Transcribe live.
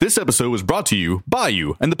This episode was brought to you by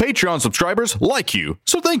you and the Patreon subscribers like you,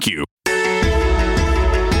 so thank you.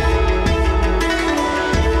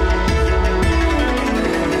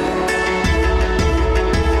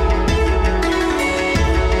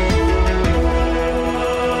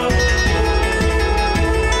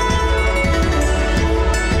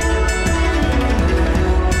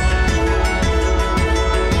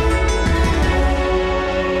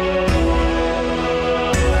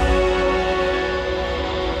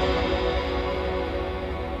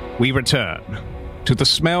 We return to the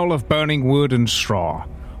smell of burning wood and straw,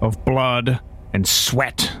 of blood and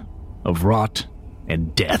sweat, of rot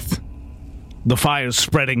and death. The fires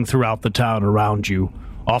spreading throughout the town around you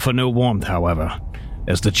offer no warmth, however,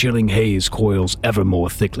 as the chilling haze coils ever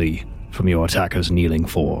more thickly from your attacker's kneeling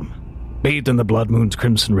form. Bathed in the blood moon's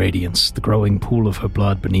crimson radiance, the growing pool of her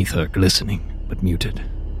blood beneath her glistening but muted.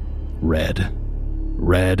 Red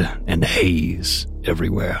and haze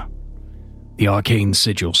everywhere. The arcane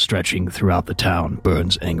sigil stretching throughout the town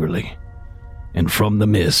burns angrily, and from the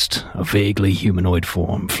mist, a vaguely humanoid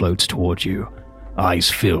form floats towards you,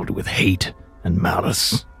 eyes filled with hate and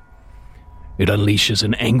malice. It unleashes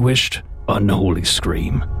an anguished, unholy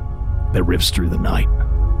scream that rips through the night.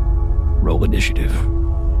 Roll initiative.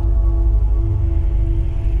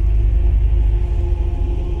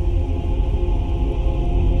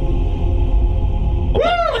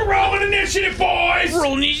 Rolling initiative, boys!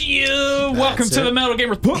 Rolling initiative! Welcome to the Metal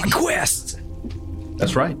Gamers Book Quest!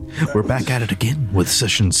 That's right. We're back at it again with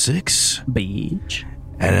session 6. Beach.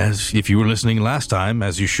 And as if you were listening last time,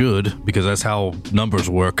 as you should, because that's how numbers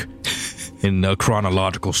work in a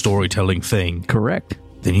chronological storytelling thing. Correct.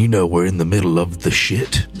 Then you know we're in the middle of the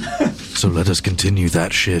shit. So let us continue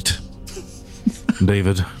that shit.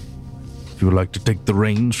 David, if you would like to take the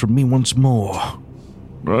reins from me once more,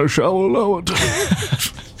 I shall allow it.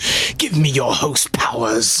 Give me your host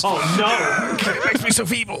powers. Oh no! It makes me so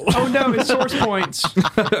feeble. Oh no, it's source points.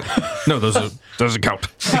 No, those doesn't count.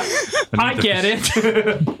 I get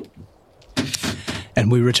it.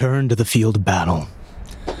 And we return to the field of battle,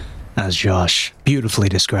 as Josh beautifully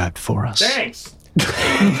described for us. Thanks.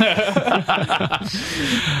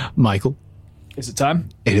 Michael, Is it time?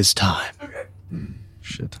 it is time.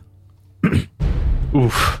 Shit.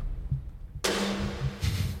 Oof.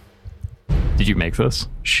 Did you make this?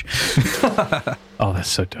 Shh. Oh, that's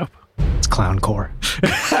so dope. It's clown core.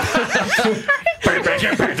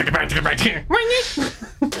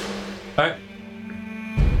 Alright.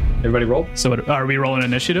 Everybody roll? So are we rolling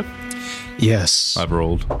initiative? Yes. I've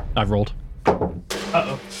rolled. I've rolled.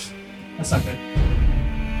 Uh-oh. That's not good.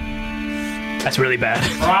 That's really bad.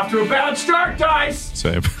 We're off to a bad start, dice!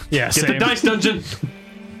 Same. Yeah, Get the dice dungeon!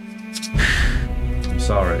 I'm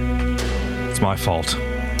sorry. It's my fault.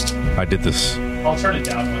 I did this. I'll turn it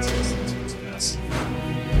down once it's a mess.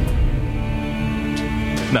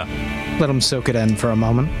 No. Let him soak it in for a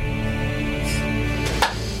moment.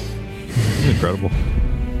 Incredible.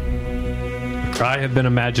 I have been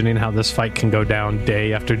imagining how this fight can go down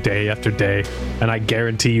day after day after day, and I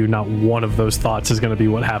guarantee you not one of those thoughts is going to be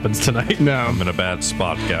what happens tonight. No. I'm in a bad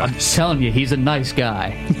spot, guys. Telling you, he's a nice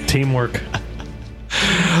guy. Teamwork.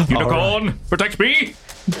 Unicorn, protect me,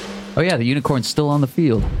 Oh yeah, the unicorn's still on the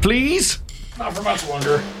field. please. Not for much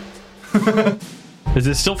longer. Is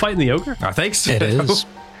it still fighting the ogre? I think so. It is.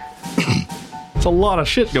 It's a lot of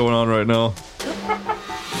shit going on right now.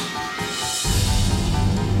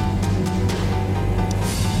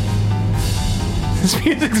 This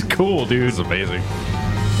music's cool, dude. It's amazing.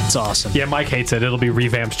 It's awesome. Yeah, Mike hates it. It'll be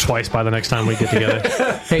revamped twice by the next time we get together.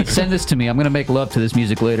 Hey, send this to me. I'm gonna make love to this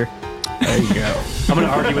music later. There you go. I'm going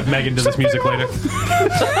to argue with Megan to this music later.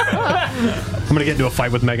 I'm going to get into a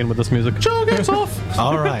fight with Megan with this music. Show games off.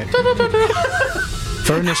 All right.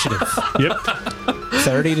 For initiative, Yep.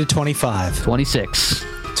 30 to 25. 26.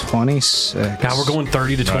 26. God, we're going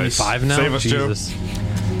 30 to 25 now? Save us, Joe. Jesus.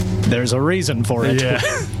 There's a reason for it. Yeah.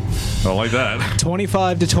 I don't like that.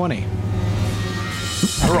 25 to 20.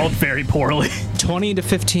 I rolled very poorly. 20 to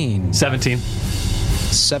 15. 17.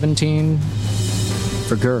 17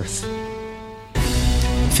 for girth.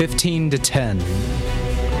 15 to 10.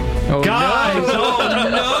 Oh, Guys!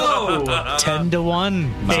 Oh, no! 10 to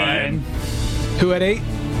 1. 9. Who had 8?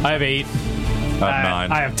 I have 8. I have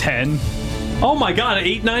 9. I have 10. Oh my god,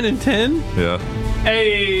 8, 9, and 10? Yeah.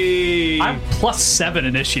 Hey! I'm +7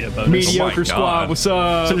 initiative bonus. Mediocre Oh my squad, God. what's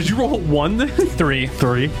So did you roll 1 then? 3.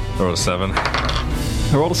 3. I rolled a 7.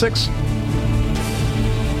 I rolled a 6.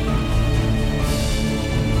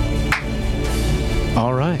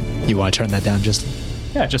 All right. You want to turn that down just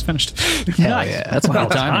Yeah, I just finished. Hell yeah. That's well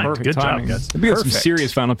timed. Perfect Good timing. job, guys. We got some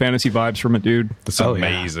serious Final Fantasy vibes from it, dude. That's Oh, yeah.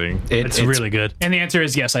 amazing. It's really good. And the answer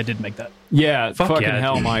is yes, I did make that. Yeah, fucking yeah,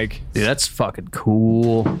 hell, dude. Mike. Dude, that's fucking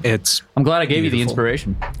cool. It's I'm glad I gave you the Beautiful.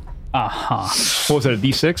 inspiration. What was that, a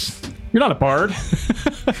D6? You're not a bard.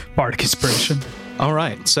 Bardic inspiration. all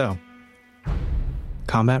right. So,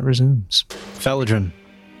 combat resumes. Felidrin,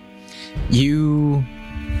 you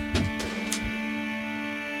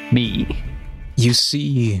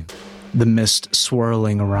see the mist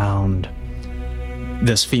swirling around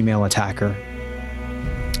this female attacker,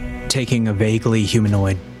 taking a vaguely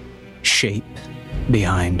humanoid shape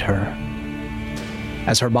behind her.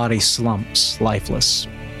 As her body slumps, lifeless,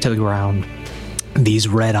 to the ground, these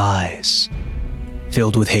red eyes,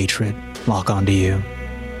 filled with hatred, lock onto you.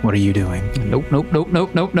 What are you doing? Nope.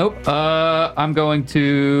 I'm going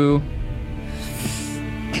to...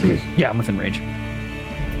 yeah, I'm within range.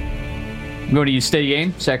 I'm going to use steady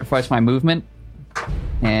aim, sacrifice my movement,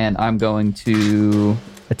 and I'm going to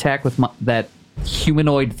attack with that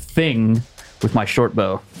humanoid thing with my short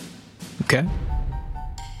bow. Okay.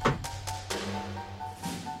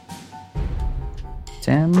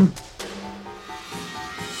 10,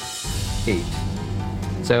 8.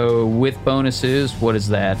 So with bonuses, what is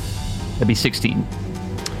that? That'd be 16.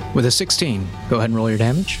 With a 16, go ahead and roll your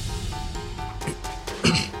damage.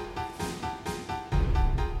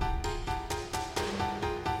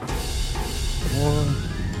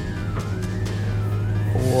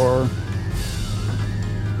 Four,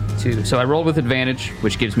 2. So I rolled with advantage,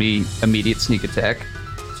 which gives me immediate sneak attack.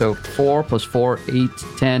 So 4 plus 4, 8,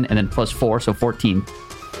 10, and then plus 4, so 14.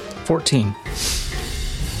 14.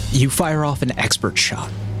 You fire off an expert shot,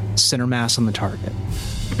 center mass on the target,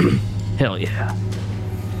 Hell yeah.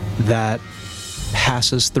 that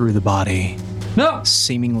passes through the body, No!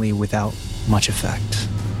 seemingly without much effect.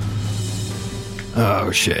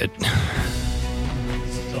 Oh, shit.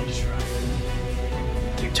 So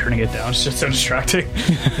distracting. Dude, turning it down is just so distracting.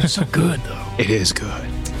 It's so good, though. It is good.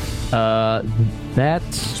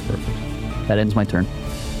 That's perfect. That ends my turn.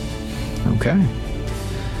 Okay.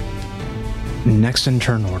 Next in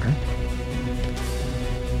turn order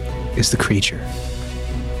is the creature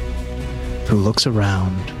who looks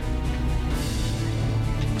around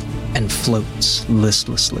and floats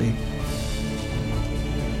listlessly.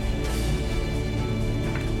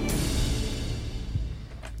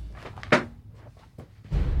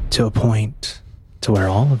 To a point to where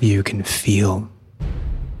all of you can feel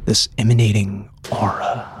this emanating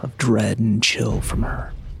aura of dread and chill from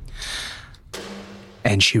her.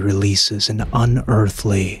 And she releases an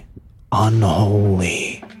unearthly,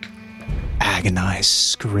 unholy, agonized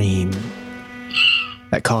scream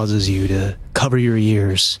that causes you to cover your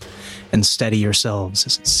ears and steady yourselves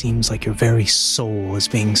as it seems like your very soul is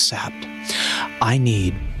being sapped. I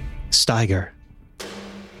need Steiger,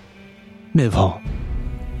 Mivhall,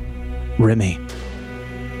 Remy,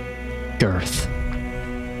 Girth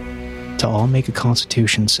to all make a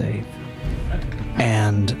constitution save.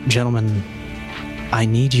 And gentlemen, I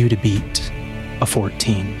need you to beat a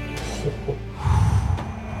 14.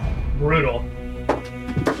 Brutal.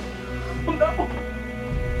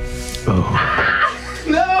 Oh.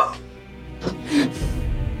 No!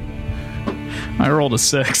 I rolled a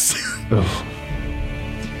 6. Oh.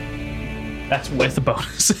 That's with the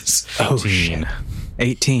bonuses. Oh, shit.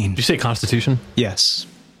 18. Did you say Constitution? Yes.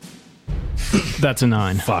 That's a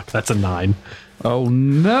 9. Fuck, that's a 9. Oh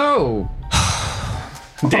no!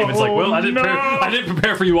 David's like, well, I didn't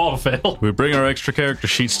prepare for you all to fail. We bring our extra character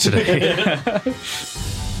sheets today.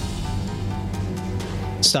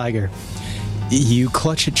 Steiger, you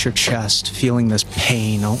clutch at your chest, feeling this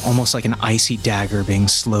pain, almost like an icy dagger being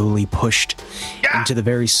slowly pushed into the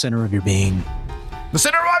very center of your being. The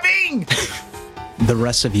center of my being! The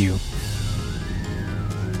rest of you,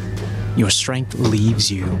 your strength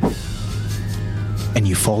leaves you, and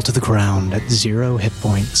you fall to the ground at 0 hit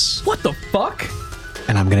points. What the fuck?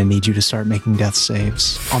 And I'm going to need you to start making death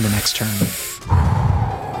saves on the next turn.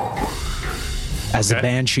 As the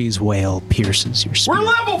Banshee's wail pierces your spirit. We're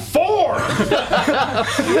level 4!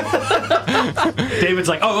 David's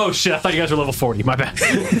like, oh shit, I thought you guys were level 40. My bad.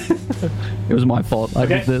 It was my fault. I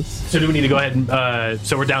did this. So do we need to go ahead and,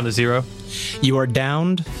 so we're down to 0? You are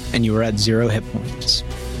downed, and you are at 0 hit points.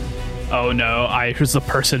 Oh no, I was the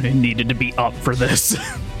person who needed to be up for this.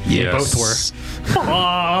 Yes. Both were.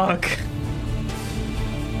 Fuck.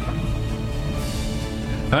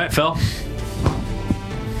 All right, Phil.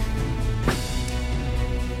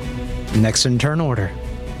 Next in turn order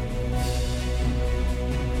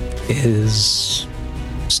is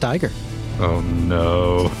Steiger. Oh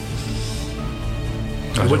no.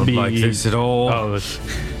 I Would don't be- like this at all. Oh,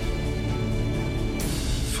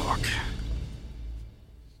 Fuck.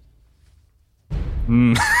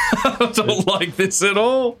 I don't like this at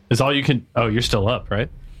all. is all you can. Oh, you're still up, right?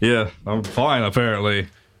 Yeah, I'm fine, apparently.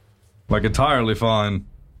 Like, entirely fine.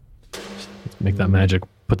 Make that magic.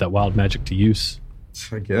 Put that wild magic to use.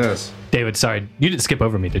 I guess. David, sorry, you didn't skip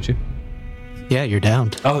over me, did you? Yeah, you're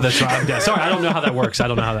down. Oh, that's right. I'm down. Sorry, I don't know how that works. I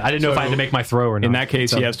don't know how that. I didn't know if I had to make my throw or not. In that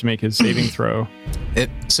case, he has to make his saving throw.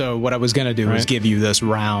 So what I was gonna do is Right. give you this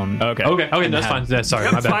round. Okay. Okay, that's fine. Yeah, sorry,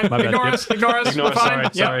 my bad. My bad. Ignore Yep. us. Ignore us. Ignore We're us.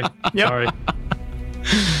 fine. Sorry. Yep. Sorry.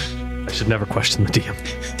 I should never question the DM.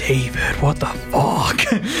 David, what the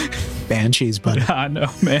fuck? Banshees, buddy. I know,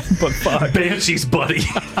 man, but fuck. Banshee's buddy.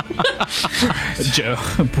 Joe.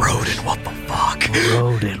 Broden, what the fuck?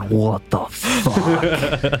 Broden, what the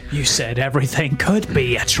fuck? You said everything could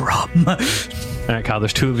be a drum. All right, Kyle,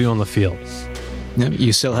 there's 2 of you on the field. Yep,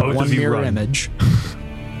 you still have Both one of you mirror run. image.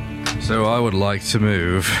 So I would like to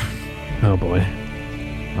move. Oh, boy.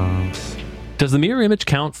 Does the mirror image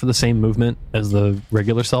count for the same movement as the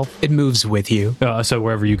regular self? It moves with you. So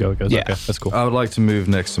wherever you go, it goes. Yeah. Okay, that's cool. I would like to move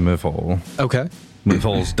next to Mifhol. Okay,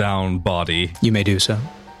 Mifhol's down body. you may do so.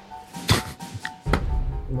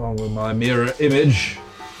 Along with my mirror image.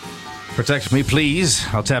 Protect me, please.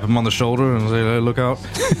 I'll tap him on the shoulder and say, "Hey, look out."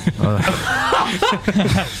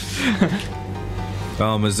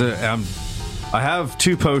 I have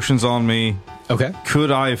 2 potions on me. Okay.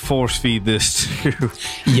 Could I force feed this to,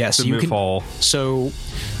 Yes, to you can. Mifhol? So,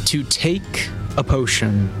 to take a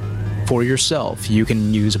potion for yourself, you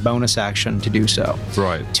can use a bonus action to do so.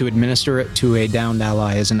 Right. To administer it to a downed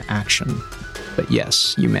ally is an action. But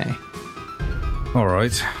yes, you may. All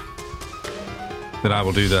right. Then I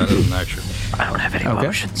will do that as an action. I don't have any Okay.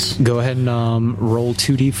 potions. Go ahead and roll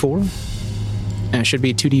 2d4. And it should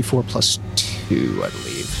be 2d4 plus 2, I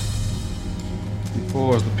believe.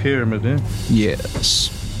 4 is the pyramid, eh? Yes.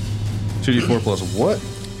 2d4 plus what?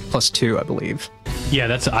 Plus 2, I believe. Yeah,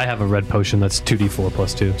 that's. I have a red potion that's 2d4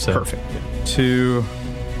 plus 2. So Perfect. 2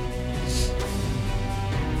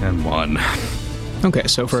 and 1. Okay,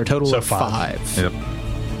 so for a total So of 5. 5. Yep.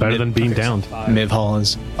 better than being downed. Mivhall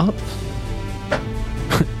is up.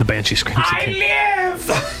 The banshee screams again.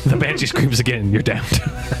 The banshee screams again. You're downed.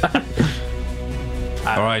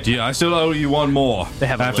 All right, yeah, I still owe you 1 more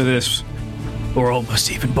have a after limit. this. We're almost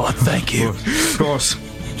even, bud. Thank you. Of course.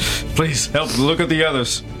 Please help look at the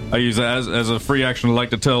others. I use that as a free action. I like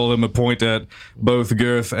to tell them to point at both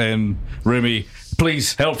Girth and Remy.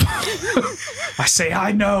 Please help. I say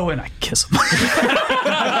I know, and I kiss him. Oh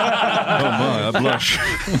my, I blush.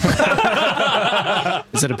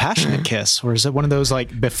 Is it a passionate kiss, or is it one of those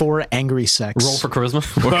like before angry sex? Roll for charisma.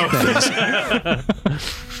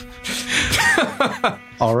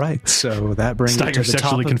 All right, so that brings it to Steiger's the top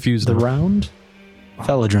sexually of confused the now. round.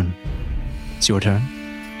 Felidrin, it's your turn.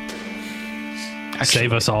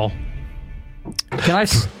 Save us all. Can I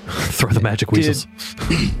Throw the magic weasels.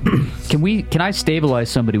 can I stabilize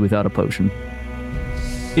somebody without a potion?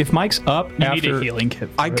 If Mike's up You need after a healing kit.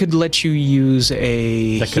 I could let you use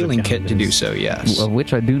a That could've healing kit counted to do as- so. Yes. Of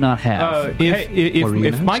which I do not have. if What were you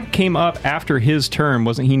if gonna Mike came up after his turn,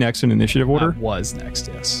 wasn't he next in initiative I order? was next,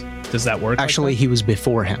 yes. Does that work? Actually, he was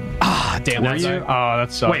before him. ah, damn. Were Was you? I? Oh,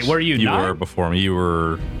 that sucks. Wait, were you, You not? were before me. You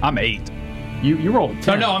were. I'm 8. You rolled a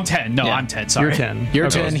 10. No, I'm 10. No, Yeah. I'm 10. Sorry. You're 10. You're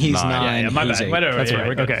Okay. 10, he's 9. 9. Yeah, my he's bad. 8. Whatever. That's yeah, right.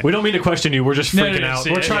 we're good. Okay. We don't mean to question you. We're just No, freaking no, out.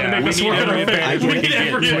 see, We're trying to yeah, make this we work need on our every advantage. advantage. We need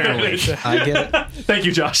every advantage. I get it. Thank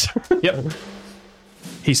you, Josh. Yep.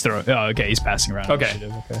 He's throwing. Oh, okay. He's passing around. Okay.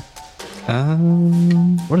 Initiative. Okay.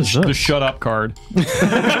 What is The this? shut up card.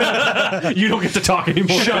 You don't get to talk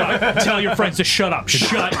anymore. Shut up. Tell your friends to shut up.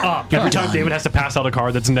 Shut up. Every time David has to pass out a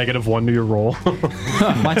card that's -1 to your roll.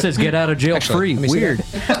 Mine says get out of jail free. let me see Weird.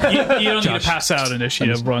 You don't need to pass out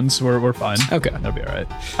initiative runs. We're fine. Okay. That'll be all right.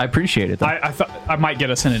 I appreciate it, though. I thought I might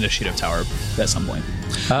get us an initiative tower at some point.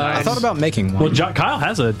 I thought about making one. Well, Kyle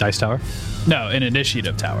has a dice tower. No, an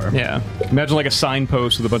initiative tower. Yeah. Imagine like a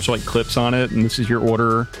signpost with a bunch of like clips on it, and this is your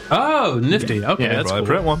order. Oh, nifty. Okay, Yeah, that's I cool.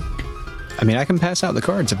 print one. I mean, I can pass out the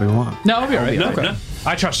cards if we want. No, I'll be all right. No, Okay. no.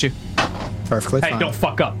 I trust you. Perfectly Hey, fine. don't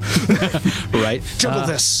fuck up. Right? Juggle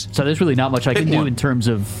this. So there's really not much I can do one. in terms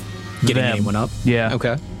of Getting them. anyone up. Yeah.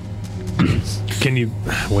 Okay. Can you?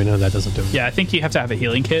 Wait, no, that doesn't do it. Yeah, I think you have to have a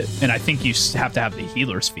healing kit, and I think you have to have the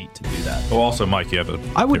healer's feat to do that. Oh, also, Mike, you have a.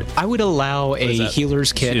 I would allow a that?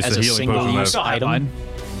 healer's kit It's as a a healing single use potion. item. Mine.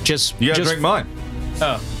 Just You gotta just drink mine.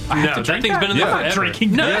 Oh, I have No, to that drink thing's been in there Yeah. forever.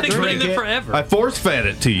 Drinking No, that? that thing's been in Drink there it. forever. I force fed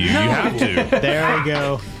it to you. You have to. there we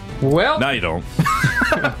go. Well, Now you don't.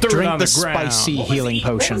 Drink on the the ground. spicy healing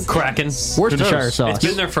potion. Kraken. Worcestershire sauce. It's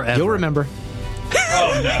been there forever. You'll remember.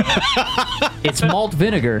 It's malt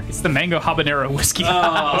vinegar. It's the mango habanero whiskey.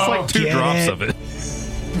 It's like 2 drops of it.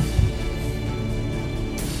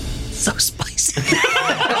 So spicy.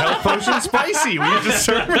 Health potion spicy. We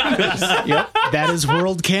determined this. Yep. That is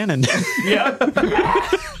world canon.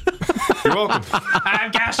 You're welcome. I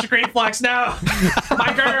have gastric reflux now.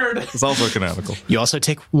 My GERD. It's also canonical. You also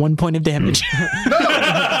take 1 point of damage.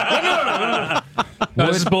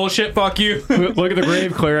 This is bullshit. Fuck you. Look at the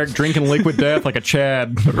grave cleric drinking liquid death like a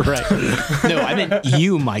Chad. Right. No, I meant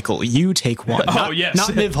you, Michael. You take 1. Oh, not, yes.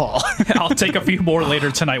 Not Mivhall. I'll take a few more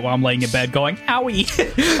later tonight while I'm laying in bed going, owie.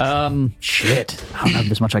 Shit. I don't know if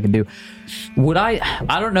there's much I can do. Would I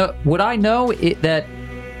don't know. Would I know that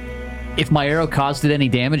if my arrow caused it any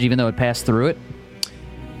damage, even though it passed through it?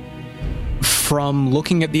 From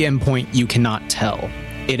looking at the endpoint, you cannot tell.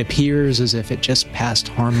 It appears as if it just passed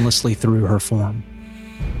harmlessly through her form.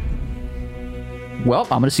 Well,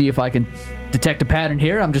 I'm going to see if I can detect a pattern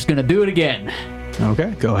here. I'm just going to do it again.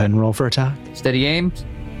 Okay, go ahead and roll for attack. Steady aim.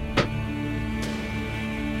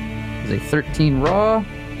 It's a 13 raw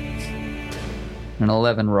and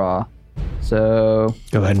 11 raw. So,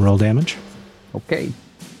 Go ahead and roll damage. okay.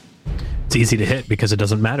 It's easy to hit because it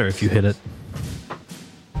doesn't matter if you hit it.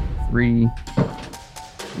 3,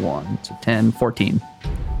 1, so 10, 14.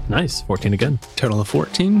 Nice. 14 again. Total of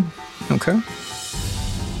 14. Okay.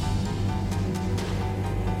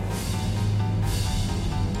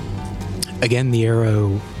 Again, the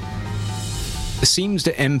arrow seems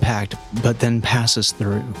to impact, but then passes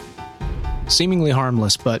through. Seemingly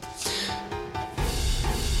harmless, but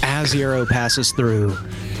as the arrow passes through,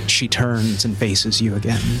 she turns and faces you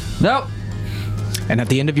again. Nope. And at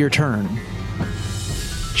the end of your turn,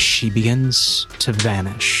 she begins to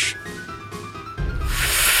vanish.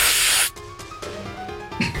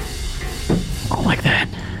 Oh, like that.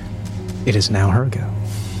 It is now her go.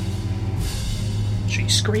 She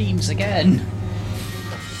screams again.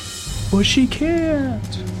 But she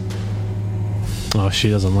can't. Oh, she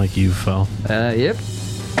doesn't like you, Phil. Yep.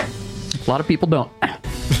 A lot of people don't.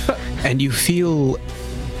 And you feel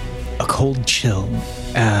a cold chill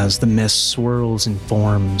as the mist swirls and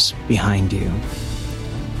forms behind you.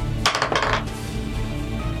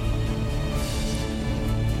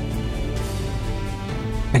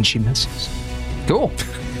 And she misses. Cool.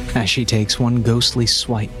 As she takes one ghostly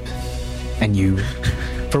swipe, and you,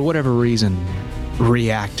 for whatever reason,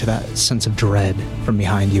 react to that sense of dread from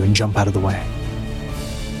behind you and jump out of the way.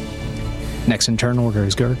 Next in turn order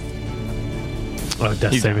is Girth. Oh,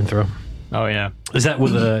 death saving throw. Oh, yeah. Is that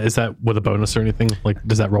with a bonus or anything? Like,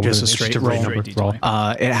 does that roll? Just with a straight just roll. number? Straight Roll.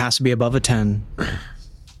 D20. It has to be above a 10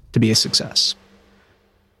 to be a success.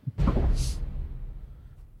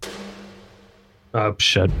 Oh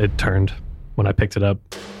shit! It turned when I picked it up.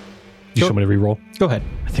 You Go- show me to re-roll. Go ahead.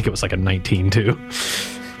 I think it was like a 19 too.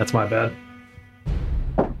 That's my bad.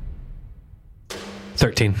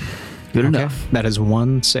 13. Good Okay. enough. That is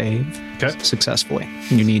one save Okay. successfully.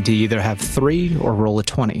 You need to either have 3 or roll a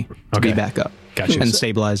 20 to be Okay. back up. Gotcha. And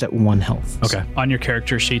stabilized at 1 health. Okay. On your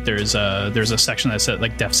character sheet, there's a section that said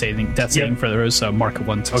like death saving for those. So mark of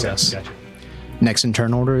 1 success. Gotcha. Next in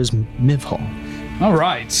turn order is Mivhall. All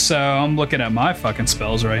right, so I'm looking at my fucking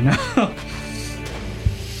spells right now.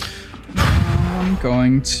 I'm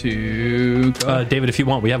going to go. David, if you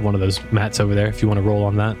want, we have one of those mats over there. If you want to roll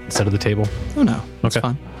on that instead of the table. Oh no, that's Okay.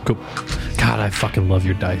 fine. Cool. God, I fucking love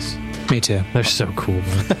your dice. Me too. They're so cool,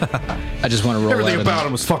 man. I just want to roll Everything out of about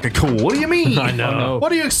him was fucking cool. What do you mean? I know. What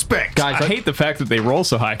do you expect? I hate the fact that they roll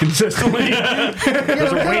so high consistently.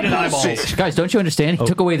 Those are weighted eyeballs. Guys, don't you understand? He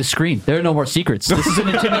took away the screen. There are no more secrets. This is an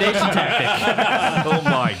intimidation tactic. Oh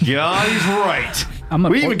my god, he's right.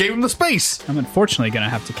 We even gave him the space. I'm unfortunately going to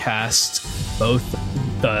have to cast both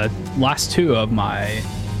the last 2 of my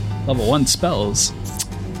level 1 spells.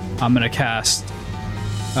 I'm going to cast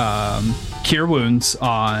Cure Wounds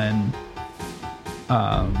on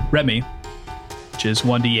Remy, which is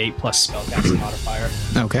 1d8 plus spellcasting modifier.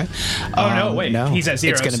 Okay. Oh, no, wait. No. He's at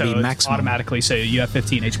 0, It's going to so be it's maximum. automatically, so you have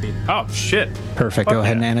 15 HP. Oh, shit. Perfect. Go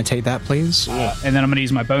ahead and annotate that, please. And then I'm going to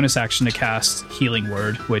use my bonus action to cast Healing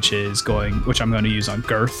Word, which I'm going to use on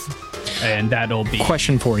Girth. And that'll be...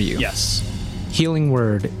 Question for you. Yes. Healing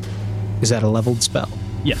Word, is that a leveled spell?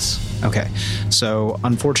 Yes. Okay. So,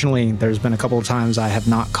 unfortunately, there's been a couple of times I have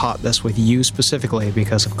not caught this with you specifically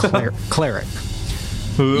because of Cleric.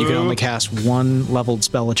 You can only cast 1 leveled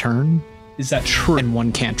spell a turn Is that true? and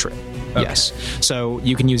 1 cantrip. Yes. So,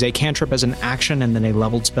 you can use a cantrip as an action and then a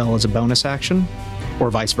leveled spell as a bonus action. or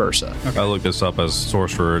vice versa. I looked this up as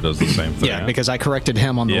sorcerer does the same thing. Yeah, because I corrected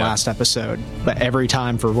him on the Yeah. last episode, but every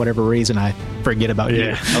time for whatever reason I forget about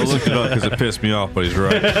you. I looked it up because it pissed me off, but he's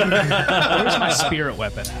right. Where's my spirit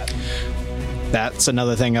weapon at? That's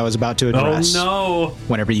another thing I was about to address. Oh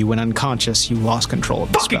Whenever you went unconscious, you lost control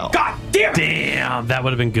of the spell. God damn no! it! Damn, that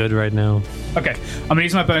would have been good right now. Okay, I'm gonna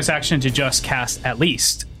use my bonus action to just cast at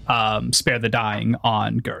least Spare the Dying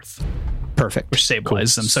on Girth, Perfect. which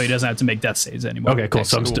stabilizes him, so he doesn't have to make death saves anymore. Okay, cool.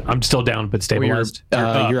 So I'm still down, but stabilized.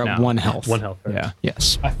 You're at no. 1 health. 1 health. Right? Yeah.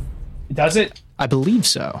 Yes. Does it? I believe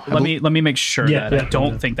so. Let me make sure Yeah, that yeah. I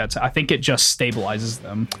don't think that's. I think it just stabilizes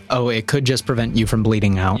them. Oh, it could just prevent you from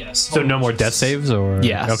bleeding out. Yes. So no more death saves, or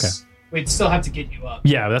Yes. Okay. We'd still have to get you up.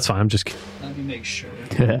 Yeah, that's fine. I'm just. Let me make sure.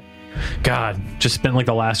 God, just spent like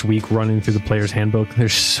the last week running through the player's handbook.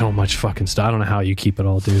 There's so much fucking stuff. I don't know how you keep it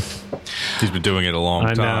all, dude. He's been doing it a long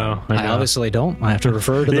I time. know. I obviously don't. I have to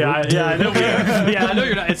refer to the. Yeah, I know. Yeah, I know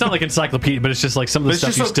you're not. It's not like encyclopedia, but it's just like some of the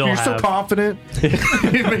stuff you still you're have. so confident.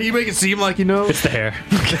 You make it seem like you know. It's the hair.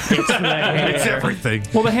 It's everything.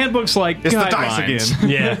 Well, the handbook's like It's the dice again.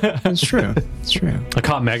 Yeah, It's true. It's true. I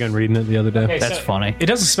caught Megan reading it the other day. That's funny. It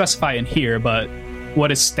doesn't specify in here, but what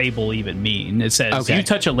does stable even mean? It says Okay. you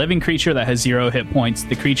touch a living creature that has 0 hit points,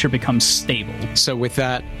 the creature becomes stable. So with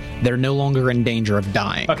that, they're no longer in danger of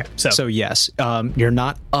dying. Okay, So yes, you're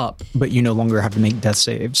not up, but you no longer have to make death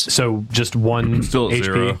saves. So just 1 Still at HP.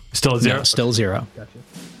 0. Still at 0. No, still 0.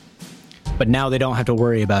 But now they don't have to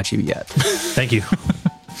worry about you yet. Thank you.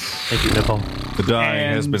 Thank you, Nicole. The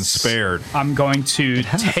dying has And been spared. I'm going to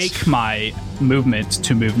take my movement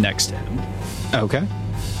to move next to him. Okay.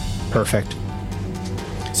 Perfect.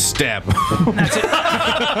 Stab.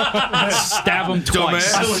 Stab him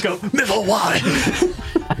twice. Why?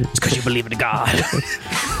 It's because you believe in God.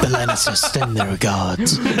 The Lannisters send their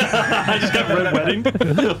regards. I just got Red Wedding.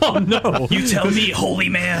 Oh no. You tell me, holy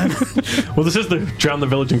man. Well, this is the Drown the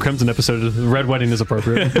Village in Crimson episode. The Red Wedding is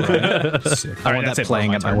appropriate. I want that's that it for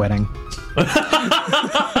playing my at my turn. wedding.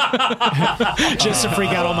 Just to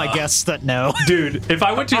freak out all my guests that know. Dude, if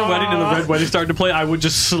I went to your wedding and the Red Wedding started to play, I would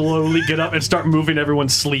just slowly get up and start moving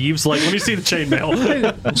everyone's sleeves. Like, let me see the chainmail.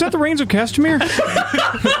 Is that the Reigns of Castamere?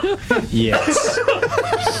 Yes.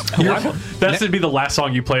 That should be the last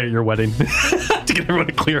song you play at your wedding to get everyone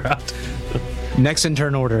to clear out. Next in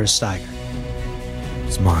turn order is Steiger.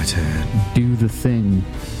 It's my turn. Do the thing.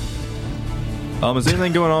 Is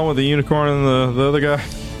anything going on with the unicorn and the other guy?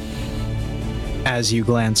 As you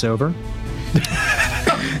glance over,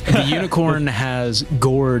 the unicorn has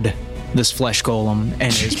gored this flesh golem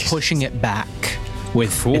and is pushing it back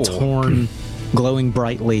with its horn glowing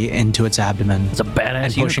brightly into its abdomen It's a badass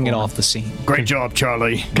and pushing it unicorn. off the scene. Great job,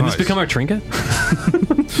 Charlie. Can this become our trinket?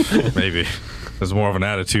 Maybe. There's more of an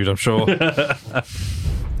attitude, I'm sure. He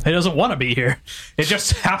doesn't want to be here. It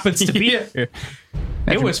just happens to be here.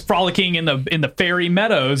 It was frolicking in the fairy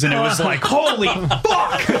meadows, and it was like, holy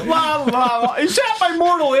fuck! Is that my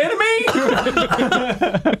mortal enemy?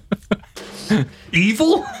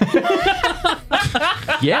 Evil?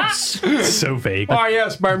 Yes. So vague. Oh,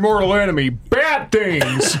 yes, my mortal enemy. Bad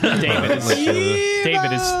things. David,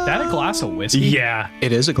 is that a glass of whiskey? Yeah,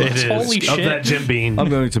 It is a it glass. is. Holy Of shit. that Jim Beam. I'm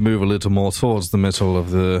going to move a little more towards the middle of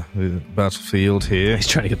the battlefield here. He's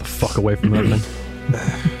trying to get the fuck away from that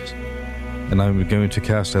thing. And I'm going to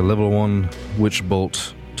cast a level 1 witch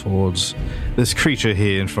bolt towards this creature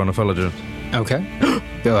here in front of Elegant. Okay.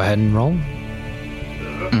 Go ahead and roll.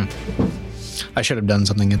 I should have done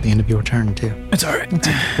something at the end of your turn, too. It's all right.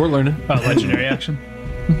 We're learning. Legendary action.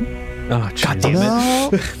 Oh, God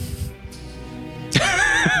Damn it.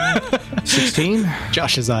 16?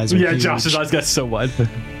 Josh's eyes are Yeah, huge. Josh's eyes got so wide.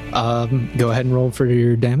 Go ahead and roll for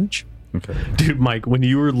your damage. Okay. Dude, Mike, when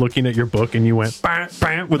you were looking at your book and you went bam,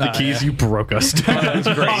 bam, with the keys, you broke us. That's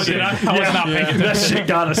great, dude. I was not paying attention. That shit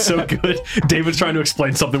got us so good. David's trying to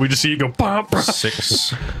explain something. We just see you go bam, bam.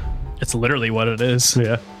 6. It's literally what it is.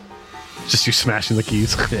 Yeah. Just you smashing the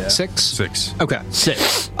keys. Yeah. 6? 6. Okay.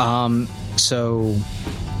 6. So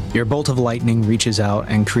your bolt of lightning reaches out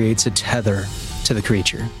and creates a tether to the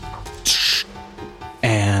creature.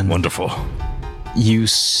 And Wonderful. you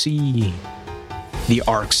see the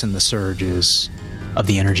arcs and the surges of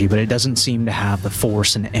the energy, but it doesn't seem to have the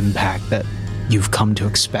force and impact that you've come to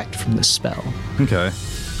expect from this spell. Okay.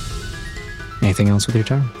 Anything else with your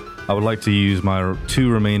turn? I would like to use my 2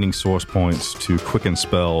 remaining source points to quicken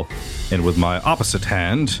spell, and with my opposite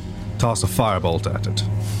hand, toss a firebolt at it.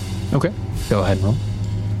 Okay. Go ahead and roll.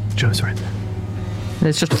 Joe's right there.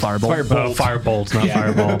 It's just a fireball. Oh, firebolts, not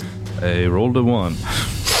fireball. I rolled a 1.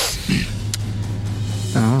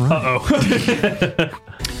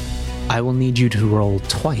 I will need you to roll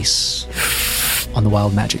twice. on the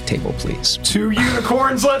wild magic table, please. 2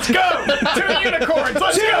 unicorns, let's go! 2 unicorns,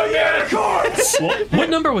 let's go! Unicorns! What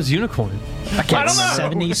number was unicorn? I don't know.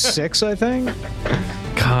 76, I think.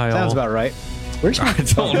 Kyle. Sounds about right. Where's my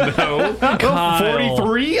don't know. Kyle.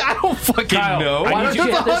 43? I don't fucking know. Why did you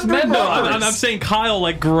get this memo? I'm saying Kyle,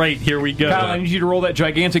 like, great, here we go. Kyle, I need you to roll that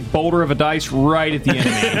gigantic boulder of a dice right at the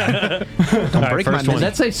enemy. Don't break my first Does nose.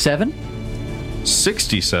 that say 7?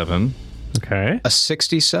 67. Okay. A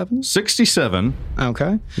 67? 67.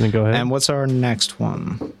 Okay. Then go ahead. And what's our next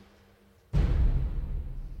one?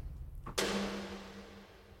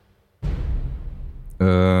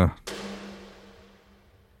 Uh,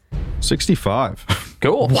 65.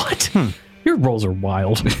 Cool. What? Your rolls are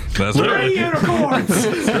wild. That's right.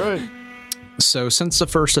 unicorns! So since the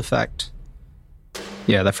first effect...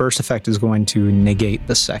 Yeah, the first effect is going to negate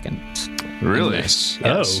the second. Really? Yes.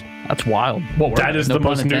 Oh. That's wild. That is No the pun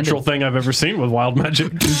most intended. neutral thing I've ever seen with wild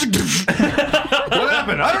magic. What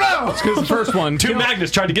happened? I don't know. It's because the first one... Two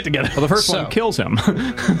magnets tried to get together. Well, the first So- one kills him.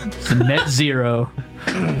 Net 0.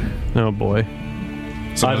 Oh, boy.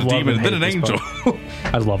 So I a love demon, and then hate an this angel.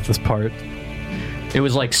 I love this part. It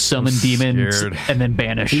was like summon demons scared. and then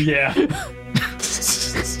banish. Yeah.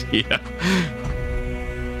 Yeah.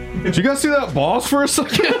 Did you guys see that boss for a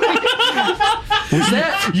second? Was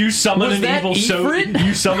that? You summon Was an that evil Ifrit?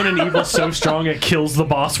 you summon an evil so strong it kills the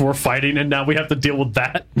boss we're fighting, and now we have to deal with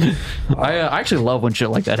that. I actually love when shit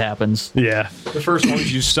like that happens. Yeah. The first one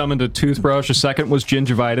was you summoned a toothbrush. The second was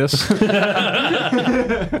gingivitis.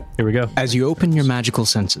 Here we go. As you open your magical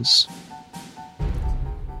senses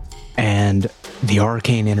and the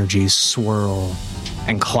arcane energies swirl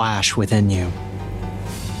and clash within you,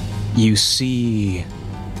 you see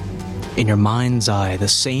in your mind's eye the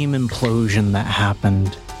same implosion that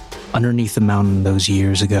happened underneath the mountain those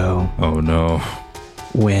years ago Oh no.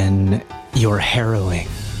 when your harrowing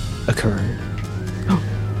occurred.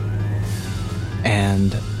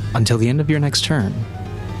 And until the end of your next turn,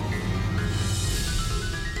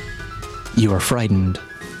 you are frightened.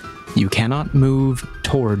 You cannot move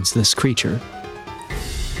towards this creature.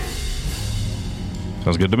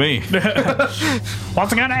 Sounds good to me.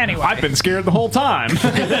 What's going on anyway? I've been scared the whole time.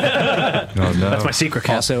 Oh no. That's my secret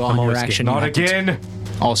cap. Also I'm on your always action, scared. you Not have to- again.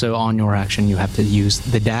 also on your action, you have to use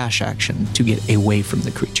the dash action to get away from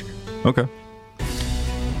the creature. Okay.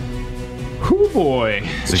 Oh boy.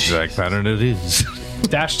 Zigzag pattern it is.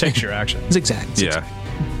 Dash takes your action. Zigzag. Yeah.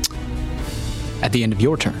 At the end of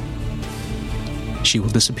your turn, she will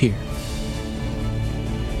disappear.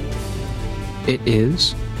 It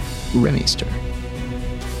is Remy's turn.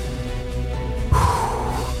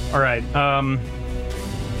 All right.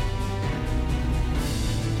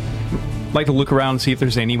 Like to look around and see if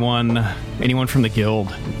there's anyone from the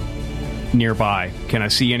guild nearby. Can I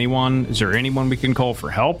see anyone? Is there anyone we can call for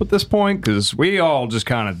help at this point? Because we all just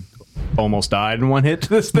kind of almost died in one hit to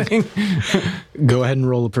this thing. Go ahead and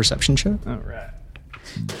roll a perception check. All right.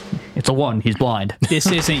 It's a 1. He's blind. This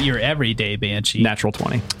isn't your everyday banshee. Natural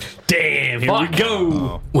 20. Damn, here we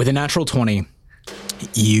go. With a natural 20,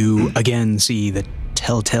 you again see the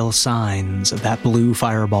telltale signs of that blue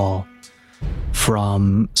fireball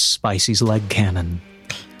from Spicy's leg cannon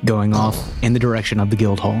going off in the direction of the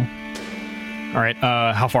guild hall. All right.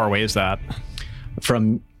 How far away is that?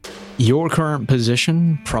 From your current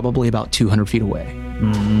position, probably about 200 feet away.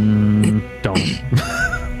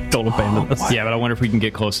 Don't abandon us. Yeah, but I wonder if we can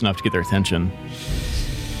get close enough to get their attention.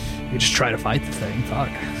 We just try to fight the thing. Fuck.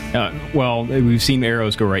 Well, we've seen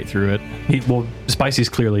arrows go right through it. Well, Spicy's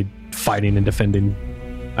clearly fighting and defending.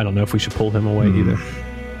 I don't know if we should pull him away either.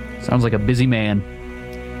 Sounds like a busy man.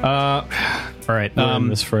 All right. We're in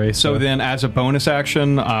this fray, So so- then, as a bonus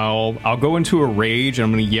action, I'll go into a rage and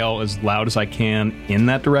I'm going to yell as loud as I can in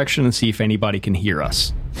that direction and see if anybody can hear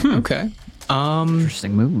us. Okay.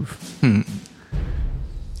 Interesting move.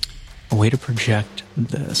 A way to project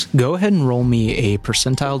this. Go ahead and roll me a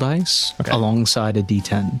percentile dice alongside a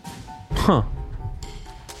d10. Huh.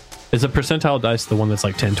 Is a percentile dice the one that's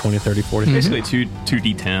like 10, 20, 30, 40? Basically, two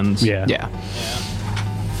d10s. Yeah. Yeah.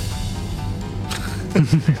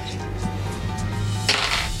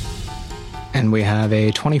 And we have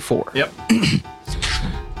a 24. Yep.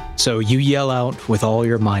 So you yell out with all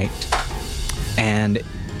your might, and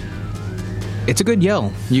it's a good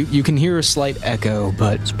yell. You can hear a slight echo,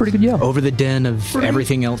 but It's a pretty good yell. over the din of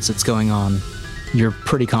everything else that's going on, you're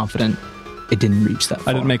pretty confident it didn't reach that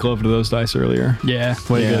far. I didn't make love to those dice earlier. Yeah.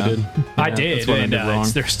 Way to go, Yeah. dude. I Yeah, did, that's what I and did wrong.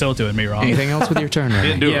 they're still doing me wrong. Anything else with your turn,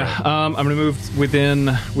 right? Yeah. I'm going to move within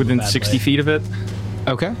Bad 60 way. feet of it.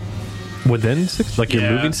 Okay. Within 6? Like you're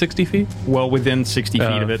Yeah. moving 60 feet? Well, within 60 feet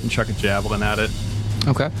Oh. of it and chuck a javelin at it.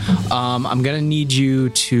 Okay. I'm going to need you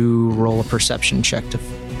to roll a perception check to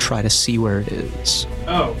try to see where it is.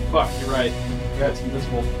 Oh, fuck, you're right. Yeah, it's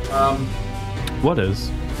invisible. What is?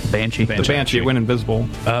 Banshee. The Banshee, it went invisible.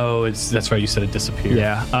 Oh, that's right. You said it disappeared.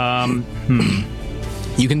 Yeah.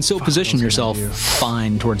 You can still position yourself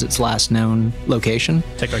fine towards its last known location.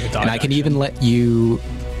 Take like a dodge And I can even let you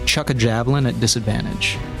chuck a javelin at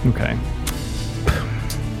disadvantage. Okay.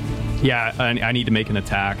 Yeah, I need to make an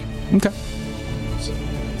attack. Okay.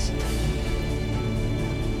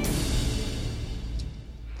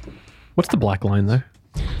 What's the black line there?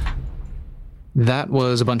 That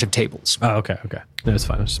was a bunch of tables. Oh, okay. No, it's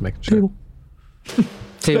fine. I was just making sure.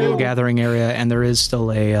 Table gathering area, and there is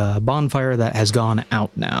still a bonfire that has gone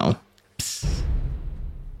out now.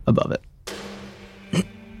 Above it.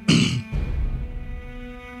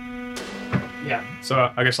 Yeah.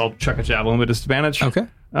 So I guess I'll chuck a javelin with disadvantage. Okay.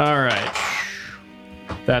 All right.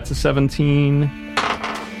 That's a 17.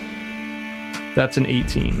 That's an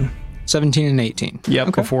 18. 17 and 18. Yep.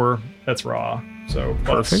 Okay. Before that's raw. So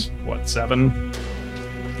plus Perfect. what, 7?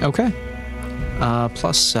 Okay.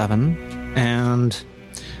 Plus 7. And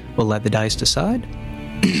we'll let the dice decide.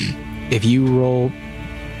 If you roll...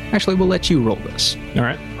 Actually, we'll let you roll this. All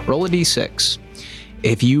right. Roll a d6.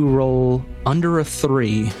 If you roll under a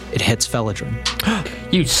 3, it hits Felidrin.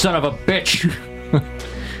 You son of a bitch.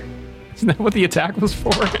 Isn't that what the attack was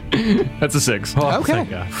for? That's a 6. Okay. Thank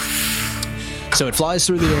God. So it flies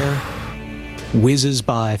through the air, whizzes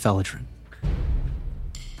by Felidrin.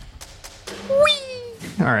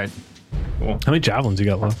 All right. Cool. How many javelins you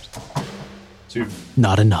got left? 2.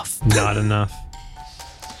 Not enough. Not enough.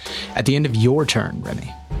 At the end of your turn,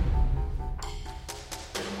 Remy,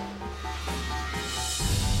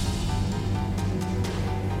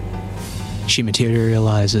 she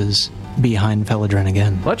materializes behind Felidrin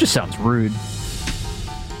again. Well, that just sounds rude.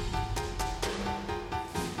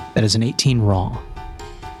 That is an 18 raw.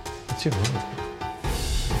 What's your roll?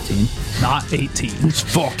 Not 18. It's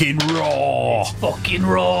fucking raw. Fucking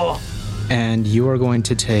raw. And you are going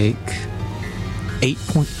to take 8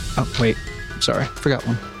 points. Oh, wait. Sorry. Forgot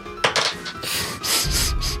one.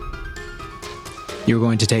 You're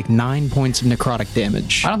going to take 9 points of necrotic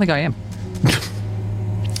damage. I don't think I am.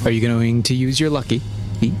 Are you going to use your lucky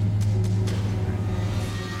feat?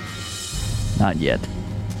 Not yet.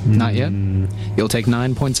 Not yet. You'll take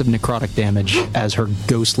 9 points of necrotic damage as her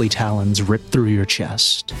ghostly talons rip through your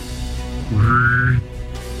chest.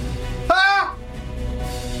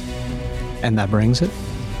 And that brings it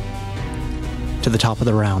to the top of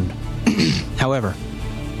the round. However,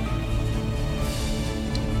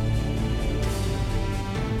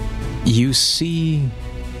 you see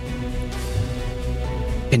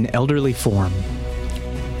an elderly form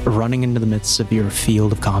running into the midst of your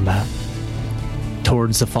field of combat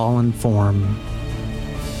towards the fallen form,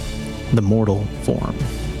 the mortal form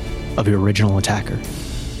of your original attacker.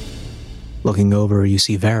 Looking over, you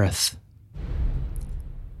see Vareth,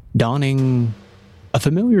 donning a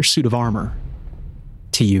familiar suit of armor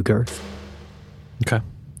to you, Girth. Okay.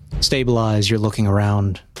 Stabilize, you're looking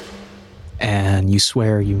around, and you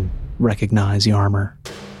swear you recognize the armor,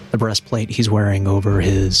 the breastplate he's wearing over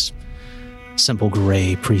his simple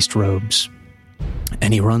gray priest robes.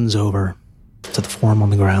 And he runs over to the form on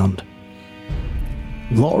the ground.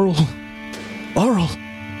 Laurel,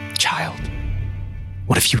 child,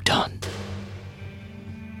 what have you done?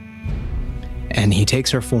 And he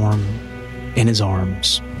takes her form in his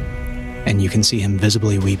arms, and you can see him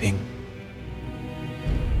visibly weeping.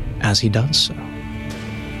 As he does so,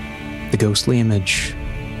 the ghostly image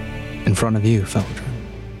in front of you, Felidrin,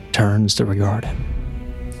 turns to regard him.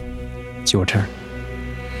 It's your turn.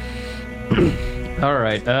 All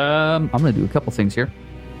right. I'm going to do a couple things here.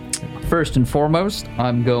 First and foremost,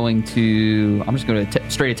 I'm just going to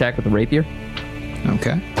straight attack with the rapier.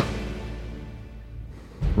 Okay.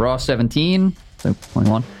 Raw 17, so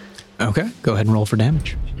 21. Okay, go ahead and roll for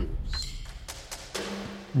damage.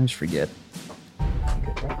 I just forget.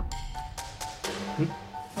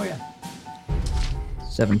 Oh, yeah.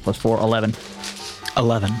 7 plus 4, 11.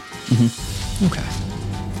 11. Okay.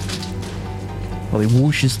 Well, he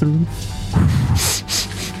whooshes through.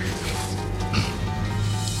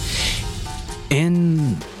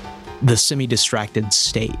 In the semi-distracted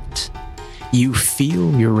state, you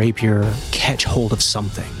feel your rapier catch hold of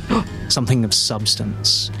something, something of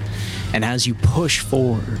substance. And as you push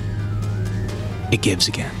forward, it gives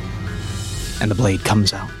again. And the blade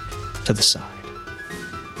comes out to the side.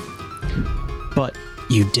 But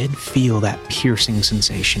you did feel that piercing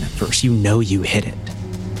sensation at first. You know you hit it.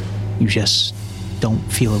 You just don't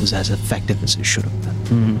feel it was as effective as it should have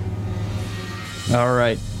been. All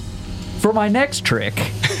right. For my next trick,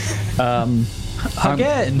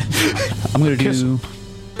 Again. I'm going to do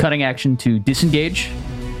cutting action to disengage,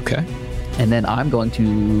 Okay. and then I'm going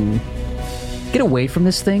to get away from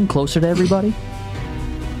this thing, closer to everybody.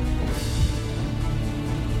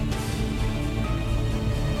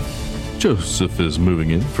 Joseph is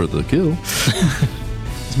moving in for the kill.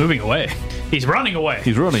 He's moving away. He's running away.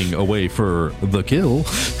 He's running away for the kill.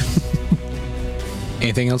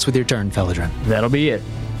 Anything else with your turn, Felidren? That'll be it.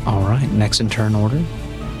 All right. Next in turn order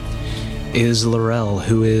is Laurel,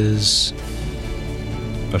 who is...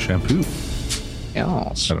 A shampoo.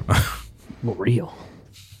 Yes. I don't know. Real.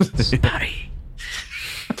 Spotty.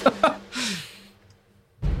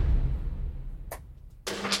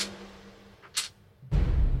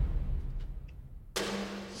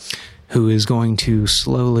 Who is going to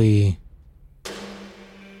slowly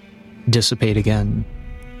dissipate again.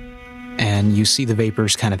 And you see the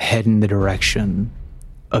vapors kind of head in the direction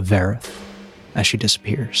of Vareth as she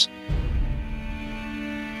disappears.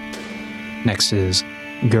 Next is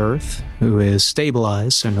Girth, who is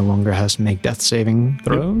stabilized, so no longer has to make death saving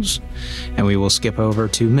throws. And we will skip over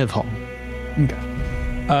to Mivhall.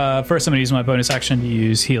 First, I'm going to use my bonus action to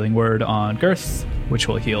use Healing Word on Girth, which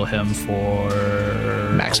will heal him for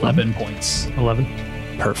Maximum. 11 points. 11.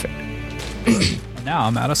 Perfect. And now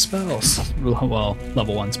I'm out of spells. Well,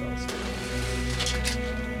 level 1 spells.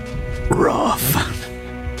 Rough.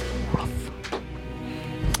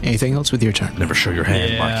 Anything else with your turn? Never show your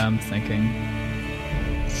hand, Yeah, Mike. I'm thinking.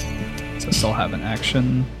 So I still have an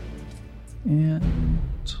action. And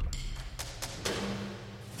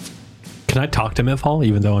Can I talk to Mivhall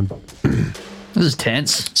even though I'm... This is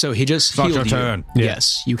tense. So he just not healed your you. turn.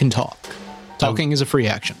 Yes, you can talk. Talking is a free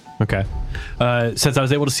action. Okay. Since I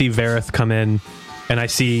was able to see Vareth come in, and I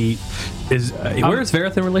see... where is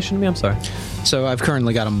Vareth in relation to me? I'm sorry. So I've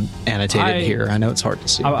currently got them annotated here. I know it's hard to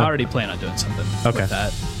see. I already plan on doing something Okay. with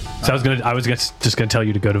that. So I was just gonna tell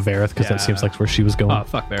you to go to Vareth because Yeah. that seems like where she was going. Oh,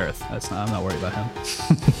 fuck Vareth. I'm not worried about him.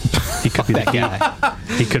 He could be the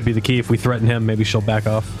key. He could be the key. If we threaten him, maybe she'll back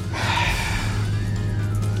off.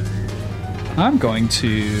 I'm going to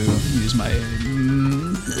use my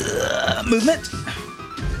movement.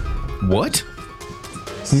 What?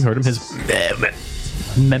 You heard him. His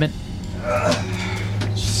Mehmet.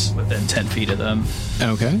 Within 10 feet of them.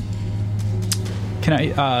 Okay. Can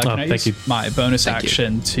I thank use you. my bonus Thank you.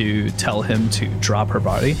 action to tell him to drop her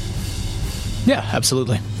body? Yeah,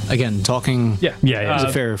 absolutely. Again, talking Yeah. is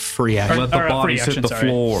a fair free action. Let the free bodies action, hit the sorry.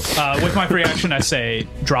 floor. With my free action, I say,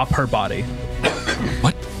 drop her body.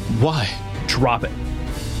 What? Why? Drop it.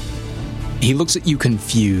 He looks at you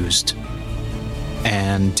confused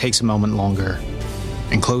and takes a moment longer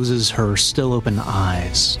and closes her still open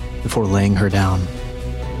eyes before laying her down.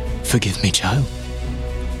 Forgive me, child.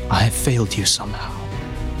 I have failed you somehow.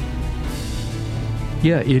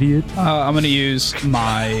 Yeah, idiot. I'm going to use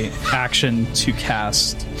my action to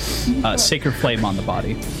cast Sacred Flame on the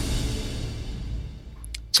body.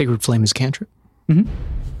 Sacred Flame is cantrip? Mm-hmm.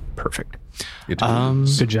 Perfect.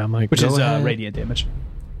 good job, Mike. Which is ahead. radiant damage.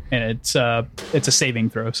 And it's a saving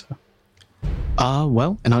throw, so.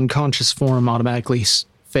 Well, an unconscious form automatically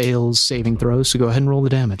fails saving throws, so go ahead and roll the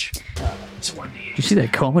damage. Did you see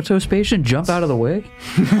that comatose patient jump out of the way?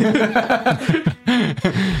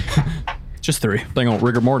 Just 3. Thing on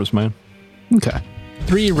rigor mortis, man. Okay.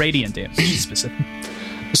 3 radiant damage, specific.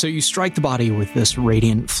 So you strike the body with this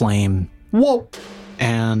radiant flame. Whoa.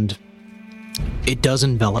 And it does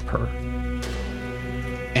envelop her.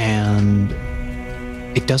 And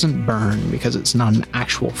it doesn't burn because it's not an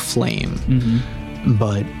actual flame.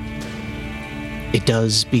 But it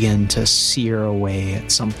does begin to sear away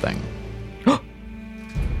at something.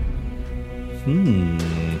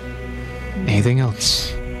 Anything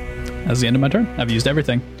else? That's the end of my turn. I've used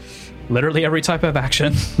everything. Literally every type of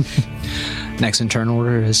action. Next in turn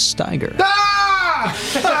order is Steiger.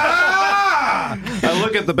 I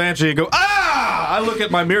look at the Banshee and go, ah! I look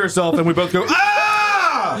at my mirror self and we both go,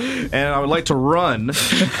 ah! And I would like to run.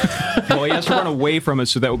 Well, he has to run away from it,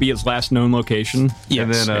 so that would be his last known location.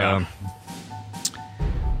 And then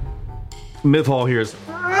Mivhall hears,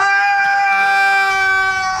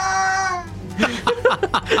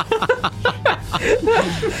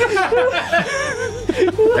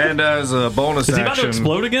 and as a bonus Is he about to action,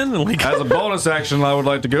 explode again? Like, as a bonus action, I would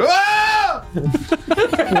like to go, ah!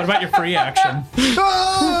 What about your free action?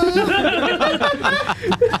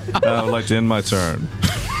 I would like to end my turn.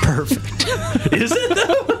 Perfect. is it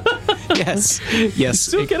though? Yes. Yes.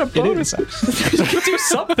 Still get a bonus action. You can do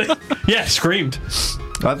something. Yeah, screamed.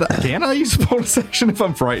 Can I use a bonus action if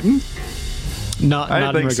I'm frightened? Not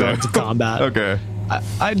in think so. regards to combat. Okay.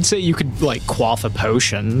 I'd say you could, like, quaff a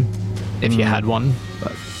potion. if you had one.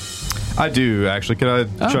 But I do, actually. Can I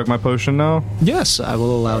chug my potion now? yes, I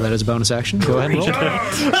will allow that as a bonus action. Go ahead and roll.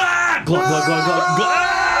 Ah! Glug, glug, glug, glug,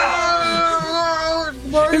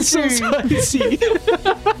 glug. It's so spicy.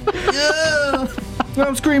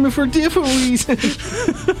 I'm screaming for different reasons.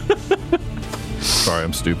 Sorry,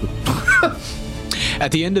 I'm stupid.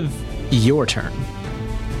 At the end of your turn,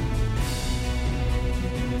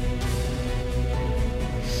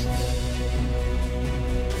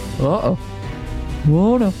 Uh-oh.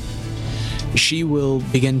 Whoa, no. she will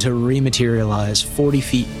begin to rematerialize 40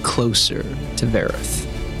 feet closer to Vareth.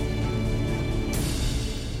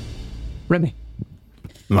 Remy.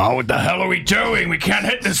 Oh, what the hell are we doing? We can't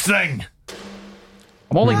hit this thing.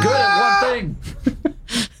 I'm only good at one thing.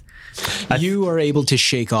 You are able to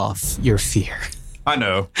shake off your fear. I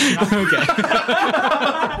know. Okay.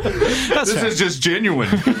 This is just genuine.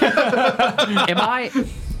 Am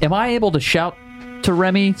I able to shout to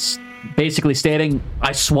Remy, basically stating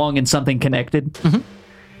I swung and something connected? Mm-hmm.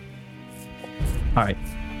 All right,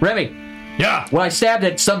 Remy. Yeah. When I stabbed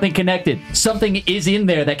it, something connected. Something is in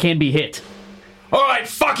there that can be hit. All right,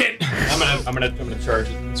 fuck it. I'm gonna charge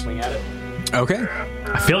it and swing at it. Okay.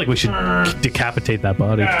 I feel like we should decapitate that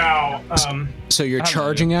body. Ow. So you're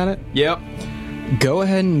charging at it? Yep. Go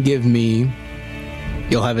ahead and give me...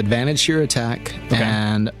 You'll have advantage to your attack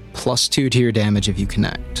and +2 to your damage if you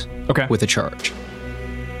connect. Okay. With a charge.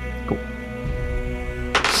 Cool.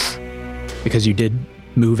 Because you did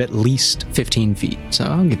move at least 15 feet, so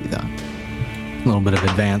I'll give you that. A little bit of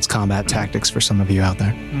advanced combat tactics for some of you out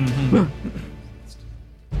there.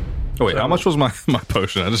 Oh, wait, how much was my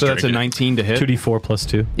potion? I just So that's a drank it. 19 to hit. 2d4 plus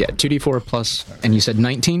 2. Yeah, 2d4 plus, and you said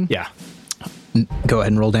 19? Yeah. Go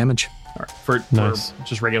ahead and roll damage. All right. For Nice.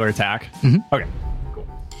 just regular attack. Mm-hmm. Okay. Cool.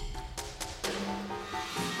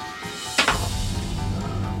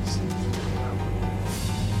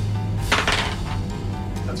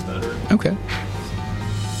 That's better. Okay.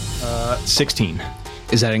 16.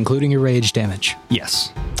 Is that including your rage damage?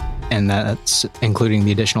 Yes. And that's including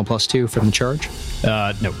the additional +2 from the charge?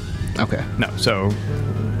 No. Okay. No. So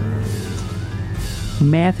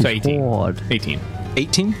Math is 18. hard. 18.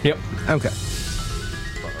 18? Yep. Okay.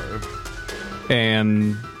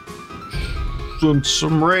 And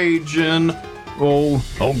some rage and Oh,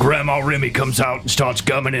 Grandma Remy comes out and starts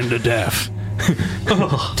gumming him to death.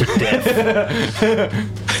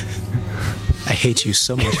 I hate you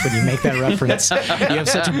so much when you make that reference. You have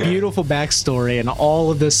such a beautiful backstory and all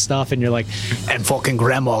of this stuff, and you're like, and fucking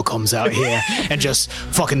grandma comes out here and just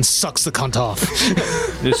fucking sucks the cunt off.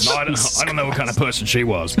 Listen, I don't know what kind of person she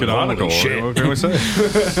was. But canonical. holy shit. What can we say?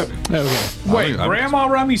 Okay. Wait, Grandma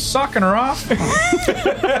Remy's sucking her off?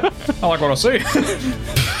 I like what I see.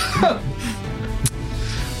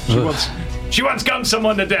 She once gunned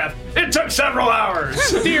someone to death. It took several hours.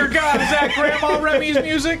 Dear God, is that Grandma Remy's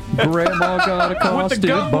music? Grandma got accosted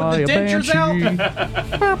gun by with the a dentures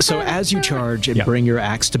banshee. So as you charge and bring your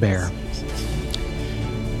axe to bear,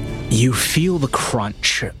 you feel the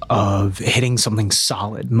crunch of hitting something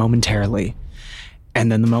solid momentarily.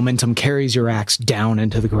 And then the momentum carries your axe down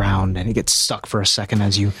into the ground, and it gets stuck for a second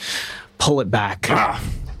as you pull it back.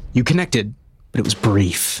 You connected, but it was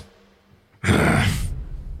brief.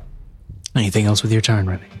 Anything else with your turn,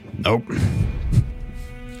 Remy? Nope.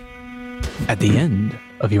 At the end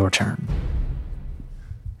of your turn,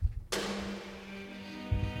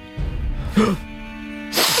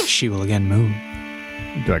 she will again move.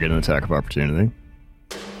 Do I get an attack of opportunity?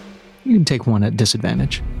 You can take one at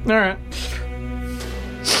disadvantage. All right.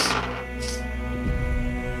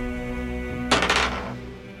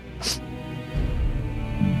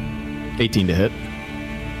 $18 to hit.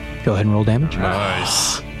 Go ahead and roll damage.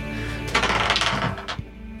 Nice.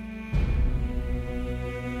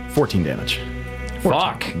 14 damage.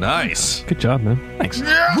 Fuck. Nice. Good job, man. Thanks.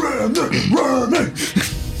 I'm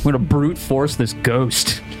gonna brute force this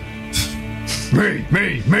ghost. Me.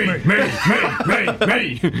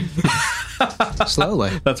 Slowly.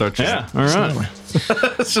 That's our chant. All right.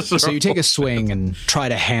 So you take a swing and try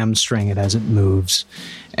to hamstring it as it moves,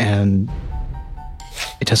 and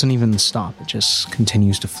it doesn't even stop. It just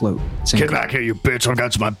continues to float. It's Get back here, you bitch. I've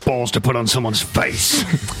got my balls to put on someone's face.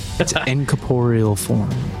 It's an incorporeal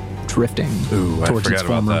form, drifting Ooh, I towards its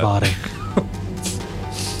forgot former about body.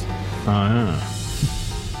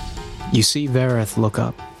 You see Vareth look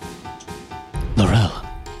up. Laurel,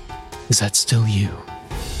 is that still you?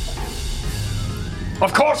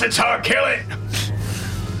 Of course it's her. Kill it.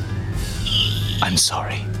 I'm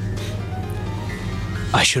sorry.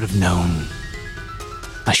 I should have known.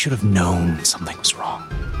 I should have known something was wrong.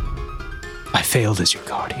 I failed as your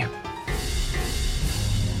guardian.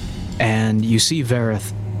 And you see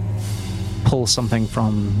Vareth pulls something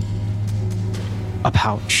from a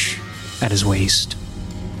pouch at his waist.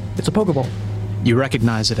 It's a Pokeball. You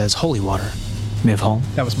recognize it as holy water, Mivhal.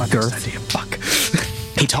 That was my Girth. best idea. Fuck.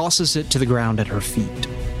 He tosses it to the ground at her feet,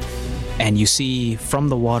 and you see from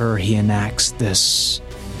the water he enacts this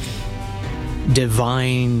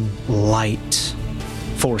divine light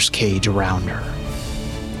force cage around her.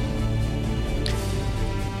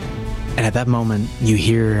 And at that moment, you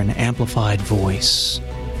hear an amplified voice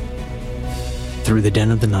through the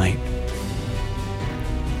den of the night.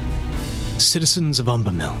 Citizens of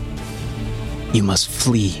Umbamil, you must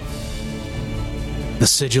flee. The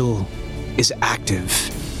sigil is active,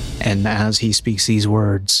 and as he speaks these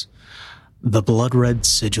words, the blood-red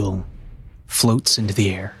sigil floats into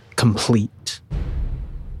the air, complete,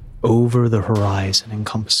 over the horizon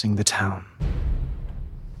encompassing the town.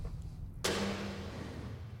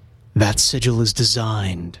 That sigil is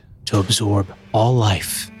designed to absorb all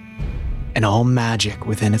life and all magic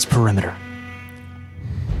within its perimeter.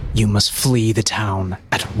 You must flee the town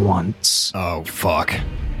at once. Oh, fuck.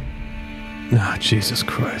 Ah, Jesus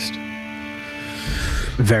Christ.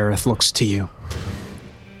 Vareth looks to you.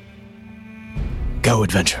 Go,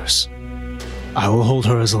 adventurers. I will hold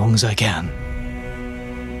her as long as I can.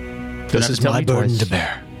 This have is to tell my me burden twice. to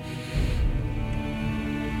bear.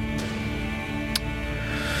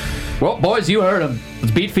 Well, boys, you heard him.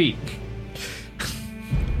 Let's beat feet.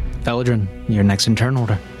 Eldrin, your next in turn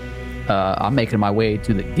order. I'm making my way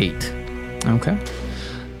to the gate. Okay.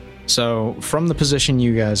 So, from the position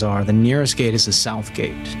you guys are, the nearest gate is the south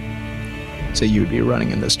gate. So you would be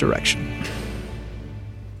running in this direction.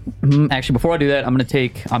 Actually, before I do that,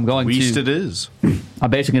 I'm going East to. it is. I'm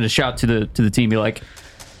basically going to shout to the team, be like,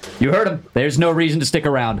 "You heard him. There's no reason to stick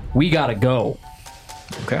around. We gotta go."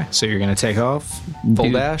 Okay, so you're going to take off. Full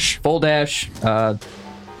Do- dash. Full dash.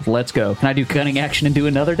 Let's go. Can I do cunning action and do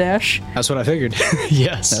another dash? That's what I figured.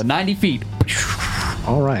 Yes. 90 feet.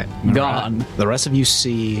 All right. Gone. The rest of you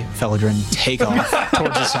see Felidrin take off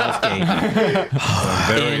towards the south gate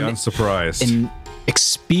Very In- unsurprised. in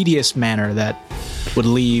expeditious manner that would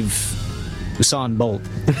leave Usan Bolt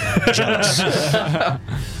jealous.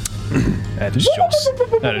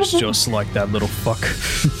 That is just like that little fuck.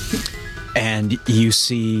 And you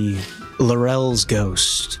see Laurel's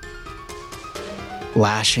ghost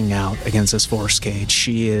lashing out against this force cage.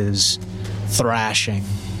 She is thrashing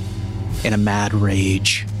in a mad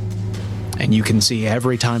rage. And you can see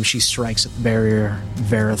every time she strikes at the barrier,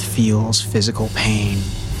 Vareth feels physical pain.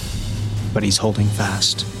 But he's holding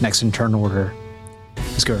fast. Next in turn order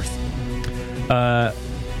is Girth.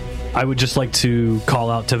 I would just like to call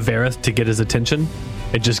out to Vareth to get his attention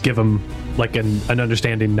and just give him like an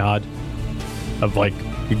understanding nod of like,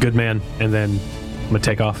 you're a good man, and then I'm gonna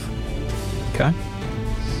take off. Okay.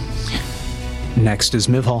 Next is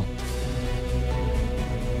Mivhal.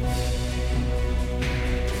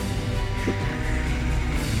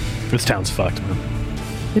 This town's fucked, man.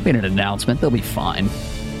 They made an announcement. They'll be fine.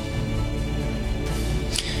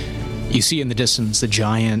 You see in the distance the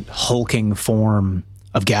giant hulking form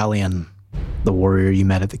of Galleon, the warrior you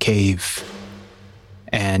met at the cave.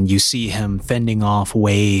 And you see him fending off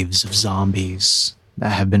waves of zombies that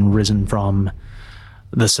have been risen from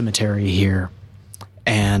the cemetery here.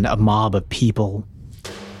 And a mob of people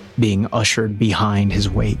being ushered behind his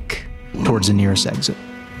wake towards the nearest exit.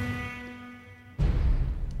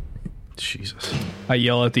 Jesus. I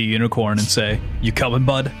yell at the unicorn and say, "You coming,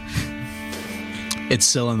 bud?" It's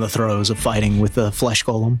still in the throes of fighting with the flesh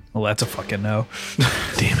golem. Well, that's a fucking no.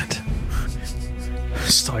 Damn it.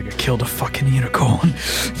 Steiger killed a fucking unicorn.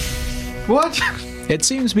 What? It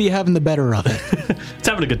seems to be having the better of it. It's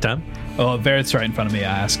having a good time. Oh, Vareth's right in front of me.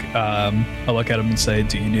 I ask. I look at him and say,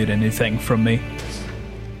 "Do you need anything from me?"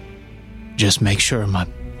 Just make sure my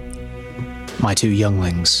two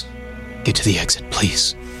younglings get to the exit,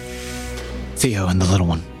 please. Theo and the little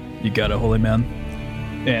one. You got it, holy man.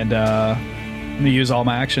 And I'm gonna use all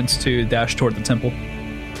my actions to dash toward the temple.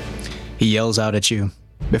 He yells out at you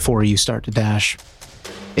before you start to dash.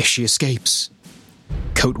 If she escapes,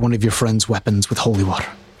 coat one of your friend's weapons with holy water.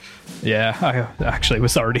 Yeah, I actually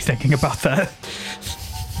was already thinking about that.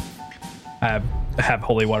 I have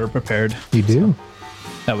holy water prepared. You do?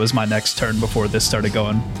 That was my next turn before this started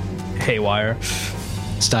going haywire.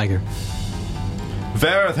 Steiger.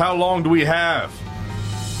 Vareth, how long do we have?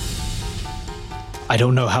 I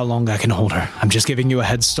don't know how long I can hold her. I'm just giving you a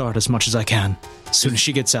head start as much as I can. As soon as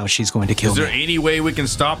she gets out, she's going to kill Is there me. any way we can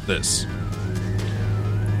stop this?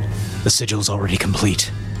 The sigil's already complete.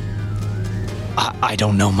 I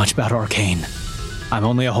don't know much about arcane. I'm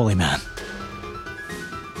only a holy man.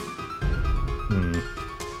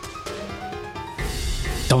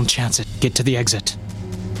 Don't Don't chance it. Get to the exit.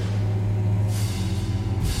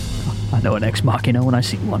 I know an ex machina when I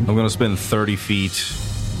see one. I'm going to spend 30 feet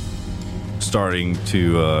starting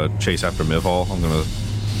to chase after Mivhall. I'm going to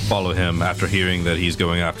follow him after hearing that he's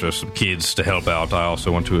going after some kids to help out. I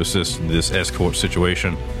also want to assist in this escort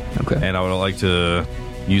situation. Okay. And I would like to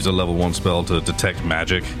use a level 1 spell to detect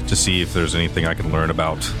magic to see if there's anything I can learn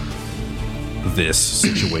about this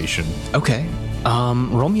situation. Okay.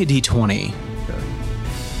 Roll me a d20.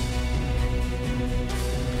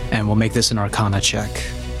 And we'll make this an Arcana check.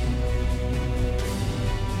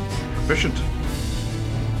 Proficient.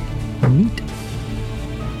 Neat.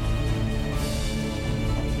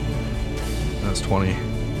 That's 20.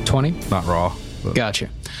 20? Not raw. But Gotcha.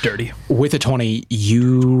 Dirty. With a 20,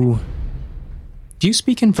 do you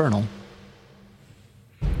speak Infernal?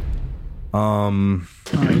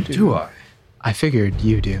 do I? I figured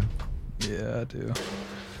you do. Yeah, I do.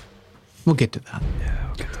 We'll get to that.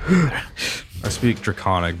 I speak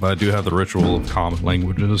Draconic, but I do have the ritual of common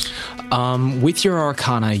languages. With your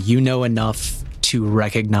Arcana, you know enough to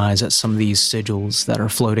recognize that some of these sigils that are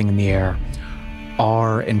floating in the air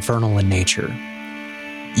are infernal in nature.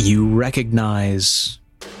 You recognize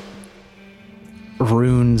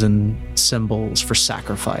runes and symbols for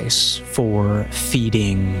sacrifice, for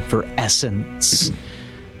feeding, for essence,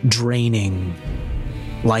 draining,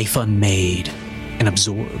 life unmade, and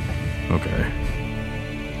absorb. Okay.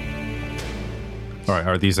 All right,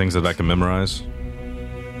 are these things that I can memorize?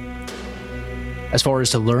 As far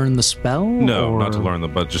as to learn the spell? No, or not to learn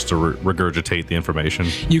them, but just to regurgitate the information.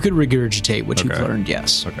 You could regurgitate what you've Okay. learned,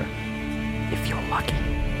 yes. Okay. If you're lucky.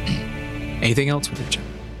 Anything else with your check?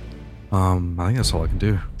 I think that's all I can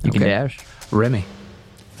do. You can Okay. dash. Remy.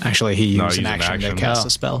 Actually, he No, used an use an action to action. cast Oh. a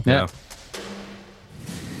spell. Yeah.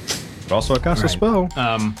 But also, I cast a spell.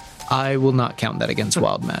 I will not count that against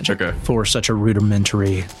wild magic Okay. for such a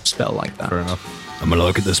rudimentary spell like that. Fair enough. I'm gonna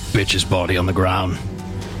look at this bitch's body on the ground.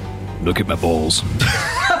 Look at my balls.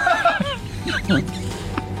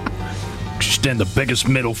 Extend the biggest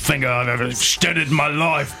middle finger I've ever extended in my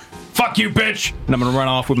life. Fuck you, bitch! And I'm gonna run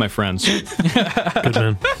off with my friends. Good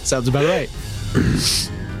man. Sounds about right.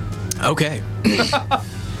 Okay.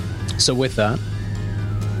 So with that,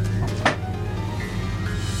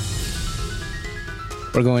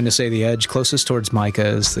 we're going to say the edge closest towards Micah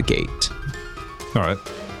is the gate. All right.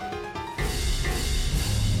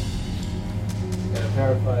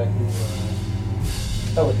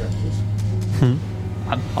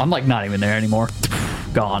 I'm like not even there anymore.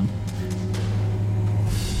 Gone.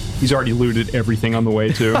 He's already looted everything on the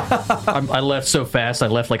way too. I left so fast. I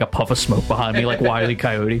left like a puff of smoke behind me, like Wile E.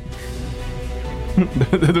 Coyote.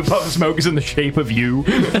 The puff of smoke is in the shape of you.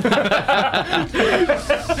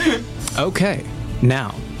 Okay. Now,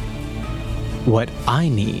 what I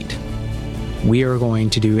need, we are going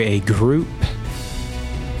to do a group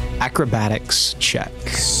acrobatics check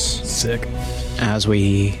Sick. as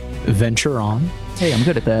we venture on. Hey, I'm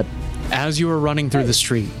good at that. As you are running through the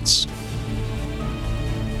streets,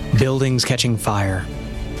 buildings catching fire,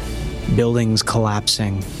 buildings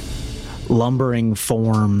collapsing, lumbering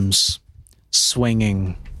forms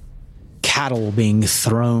swinging, cattle being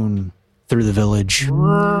thrown through the village,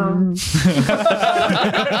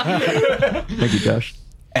 Thank you, Josh.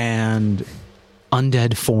 and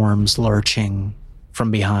undead forms lurching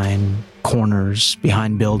from behind corners,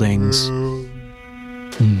 behind buildings.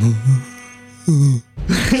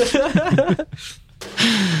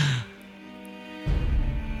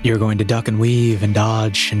 You're going to duck and weave and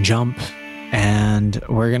dodge and jump, and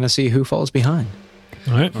we're going to see who falls behind.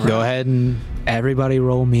 All right. Go ahead and everybody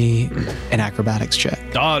roll me an acrobatics check.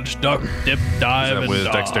 Dodge, duck, dip, dive, Is that and with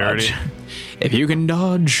dodge. dexterity? If you can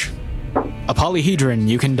dodge a polyhedron,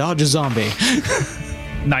 you can dodge a zombie.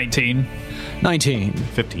 19. 19,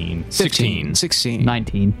 15. 15, 16.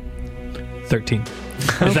 19. 13.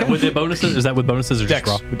 Is that with the bonuses? Is that with bonuses or just Dex.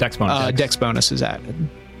 raw? With Dex bonus. Dex bonus is added,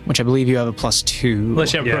 which I believe you have a +2.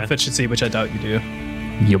 Unless you have Yeah. proficiency, which I doubt you do.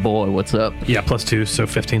 Your boy, what's up? Yeah, +2, so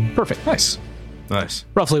 15. Perfect. Nice. Nice.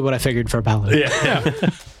 Roughly what I figured for a paladin. Yeah.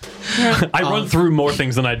 I run through more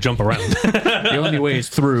things than I jump around. The only way is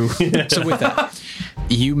through. So with that,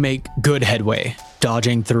 you make good headway,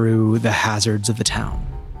 dodging through the hazards of the town.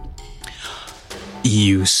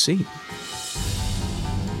 You see.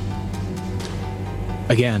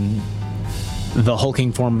 Again, the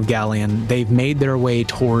hulking form of Galleon, they've made their way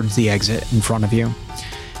towards the exit in front of you.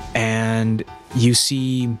 And you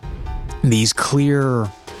see these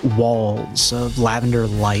clear walls of lavender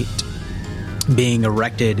light being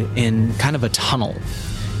erected in kind of a tunnel.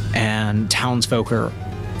 And townsfolk are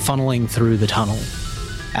funneling through the tunnel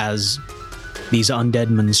as these undead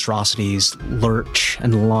monstrosities lurch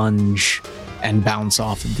and lunge and bounce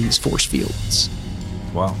off of these force fields.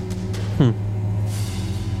 Wow.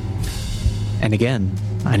 And again,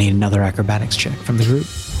 I need another acrobatics check from the group.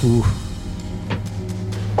 Ooh.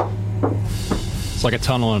 It's like a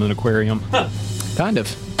tunnel in an aquarium. Kind of.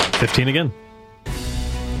 15 again.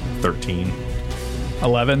 13.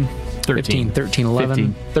 11. 15, 13,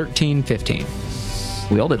 11, 15. 13, 15.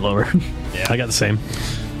 We all did lower. I got the same.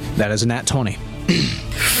 That is a nat 20.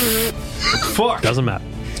 Fuck. Doesn't matter.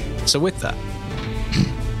 So with that,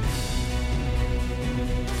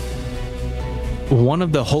 one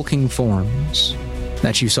of the hulking forms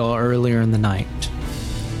that you saw earlier in the night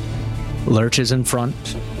lurches in front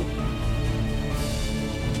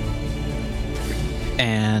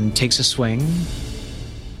and takes a swing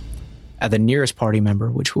at the nearest party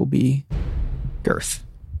member, which will be Girth.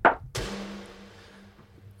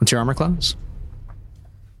 What's your armor class?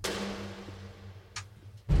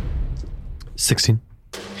 16.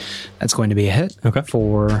 That's going to be a hit. Okay.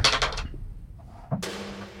 For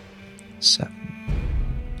 7.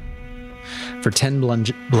 For 10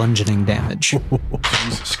 bludgeoning damage.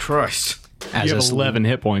 Jesus Christ. As You have this 11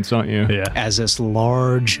 hit points, don't you? Yeah. as this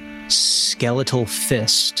large skeletal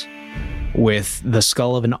fist with the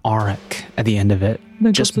skull of an auric at the end of it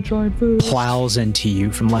just plows into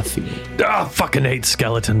you from left field. Ah, fucking hate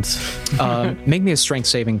skeletons. Make me a strength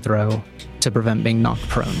saving throw to prevent being knocked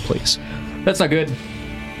prone, please. That's not good.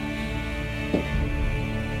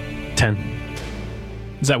 10.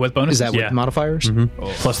 Is that with bonus? Is that with Yeah. modifiers?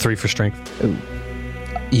 Plus 3 for strength.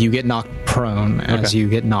 You get knocked prone as you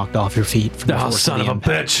get knocked off your feet. From the Oh, force son of the a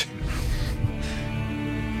impact. bitch.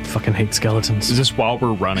 Fucking hate skeletons. Is this while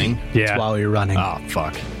we're running? Yeah. While you're running. Oh,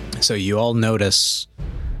 fuck. So you all notice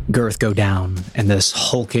Girth go down and this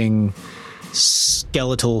hulking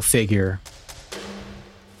skeletal figure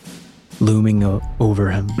looming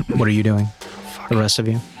over him. What are you doing? The rest of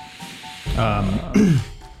you? I'm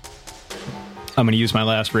going to use my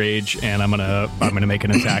last rage, and I'm gonna make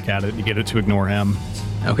an attack at it to get it to ignore him.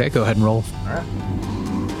 Okay, go ahead and roll.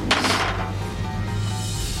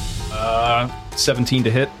 17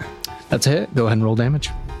 to hit. That's a hit. Go ahead and roll damage.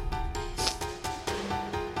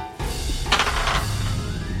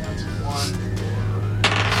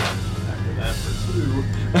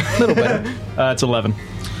 A little better. It's 11.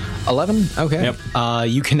 11? Okay. Yep.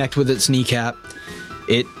 You connect with its kneecap.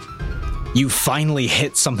 You finally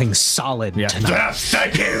hit something solid tonight.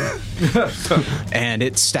 Thank you. And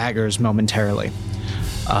it staggers momentarily.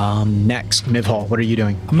 Next, Mivhall, what are you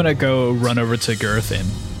doing? I'm gonna go run over to Girth and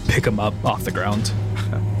pick him up off the ground.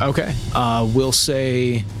 Okay. We'll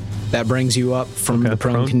say that brings you up from the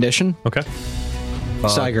prone prone. condition. Okay.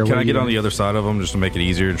 Steiger, Can what I are get you on doing? the other side of him just to make it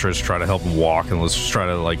easier and just try to help him walk? And let's just try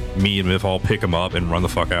to, like, me and Mifhall pick him up and run the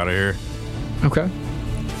fuck out of here. Okay.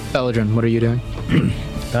 Belladrin, what are you doing?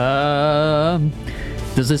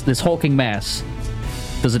 Does this hulking mass,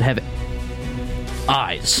 does it have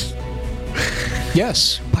eyes?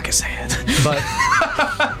 Yes. Like I said. But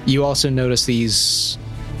you also notice these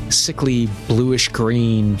sickly bluish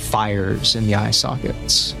green fires in the eye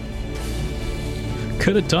sockets.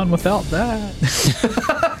 Could have done without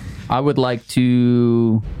that. I would like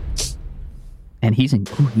to, and he's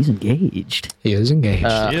engaged. He is engaged.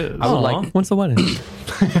 I would like When's the wedding?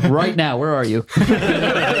 right now. Where are you? My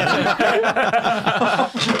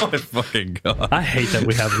fucking god. I hate that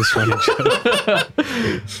we have this running joke.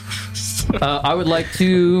 I would like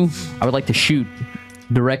to shoot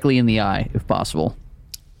directly in the eye, if possible.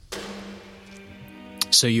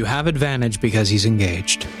 So you have advantage because he's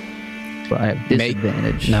engaged. But I have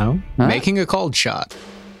disadvantage. No. Huh? Making a called shot.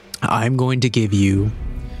 I'm going to give you,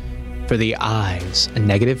 for the eyes, a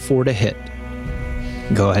 -4 to hit.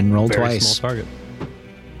 Go ahead and roll Very twice. small target.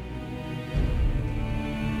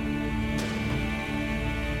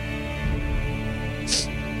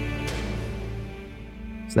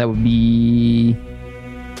 So that would be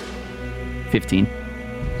 15.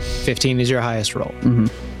 15 is your highest roll.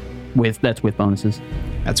 That's with bonuses.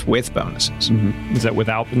 That's with bonuses. Is that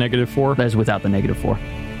without the -4? That is without the -4.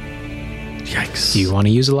 Yikes. Do you want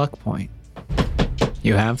to use a luck point?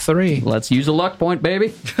 You have 3. Let's use a luck point,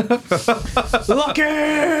 baby.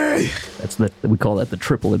 Lucky! We call that the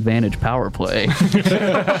triple advantage power play.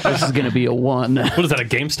 This is going to be a 1. What is that, a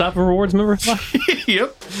GameStop rewards, remember?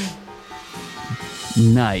 Yep.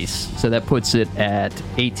 Nice. So that puts it at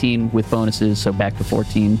 18 with bonuses, so back to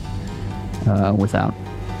 14 without.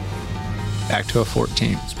 Back to a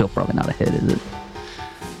 14. Still probably not a hit, is it?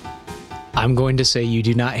 I'm going to say you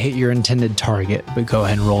do not hit your intended target, but go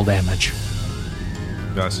ahead and roll damage.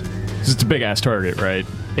 Nice. It's a big ass target, right?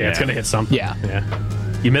 Yeah, it's going to hit something. Yeah.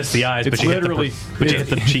 You missed the eyes, It's but you literally- hit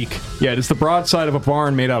the cheek. Yeah, it's the broadside of a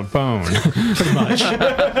barn made out of bone. Pretty much.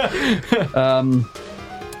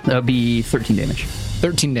 That would be 13 damage.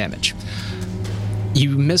 13 damage.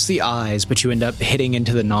 You miss the eyes, but you end up hitting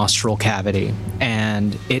into the nostril cavity,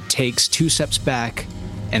 and it takes 2 steps back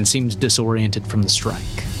and seems disoriented from the strike.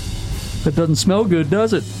 That doesn't smell good,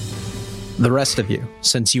 does it? The rest of you,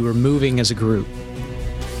 since you were moving as a group,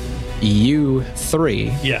 you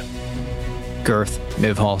 3, Yeah. Girth,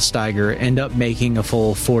 Mivhall, Steiger, end up making a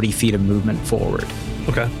full 40 feet of movement forward.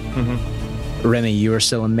 Okay. Remy, you are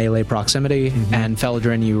still in melee proximity, and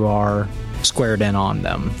Feldrin, you are squared in on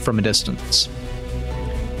them from a distance.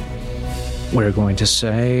 We're going to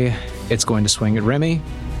say it's going to swing at Remy,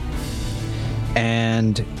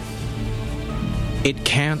 and it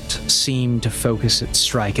can't seem to focus its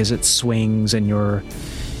strike as it swings, and your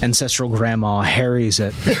ancestral grandma harries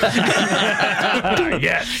it,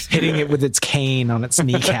 Yes. hitting it with its cane on its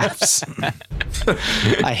kneecaps.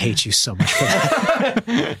 I hate you so much for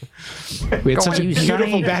that. We had such a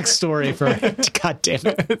beautiful backstory for it. God damn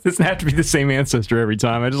it. It doesn't have to be the same ancestor every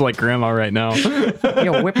time. I just like grandma right now. You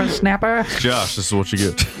whippersnapper. Josh, this is what you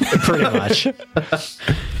get. Pretty much.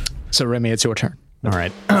 So, Remy, it's your turn. All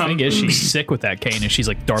right. The thing is, she's sick with that cane, and she's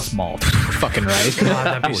like Darth Maul. Fucking right. God,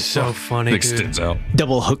 that'd be so funny, dude. Extends out.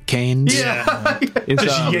 Double hook canes. Yeah. Is,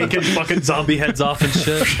 Just yanking fucking zombie heads off and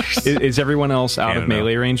shit. is everyone else out of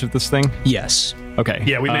melee range of this thing? Yes. Okay.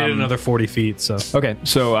 Yeah, we made it another 40 feet, so. Okay,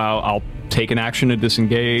 so I'll take an action to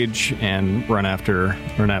disengage and run after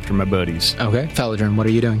my buddies. Okay. Feldrin, what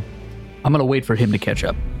are you doing? I'm gonna wait for him to catch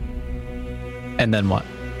up. And then what?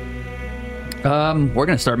 We're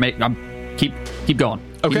gonna start making. Keep going.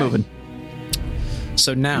 Okay. Keep moving.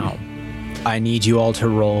 So now, I need you all to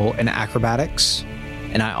roll an acrobatics,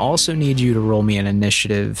 and I also need you to roll me an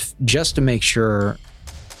initiative just to make sure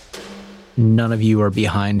none of you are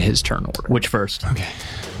behind his turn order. Which first? Okay.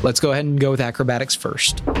 Let's go ahead and go with acrobatics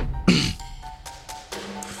first.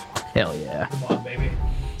 Hell yeah. Come on, baby.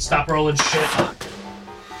 Stop rolling shit.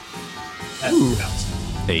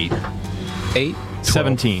 That's 8. 8,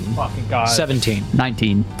 17. fucking god. 17,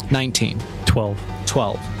 19. 19, 12.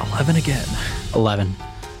 12, 11 again. 11.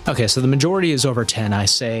 Okay, so the majority is over 10. I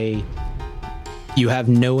say you have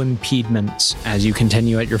no impediments as you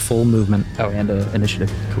continue at your full movement. Oh, and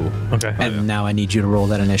initiative. Cool. Okay. And now I need you to roll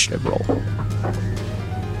that initiative roll.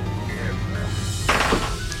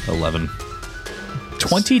 11.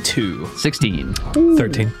 22. 16.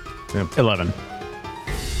 13. 11.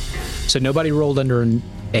 So nobody rolled under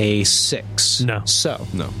a 6. No. So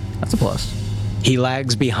No. That's a plus. he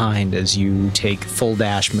lags behind as you take full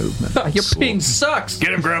dash movement. Your ping sucks.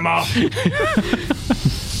 Get him, Grandma.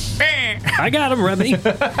 I got him, Remy.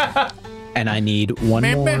 And I need one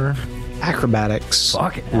more acrobatics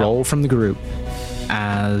Fuck it. roll from the group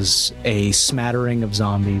as a smattering of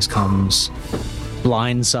zombies comes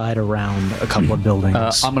blindside around a couple of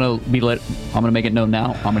buildings. I'm gonna make it known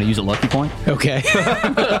now. I'm gonna use a lucky point. Okay.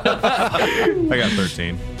 I got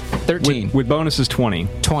 13. 13, With bonuses 20.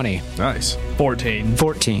 20, Nice. 14.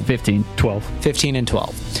 14, 15. 12. 15, and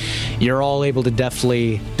 12. You're all able to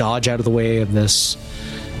deftly dodge out of the way of this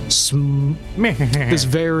this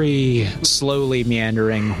very slowly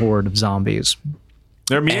meandering horde of zombies.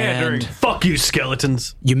 They're meandering. And Fuck you,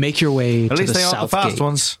 skeletons. you make your way At to least the they aren't the south fast gate.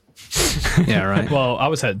 ones. Yeah, right. Well, I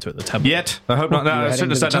was heading to the temple. Yet. I hope not. No, I You're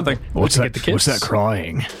shouldn't have heading said to the nothing. What's that? What's that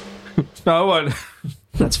crying? No, I wouldn't.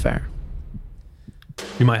 That's fair.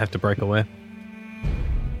 You might have to break away.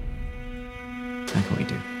 How can we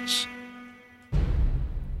do this?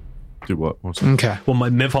 Do what? What's that? Okay. Well, my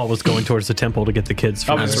Mivhall was going towards the temple to get the kids. I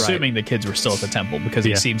From was That's right. assuming the kids were still at the temple because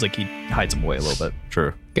Yeah. it seems like he hides them away a little bit.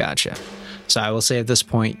 True. Gotcha. So I will say at this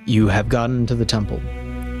point, you have gotten to the temple,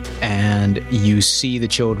 and you see the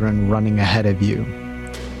children running ahead of you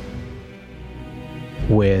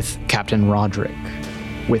with Captain Roderick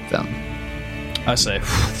with them. I say,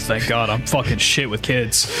 thank God I'm fucking shit with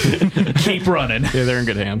kids. Keep running. Yeah, they're in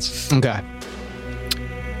good hands. Okay.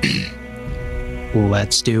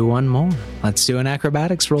 Let's do one more. Let's do an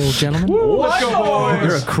acrobatics roll, gentlemen.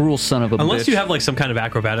 You're a cruel son of a Unless bitch. you have like some kind of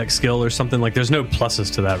acrobatic skill or something, like there's no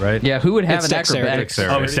pluses to that, right? Yeah, who would have It's an dexterity. acrobatics?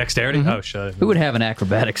 Oh, it's dexterity? Oh, shit. Who would have an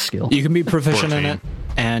acrobatics skill? You can be proficient in 14. it,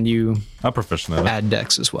 and you I'm proficient at it. add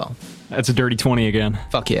dex as well. That's a dirty 20 again.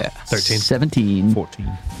 Fuck yeah. 13. 17.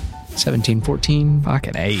 14. 17, 14,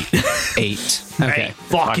 Fucking 8. 8. Okay.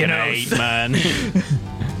 Fucking 8, man.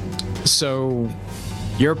 So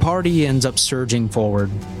your party ends up surging forward,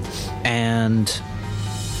 and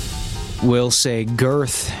we'll say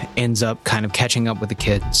Girth ends up kind of catching up with the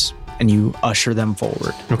kids, and you usher them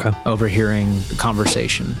forward, Okay. overhearing the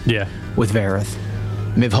conversation Yeah. with Vareth.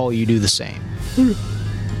 Mivhall, you do the same.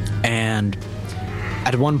 And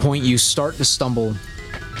at one point, you start to stumble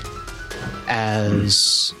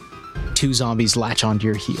as two zombies latch onto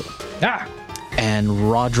your heel. And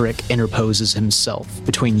Roderick interposes himself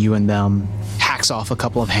between you and them, hacks off a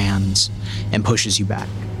couple of hands, and pushes you back,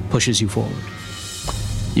 pushes you forward.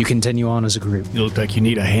 You continue on as a group. You look like you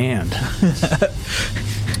need a hand.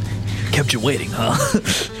 Kept you waiting, huh?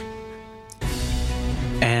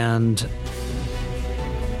 And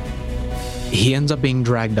he ends up being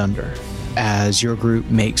dragged under as your group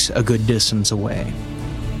makes a good distance away.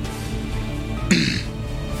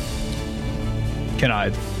 Can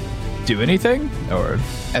I do anything? Or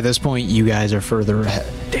At this point, you guys are further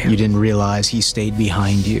ahead. You didn't realize he stayed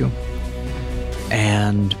behind you.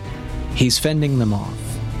 And he's fending them off.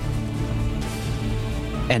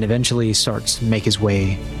 And eventually starts to make his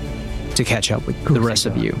way to catch up with the rest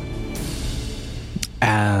of you.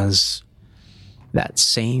 As that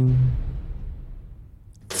same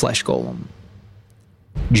flesh golem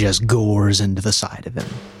just gores into the side of him.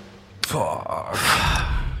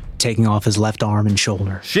 Taking off his left arm and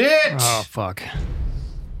shoulder. Shit! Oh, fuck.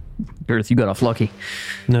 Girth, you got off lucky.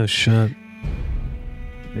 No shit.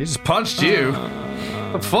 He just punched you.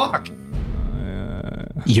 The fuck?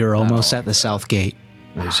 You're almost at the south gate.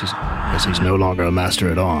 Guess he's no longer a master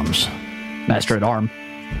at arms. Master at arm.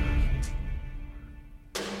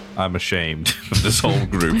 I'm ashamed of this whole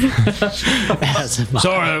group.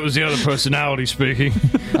 Sorry, that was the other personality speaking.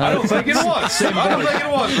 I don't think it was. I don't think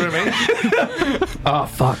it was, Remy. Oh,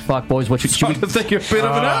 fuck, boys. What should we? I think you're a bit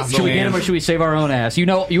of an asshole. Should we get him or should we save our own ass? You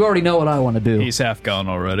already know what I want to do. he's half gone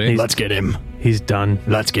already. Let's get him. He's done.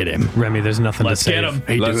 Let's get him. Remy, there's nothing Let's to save. get him.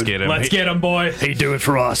 Hey, Let's get him. Let's get him, boy. Hey, do it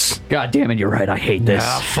for us. God damn it, you're right. I hate this.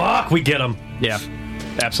 Ah, fuck, we get him. Yeah,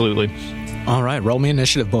 absolutely. All right, roll me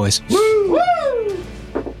initiative, boys.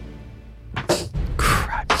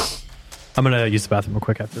 I'm gonna use the bathroom real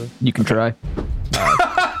quick after this. You can try.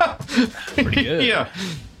 Pretty good. Yeah.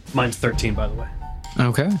 Mine's 13, by the way.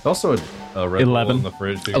 Okay. Also a Red 11. Bull in the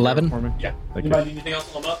fridge. 11? For me? Yeah. Thank you. Need anything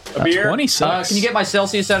else on up? A beer? 26. Can you get my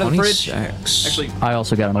Celsius out of the fridge? 26. Actually, I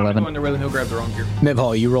also got an I'm 11. going there, he'll grab the wrong gear.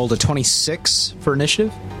 Mivhall, you rolled a 26 for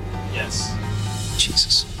initiative? Yes.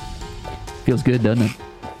 Jesus. Feels good, doesn't it?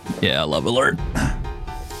 Yeah, I love alert.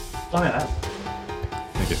 Oh, yeah.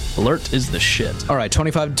 Thank you. Alert is the shit. All right,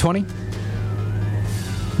 25 to 20.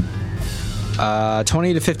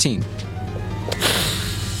 20 to 15.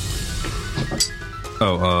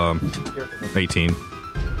 Oh, 18.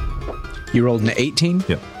 You rolled an 18?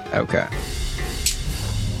 Yep. Okay.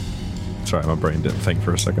 Sorry, my brain didn't think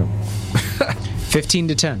for a second. 15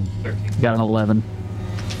 to 10. Got an 11.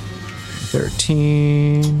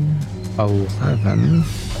 13. 11.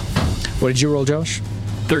 What did you roll, Josh?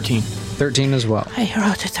 13. 13 as well. I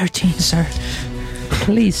rolled a 13, sir.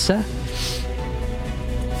 Please, sir.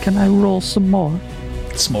 Can I roll some more?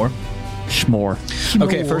 S'more. Schmore.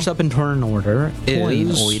 Okay, first up in turn order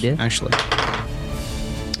is... Poinoid. Actually.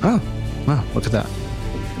 Oh, wow, look at that.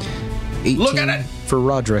 18 Look at it! for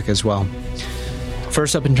Roderick as well.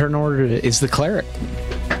 First up in turn order is the cleric.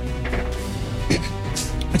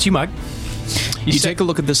 That's you, Mike. You take a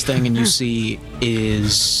look at this thing and you see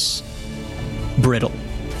is brittle.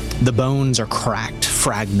 The bones are cracked,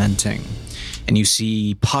 fragmenting, and you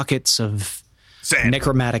see pockets of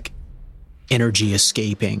necromantic energy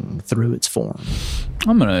escaping through its form.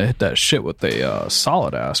 I'm gonna hit that shit with a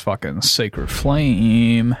solid ass fucking sacred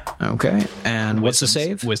flame. Okay, and what's the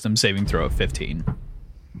save? Wisdom saving throw of 15.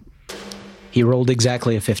 He rolled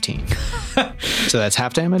exactly a 15. So that's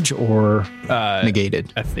half damage or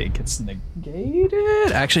negated? I think it's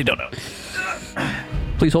negated. Actually, don't know.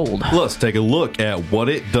 Please hold. Let's take a look at what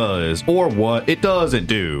it does or what it doesn't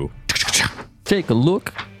do. Take a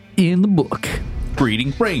look in the book.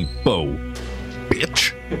 Breeding rainbow,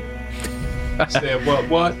 bitch. Say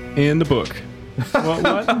what in the book.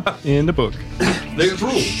 What in the book. There's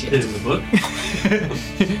rules in the book.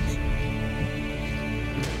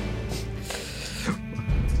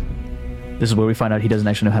 This is where we find out he doesn't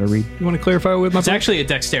actually know how to read. You want to clarify with my It's actually a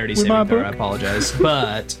dexterity saving my throw. book? I apologize,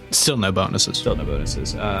 but Still no bonuses. still no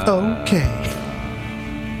bonuses. Okay.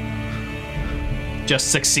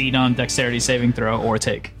 Just succeed on dexterity saving throw or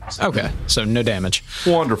take. Okay, so no damage.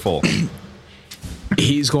 Wonderful.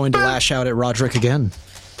 He's going to lash out at Roderick again.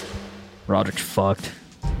 Roderick's fucked.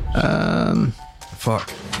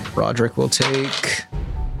 Fuck. Roderick will take...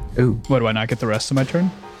 What, do I not get the rest of my turn?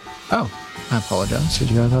 Oh, I apologize.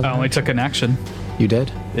 Did you have that? I only took an action. You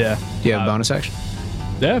did? Yeah. Do you have bonus action?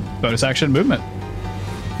 Yeah, bonus action movement.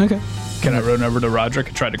 Okay. Can I run over to Roderick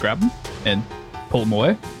and try to grab him and pull him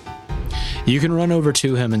away? You can run over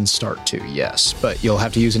to him and start to, yes, but you'll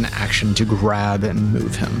have to use an action to grab and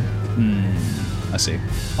move him. I see.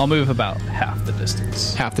 I'll move about half the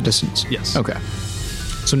distance. Half the distance? Yes. Okay.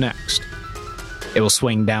 So next, it will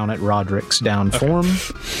swing down at Roderick's down form,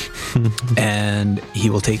 and he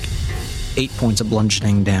will take 8 points of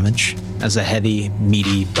bludgeoning damage as a heavy,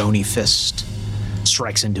 meaty, bony fist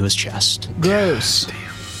strikes into his chest. Gross.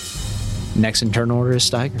 Next in turn order is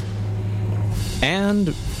Steiger.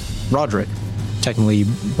 And Roderick. Technically, you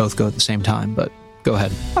both go at the same time, but go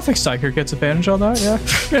ahead. I think Steiger gets advantage on that, yeah.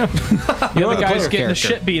 The other guy's getting the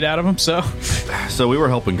shit beat out of him, so. So we were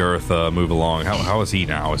helping Girth move along. How is he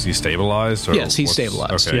now? Is he stabilized? Or Yes, he's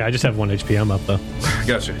stabilized. Okay. Yeah, I just have 1 HP. I'm up, though.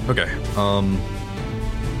 Gotcha. Okay.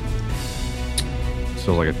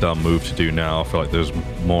 Feels like a dumb move to do now. I feel like there's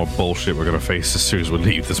more bullshit we're gonna face as soon as we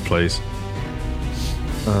leave this place.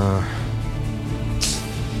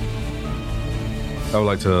 I would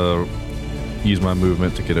like to use my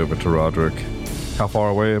movement to get over to Roderick. How far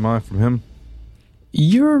away am I from him?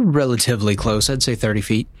 You're relatively close. I'd say 30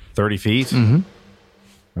 feet. 30 feet?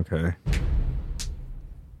 Mm-hmm. Okay.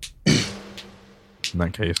 In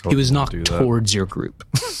that case, He was I'll knocked do that. towards your group.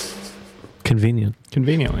 Convenient.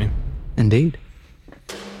 Conveniently. Indeed.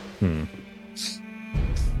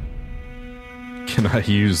 Can I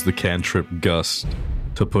use the cantrip Gust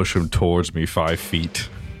to push him towards me 5 feet?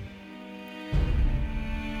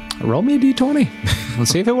 Roll me a d20.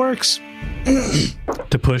 Let's see if it works.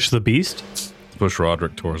 To push the beast? To push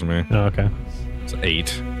Roderick towards me. Oh, okay. It's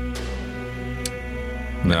 8.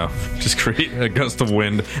 No, just create a gust of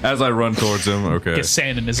wind as I run towards him. Okay. Get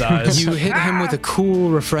sand in his eyes. You hit him with a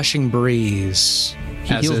cool, refreshing breeze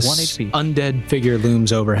as heals this 1 HP. undead figure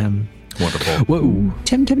looms over him. Wonderful. Whoa.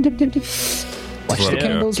 Tim. Watch the Yeah.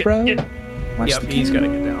 candles, bro. Yep, he's got to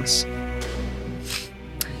get down.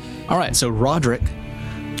 All right, so Roderick.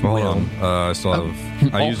 Hold on. I still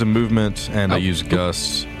have. I used a movement and I used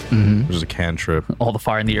Gust, which is a cantrip. All the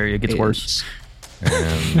fire in the area gets worse.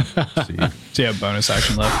 And let's see. So you have bonus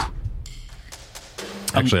action left.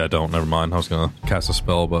 Actually, I don't. Never mind. I was gonna cast a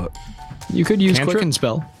spell, but You could use Cantrip? Quicken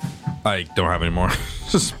Spell. I don't have any more.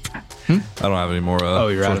 I don't have any more.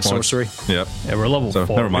 You're out of source sorcery? points. Yep. Yeah, we're level So,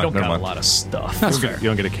 4. never mind, We don't never got mind. a lot of stuff. That's fair. You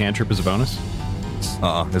don't get a cantrip as a bonus?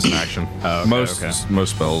 It's an action. Oh, okay, most okay.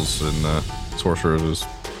 most spells and sorcerers is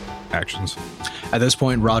actions. At this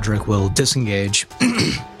point, Roderick will disengage,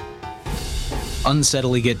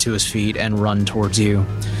 unsteadily get to his feet, and run towards you.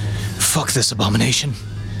 Fuck this abomination.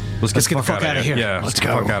 Let's get the fuck outta here. Yeah, Let's get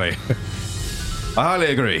the go. fuck out of here. I highly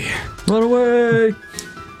agree. Run away!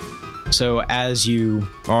 So as you,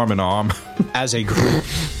 Arm in arm. as a group,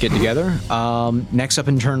 get together, next up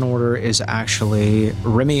in turn order is actually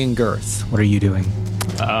Remy and Girth. What are you doing?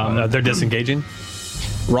 They're disengaging.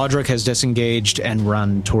 Roderick has disengaged and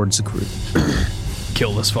run towards the group.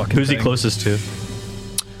 Kill this fucking Who's he thing. closest to?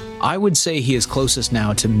 I would say he is closest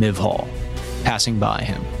now to Mivhall, passing by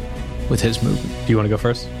him with his movement. Do you want to go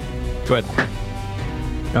first? Go ahead.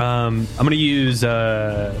 I'm going to use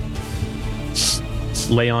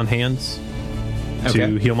lay on hands to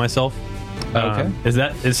Okay. heal myself. Okay. Is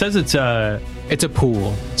that? It says it's It's a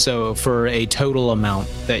pool, so for a total amount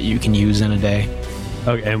that you can use in a day.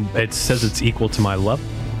 okay, and it says it's equal to my level.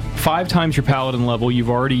 5 times your paladin level. You've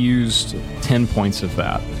already used 10 points of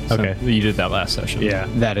that. So Okay. You did that last session. Yeah,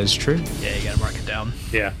 That is true. Yeah, you gotta mark it down.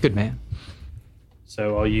 yeah. Good man.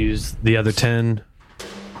 So I'll use the other 10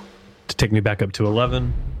 to take me back up to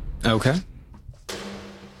 11, Okay.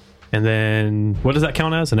 and then what does that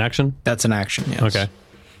count as? An action? That's an action, yes. Okay.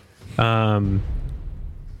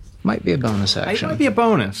 Might be a bonus It action. might be a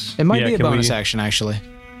bonus. It might Yeah, be a can bonus we- action, actually.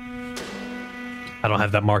 I don't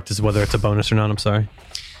have that marked as whether it's a bonus or not. I'm sorry.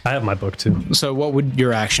 I have my book too. So what would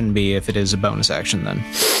your action be if it is a bonus action then?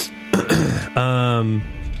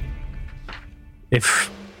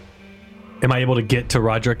 If am I able to get to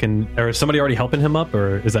Roderick or is somebody already helping him up,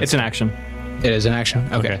 or is that? It's an action. It is an action?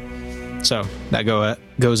 Okay. So that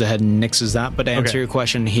goes ahead and nixes that. But to answer Okay. your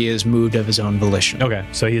question, he is moved of his own volition. Okay,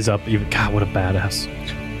 so he's up. God, what a badass.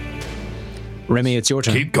 Remy, it's your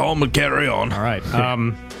turn. Keep calm and carry on. All right.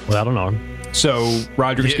 Without an arm. So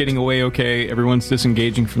Roger's getting away okay. Everyone's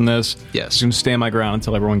disengaging from this. Yes. I'm going to stand my ground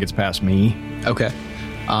until everyone gets past me. Okay.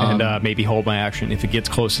 And maybe hold my action. If it gets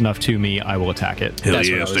close enough to me, I will attack it. Hell That's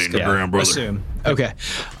yeah, what I was stay in the gonna ground, brother. assume. Okay.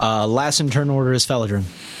 Last in turn order is Felidrin.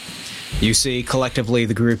 You see, collectively,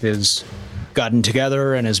 the group is gotten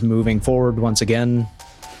together and is moving forward once again.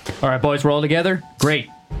 All right, boys, we're all together. Great.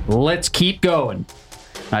 Let's keep going.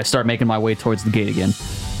 I start making my way towards the gate again.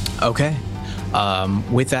 Okay.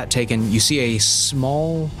 With that taken, you see a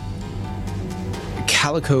small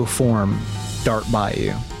calico form dart by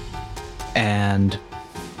you. and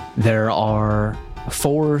there are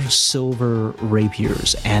 4 silver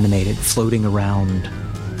rapiers animated floating around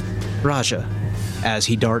Raja as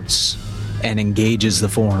he darts and engages the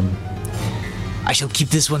form. I shall keep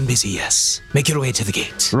this one busy, yes. Make your way to the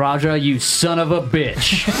gate. Raja, you son of a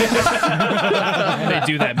bitch. They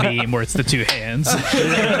do that meme where it's the 2 hands.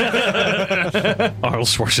 Arnold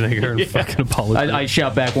Schwarzenegger and fucking apologize. I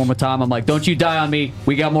shout back one more time. I'm like, don't you die on me.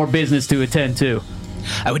 We got more business to attend to.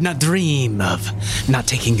 I would not dream of not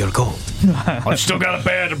taking your gold. I've still got a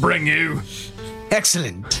bear to bring you.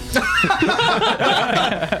 Excellent.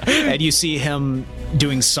 And you see him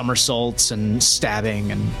doing somersaults and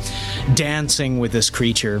stabbing and dancing with this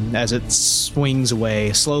creature as it swings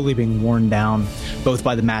away, slowly being worn down both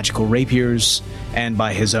by the magical rapiers and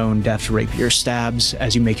by his own deft rapier stabs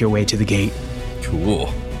as you make your way to the gate. Cool.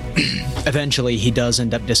 Eventually, he does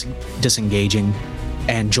end up disengaging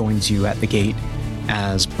and joins you at the gate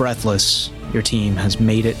as Breathless, your team, has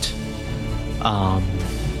made it.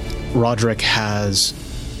 Roderick has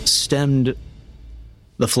stemmed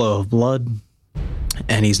the flow of blood,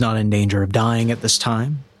 and he's not in danger of dying at this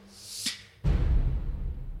time.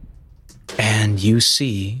 And you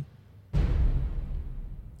see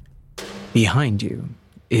behind you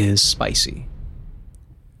is Spicy.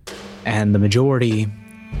 And the majority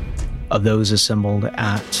of those assembled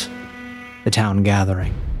at the town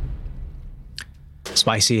gathering.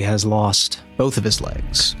 Spicy has lost both of his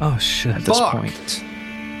legs Oh shit. at this point,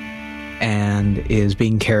 and is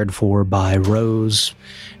being cared for by Rose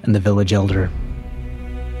and the village elder.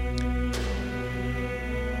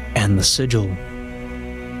 And the sigil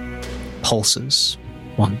pulses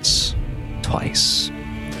once, twice,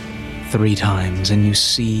 3 times, and you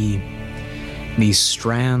see these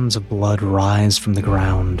strands of blood rise from the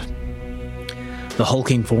ground. The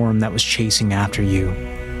hulking form that was chasing after you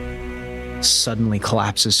suddenly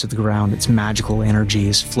collapses to the ground. Its magical energy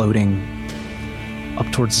is floating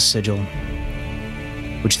up towards the sigil,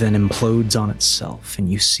 which then implodes on itself,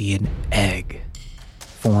 and you see an egg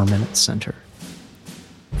form in its center,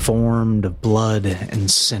 formed of blood and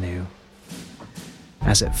sinew,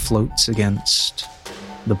 as it floats against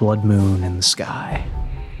the blood moon in the sky.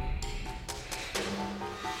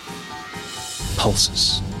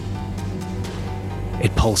 Pulses.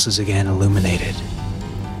 It pulses again, illuminated.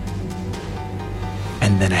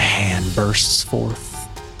 And then a hand bursts forth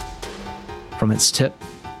from its tip,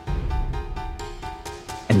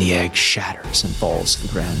 and the egg shatters and falls to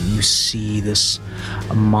the ground. And you see this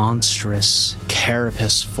monstrous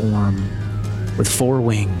carapace form with 4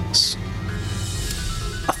 wings,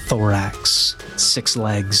 a thorax, 6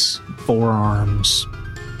 legs, 4 arms,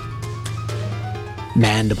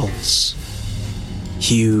 mandibles,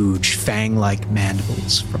 huge fang-like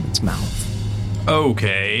mandibles from its mouth.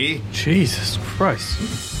 Okay. Jesus Christ.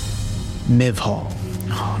 Mivhall.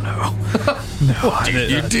 Oh no. No, What did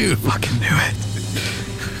you do? Fucking knew it.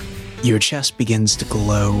 Your chest begins to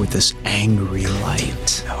glow with this angry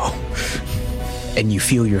light. No. And you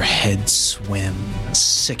feel your head swim, a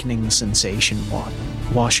sickening sensation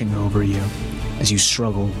washing over you as you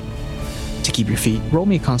struggle to keep your feet. Roll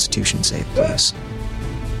me a Constitution save, please.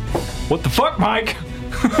 What the fuck, Mike?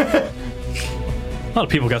 A lot of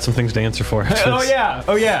people got some things to answer for. Oh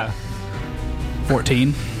yeah.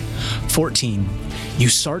 14. 14. You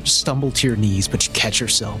start to stumble to your knees, but you catch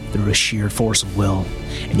yourself through a sheer force of will,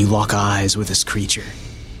 and you lock eyes with this creature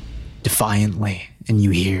defiantly, and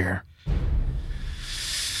you hear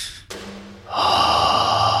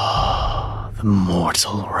the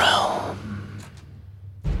mortal realm,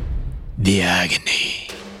 the agony,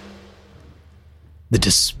 the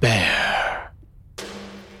despair,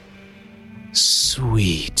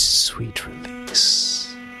 sweet, sweet release.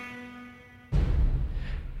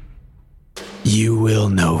 You will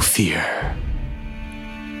know fear.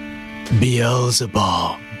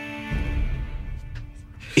 Beelzebub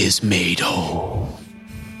is made whole.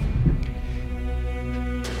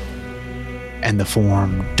 And the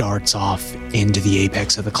form darts off into the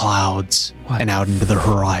apex of the clouds and out into the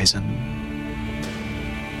horizon.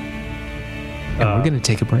 And we're going to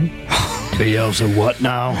take a break. Beelzebub what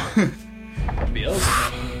now?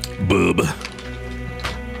 Boob.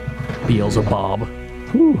 Beelzebub.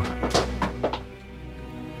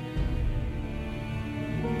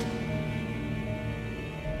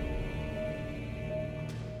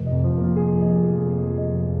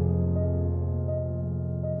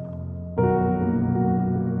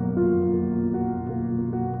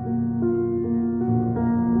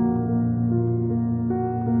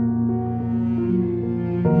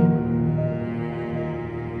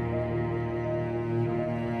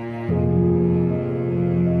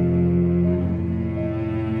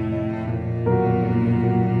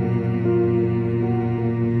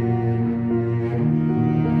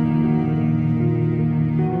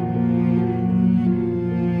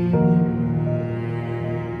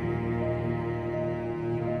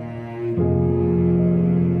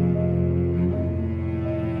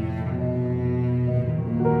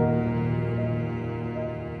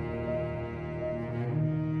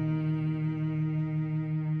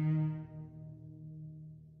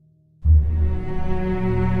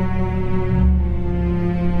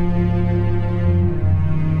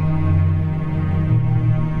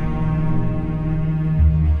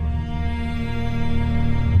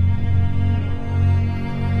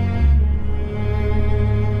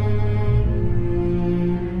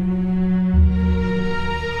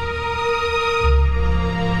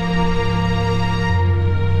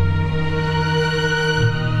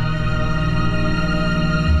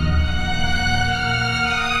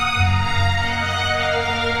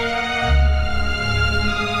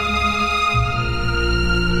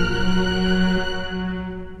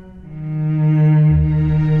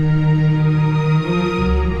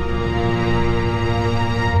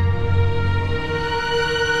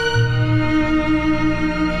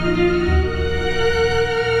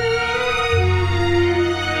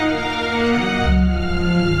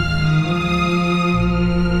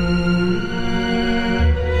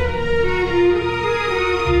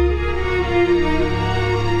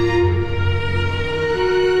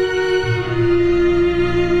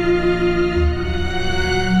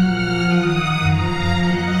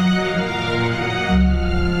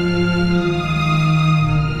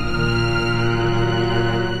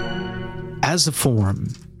 as the form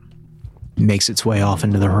makes its way off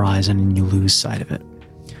into the horizon and you lose sight of it,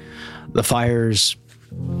 the fires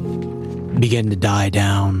begin to die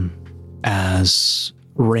down as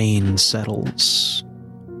rain settles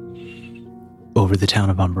over the town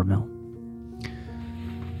of Umbermill.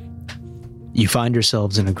 You find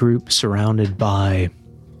yourselves in a group surrounded by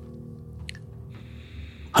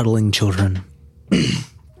huddling children,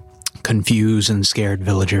 confused and scared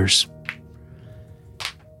villagers,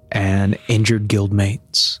 and injured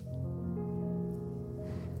guildmates.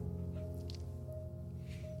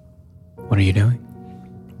 What are you doing?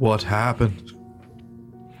 What happened?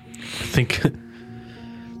 I think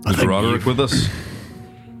Is Roderick with us?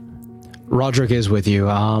 Roderick is with you.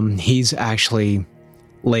 He's actually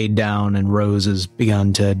laid down, and Rose has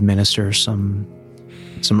begun to administer some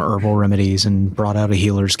herbal remedies and brought out a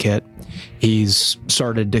healer's kit. He's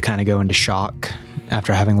started to kind of go into shock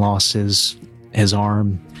after having lost his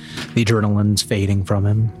arm. The adrenaline's fading from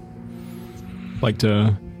him. Like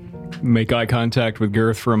to make eye contact with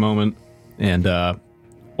Girth for a moment and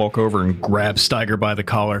walk over and grab Steiger by the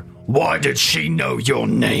collar. Why did she know your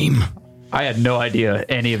name? I had no idea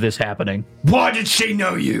any of this happening. Why did she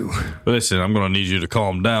know you? Listen, I'm going to need you to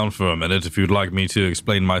calm down for a minute if you'd like me to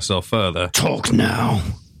explain myself further. Talk now.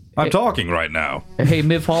 I'm talking right now. Hey,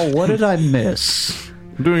 Mivhall, what did I miss?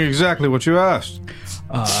 I'm doing exactly what you asked.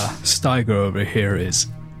 Steiger over here is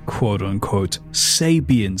quote-unquote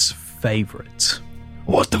Sabian's favorite.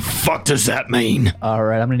 What the fuck does that mean? All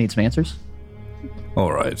right, I'm going to need some answers.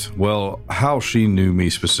 All right. Well, how she knew me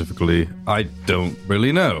specifically, I don't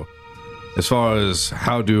really know. As far as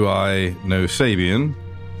how do I know Sabian,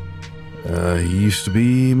 he used to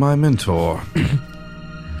be my mentor.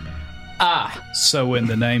 So when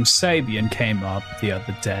the name Sabian came up the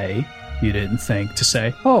other day, you didn't think to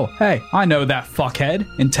say, oh, hey, I know that fuckhead,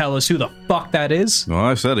 and tell us who the fuck that is? Well,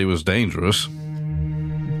 I said he was dangerous.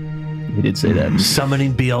 You did say that.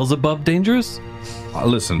 summoning Beelzebub dangerous?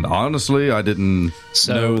 Listen, honestly, I didn't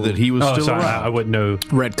know that he was still sorry, around. I wouldn't know.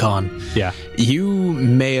 Redcon. Yeah. You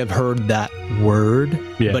may have heard that word,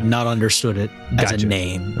 Yeah. but not understood it as Gotcha. a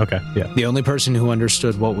name. Okay. Yeah. The only person who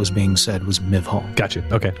understood what was being said was Mivhall. Gotcha.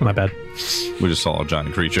 Okay. My bad. We just saw a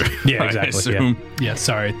giant creature. Yeah, I exactly, assume. Yeah,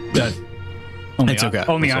 sorry. That only It's okay.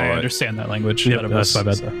 Only It's I all right. understand that language. Yep, None of us,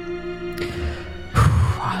 that's my bad. so.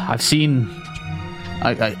 I've seen...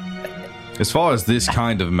 As far as this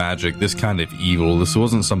kind of magic, this kind of evil, this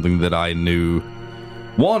wasn't something that I knew.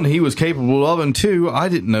 One, he was capable of, and two, I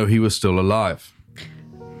didn't know he was still alive.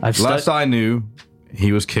 Last I knew,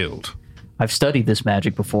 he was killed. I've studied this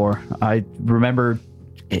magic before. I remember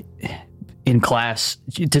it in class.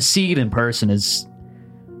 To see it in person is...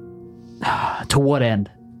 To what end?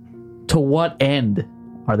 To what end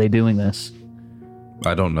are they doing this?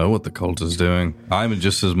 I don't know what the cult is doing. I'm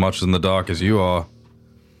just as much in the dark as you are.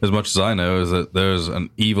 As much as I know is that there's an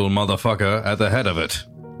evil motherfucker at the head of it.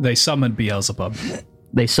 They summoned Beelzebub.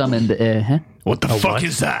 They summoned... What the fuck what?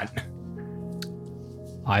 is that?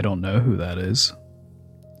 I don't know who that is.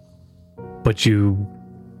 But you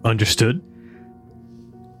understood?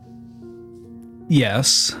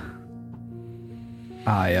 Yes.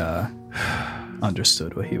 I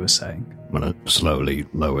understood what he was saying. I'm gonna slowly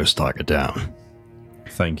lower Steiger down.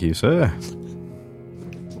 Thank you, sir.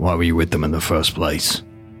 Why were you with them in the first place?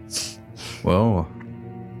 Well,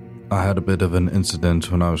 I had a bit of an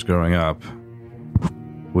incident when I was growing up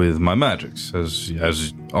with my magics. As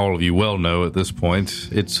all of you well know at this point,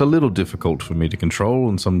 it's a little difficult for me to control,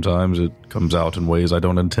 and sometimes it comes out in ways I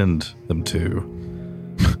don't intend them to.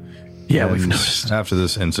 Yeah, And we've noticed. After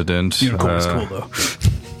this incident, Unicorn's cool, though.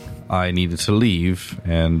 I needed to leave,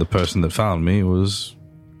 and the person that found me was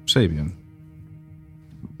Sabian.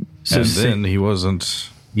 And then he wasn't...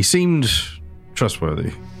 He seemed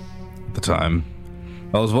trustworthy at the time.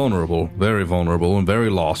 I was vulnerable, and very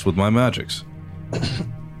lost with my magics.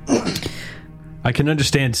 I can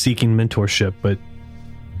understand seeking mentorship, but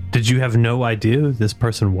did you have no idea who this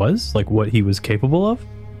person was? Like what he was capable of?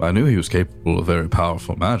 I knew he was capable of very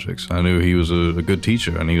powerful magics. I knew he was a good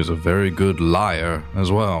teacher, and he was a very good liar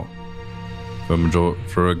as well.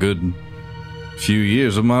 For a good few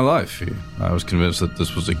years of my life, I was convinced that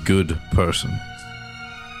this was a good person.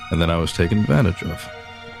 And then I was taken advantage of.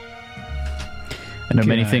 I know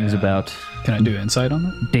many Can I, things about Can I do insight on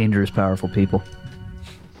that? dangerous, powerful people.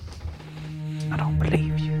 I don't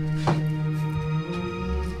believe you.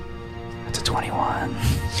 That's a 21.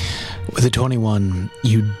 With a 21,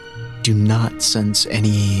 you do not sense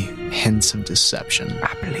any hints of deception.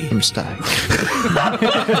 I believe from Stag.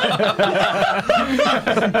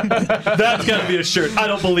 That's got to be a shirt. I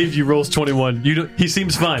don't believe you. Rolls 21. He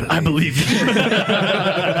seems fine. I believe you.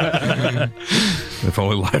 If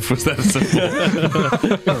only life was that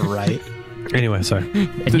simple. Right. Anyway, sorry.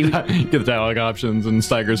 And he, Get the dialogue options, and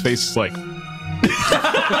Steiger's face is like,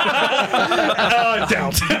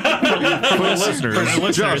 Doubt. For the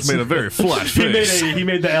listeners, Josh made a very flat face. He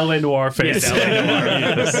made the LA Noir face.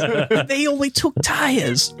 They only took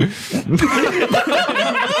tires.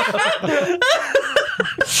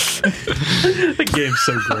 The game's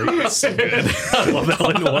so great. It's so good. I love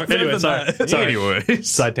LA Noir. Anyway, sorry. Anyway,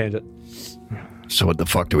 Side tangent. So what the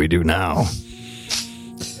fuck do we do now?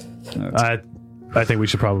 I think we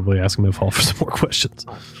should probably ask him if Hall for some more questions.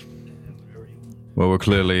 well, we're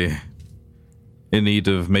clearly in need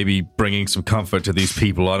of maybe bringing some comfort to these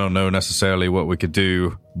people. I don't know necessarily what we could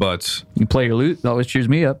do, but you play your loot, always cheers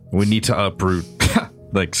me up. we need to uproot.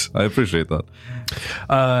 Thanks. I appreciate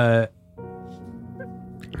that.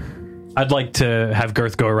 I'd like to have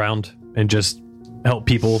Girth go around and just help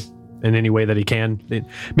people in any way that he can.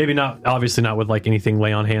 Maybe not, obviously not with like anything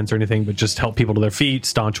lay on hands or anything, but just help people to their feet,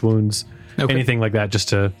 staunch wounds, anything like that, just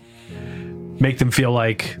to make them feel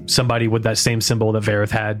like somebody with that same symbol that Vareth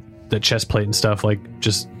had, the chest plate and stuff, like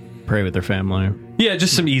just pray with their family. Yeah,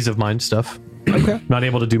 just some ease of mind stuff. Okay. Not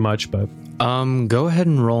able to do much, but Go ahead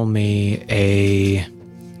and roll me a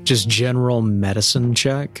just general medicine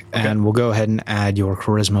check, and we'll go ahead and add your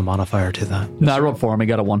charisma modifier to that. No, I rolled for him. He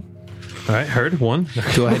got a 1. all right, heard one.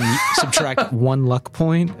 Go ahead and subtract 1 luck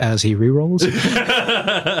point as he rerolls.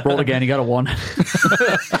 Rolled again. He got a 1.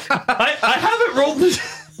 I haven't rolled this.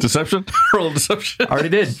 Deception? Roll deception. Already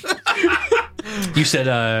did. You said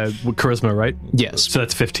charisma, right? Yes. So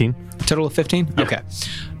that's 15. Total of 15? Okay.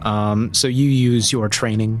 So you use your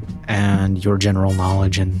training and your general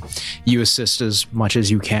knowledge, and you assist as much as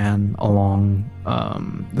you can along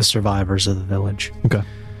the survivors of the village. Okay.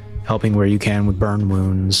 Helping where you can with burn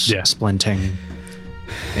wounds, Yeah. splinting,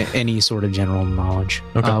 any sort of general knowledge.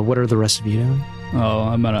 Okay. What are the rest of you doing? Oh,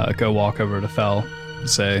 I'm gonna go walk over to Fel and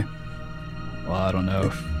say, well, I don't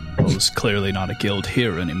know. There's clearly not a guild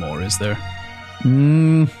here anymore, is there?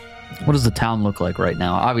 What does the town look like right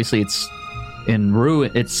now? Obviously, it's in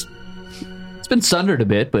ruin. It's been sundered a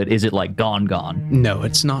bit, but is it like gone? No,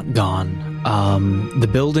 it's not gone. The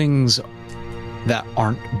buildings that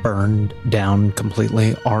aren't burned down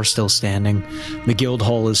completely are still standing. The guild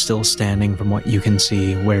hall is still standing from what you can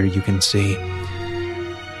see, where you can see.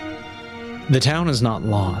 The town is not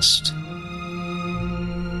lost,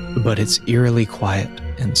 but it's eerily quiet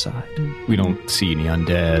inside. We don't see any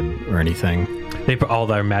undead or anything. All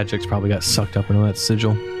their magics probably got sucked up into that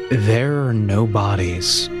sigil. There are no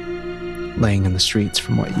bodies laying in the streets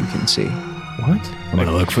from what you can see. What? I'm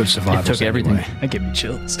gonna look for survivors. It took everything. Anyway. That gave me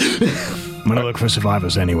chills. I'm gonna look for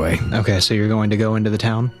survivors anyway. Okay, so you're going to go into the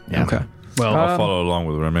town? Yeah. Okay. Well, I'll follow along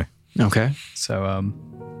with Remy. Okay. so, I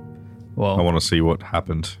well, want to see what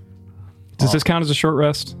happened. Does this count as a short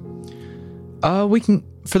rest? We can,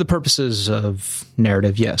 for the purposes of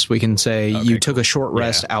narrative, yes, we can say you took a short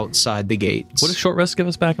rest outside the gates. What does short rest give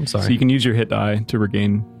us back? I'm sorry. So you can use your hit die to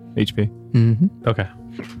regain HP. Okay.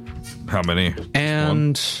 How many?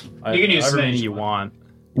 And You can use as many you want.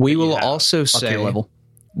 we will also Up to say, your level.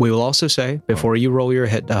 before you roll your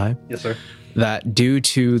hit die, Yes, sir. that due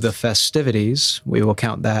to the festivities, we will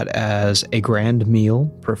count that as a grand meal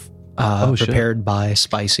prepared by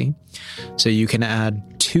Spicy. So you can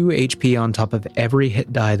add 2 HP on top of every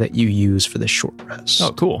hit die that you use for the short rest.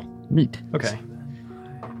 Oh, cool. Neat. Okay.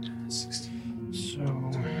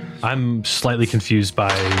 I'm slightly confused by.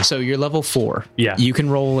 So you're level 4. Yeah. You can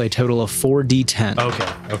roll a total of 4d10.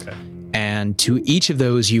 Okay. And to each of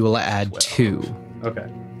those, you will add 2. Okay.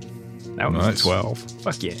 That was Nice. 12.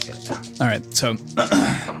 Fuck yeah. all right. So,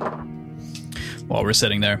 while we're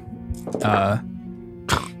sitting there,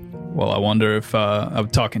 well, I wonder if I'm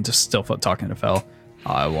still talking to Fel.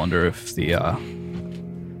 I wonder if the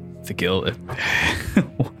guild.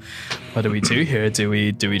 What do we do here? Do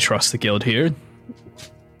we trust the guild here?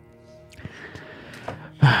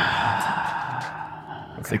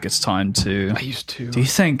 I think it's time to. I used to. Do you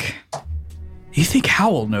think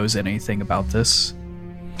Howell knows anything about this?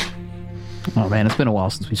 Oh man, it's been a while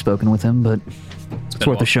since we've spoken with him, but it's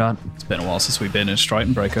worth a shot. It's been a while since we've been in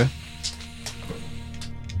Strightenbreaker.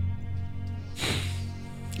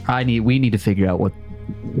 We need to figure out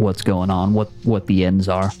what's going on, what the ends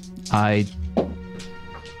are. I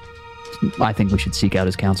think we should seek out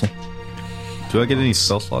his counsel. Do I get any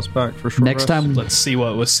spell slots back for short Next rest? time, Let's see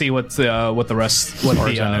what the rest. What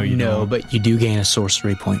the I know you No, don't. but you do gain a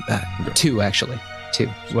sorcery point back. 2, actually. 2.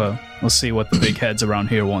 well, we'll see what the big heads around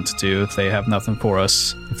here want to do. If they have nothing for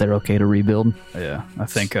us, if they're okay to rebuild. yeah, I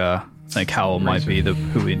think Howell might be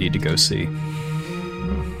who we need to go see.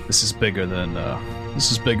 This is bigger than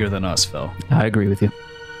This is bigger than us, Phil. I agree with you.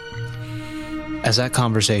 As that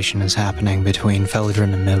conversation is happening between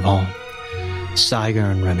Felidrin and Mivhall, Steiger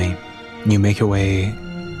and Remy, you make your way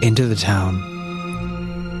into the town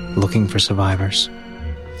looking for survivors.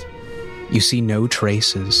 You see no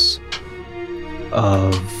traces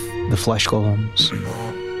of the flesh golems.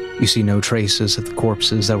 You see no traces of the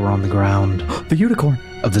corpses that were on the ground. The unicorn.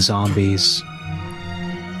 Of the zombies.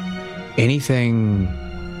 Anything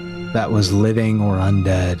that was living or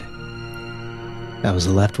undead that was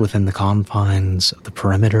left within the confines of the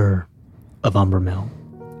perimeter of Umbermill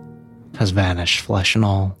has vanished, flesh and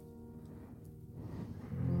all.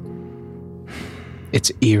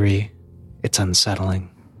 It's eerie. It's unsettling.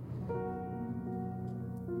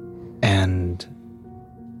 And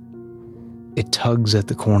it tugs at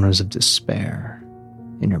the corners of despair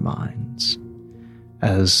in your minds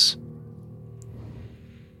as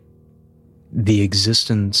the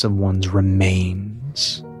existence of one's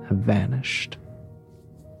remains have vanished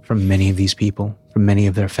from many of these people, from many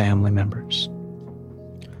of their family members.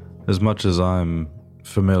 As much as I'm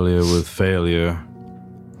familiar with failure,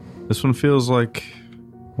 this one feels like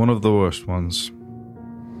one of the worst ones.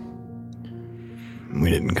 We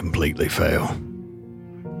didn't completely fail.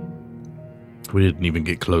 We didn't even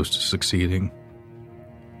get close to succeeding.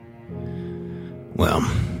 Well,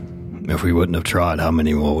 if we wouldn't have tried, how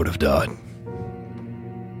many more would have died?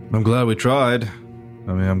 I'm glad we tried.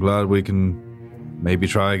 I mean, I'm glad we can maybe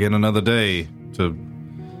try again another day to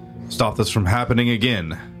stop this from happening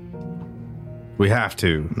again. We have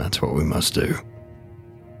to. That's what we must do.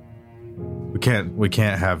 We can't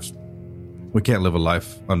live a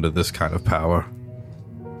life under this kind of power,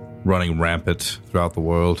 running rampant throughout the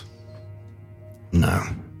world. No.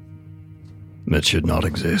 That should not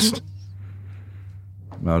exist.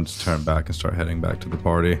 I'll just turn back and start heading back to the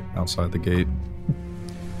party outside the gate.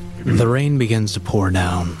 The rain begins to pour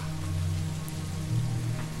down.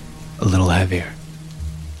 A little heavier.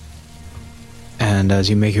 And as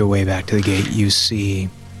you make your way back to the gate, you see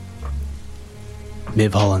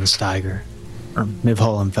Mivhall and Steiger, or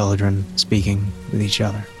Mivhall and Felidrin speaking with each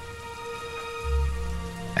other.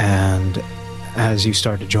 And as you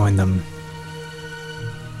start to join them...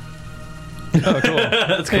 Oh, cool.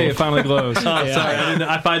 That's cool. Hey, it finally glows. Oh, yeah. Sorry.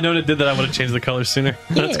 If I'd known it did that, I would have changed the color sooner.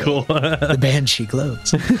 Yeah. That's cool. The banshee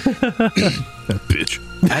glows. That bitch.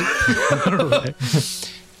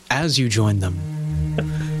 As you join them,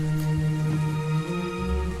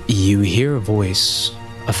 you hear a voice,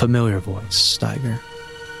 a familiar voice, Steiger,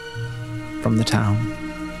 from the town.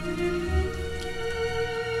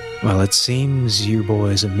 Well, it seems you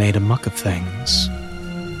boys have made a muck of things.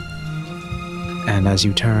 And as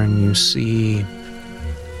you turn, you see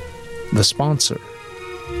the sponsor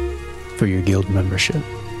for your guild membership,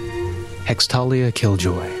 Hextalia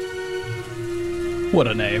Killjoy. What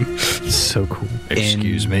a name. So cool.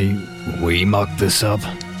 Excuse me, we mucked this up.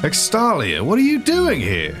 Hextalia, what are you doing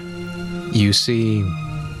here? You see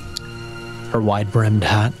her wide-brimmed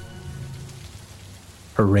hat,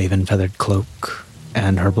 her raven-feathered cloak,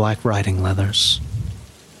 and her black riding leathers.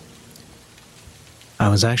 I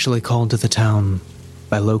was actually called to the town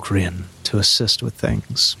by Locrian to assist with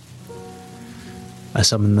things. I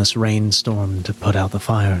summoned this rainstorm to put out the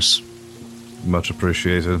fires. Much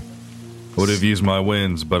appreciated. Would have used my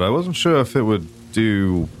winds, but I wasn't sure if it would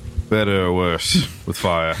do better or worse with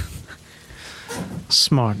fire.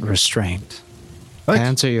 Smart restraint. Thanks. To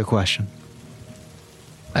answer your question,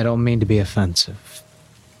 I don't mean to be offensive.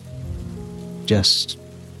 Just...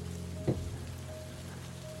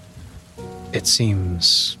 it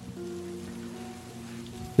seems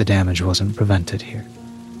the damage wasn't prevented here.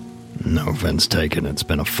 No offense taken, it's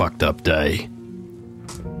been a fucked up day.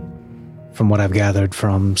 From what I've gathered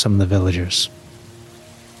from some of the villagers,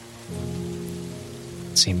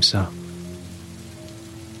 it seems so.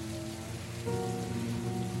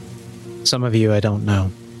 Some of you I don't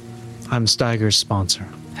know. I'm Steiger's sponsor,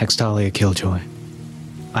 Hextalia Killjoy.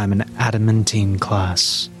 I'm an adamantine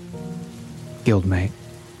class guildmate.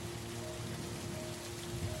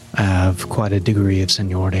 I have quite a degree of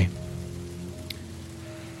seniority.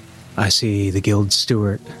 I see the guild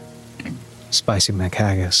steward, Spicy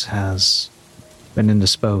McHaggis, has been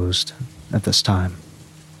indisposed at this time.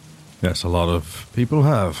 Yes, a lot of people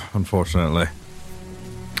have, unfortunately.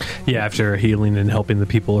 Yeah, after healing and helping the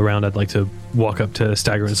people around, I'd like to walk up to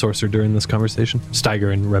Steiger and Sorcerer during this conversation.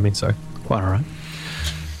 Steiger and Remy, sorry. Quite all right.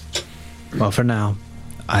 Well, for now,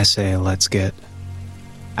 I say let's get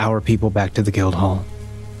our people back to the guild hall.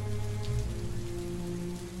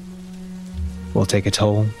 We'll take a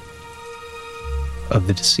toll of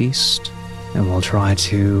the deceased, and we'll try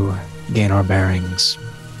to gain our bearings.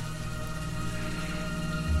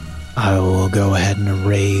 I will go ahead and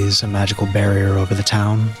raise a magical barrier over the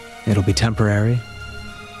town. It'll be temporary,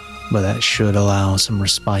 but that should allow some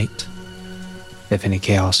respite if any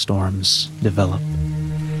chaos storms develop.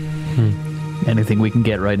 Anything we can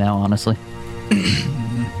get right now, honestly.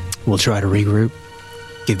 We'll try to regroup,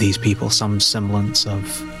 give these people some semblance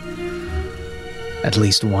of at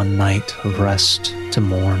least one night of rest to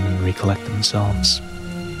mourn and recollect themselves,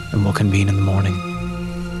 and we'll convene in the morning.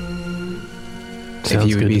 If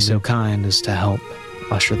you would be so kind as to help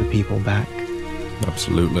usher the people back.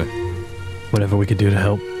 Absolutely. Whatever we could do to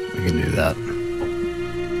help. We can do that.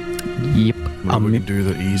 Yep. What we can do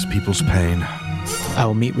to ease people's pain. I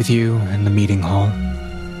will meet with you in the meeting hall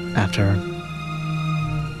after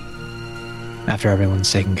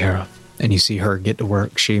everyone's taken care of. And you see her get to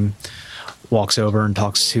work. She walks over and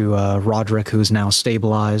talks to Roderick, who's now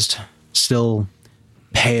stabilized, still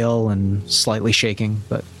pale and slightly shaking,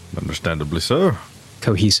 but Understandably so.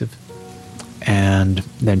 cohesive. And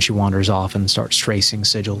then she wanders off and starts tracing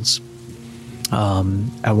sigils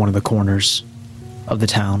at one of the corners of the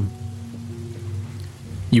town.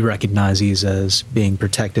 You recognize these as being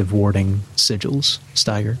protective warding sigils,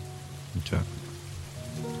 Steiger. Okay.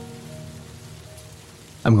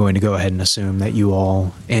 I'm going to go ahead and assume that you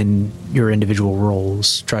all, in your individual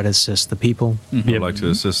roles, try to assist the people. I'd like to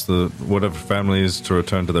assist the whatever families to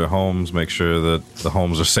return to their homes, make sure that the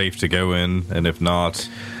homes are safe to go in, and if not,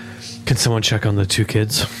 Can someone check on the 2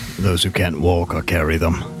 kids? Those who can't walk, I'll carry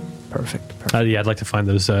them. Perfect. Yeah, I'd like to find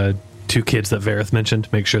those 2 kids that Vareth mentioned,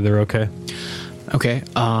 make sure they're okay. Okay,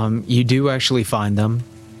 you do actually find them.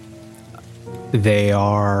 They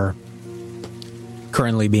are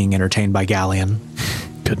currently being entertained by Galleon.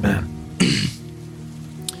 Good man.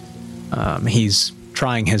 He's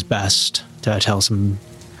trying his best to tell some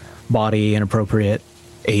body inappropriate,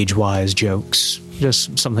 age-wise jokes.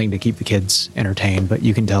 Just something to keep the kids entertained, but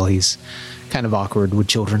you can tell he's kind of awkward with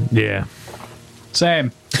children. Yeah.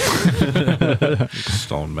 Same.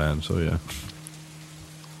 stone man, so yeah.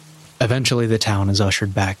 Eventually, the town is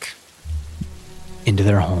ushered back into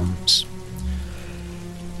their homes.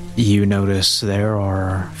 You notice there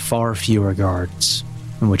are far fewer guards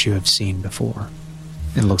than what you have seen before.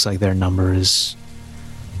 It looks like their number is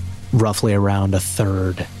roughly around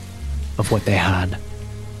 1/3 of what they had.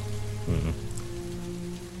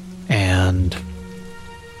 And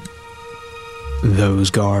those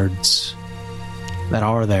guards that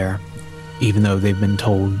are there, even though they've been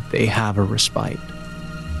told they have a respite,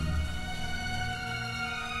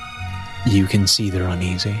 you can see they're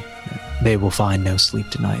uneasy. They will find no sleep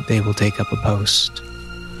tonight. They will take up a post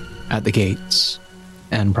at the gates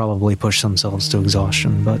and probably push themselves to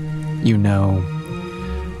exhaustion, but you know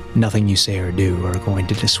nothing you say or do are going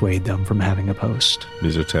to dissuade them from having a post.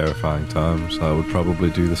 These are terrifying times. I would probably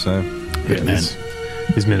do the same. Good man.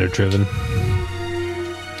 These men are driven.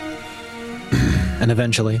 And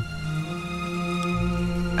eventually,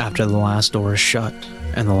 after the last door is shut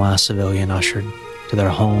and the last civilian ushered to their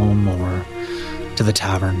home or to the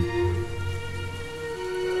tavern,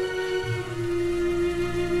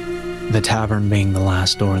 the tavern being the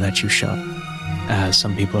last door that you shut, as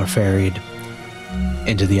some people are ferried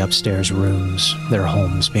into the upstairs rooms, their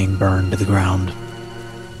homes being burned to the ground.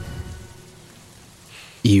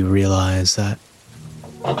 You realize that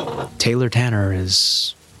Taylor Tanner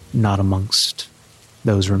is not amongst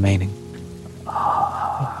those remaining.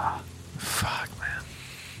 Fuck, man.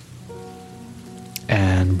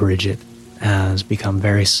 And Bridget has become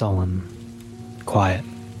very sullen, quiet,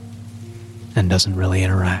 and doesn't really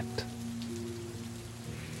interact.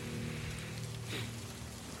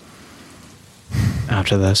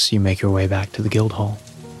 After this, you make your way back to the guild hall,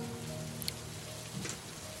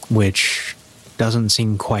 which doesn't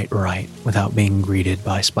seem quite right without being greeted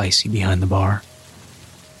by Spicy behind the bar.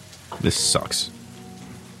 This sucks.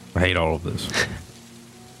 I hate all of this.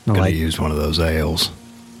 Gonna Like, use one of those ales.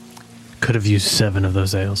 Could have used 7 of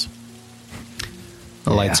those ales.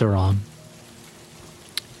 the lights are on.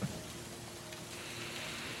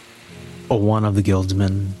 One of the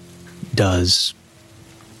guildsmen does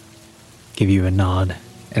give you a nod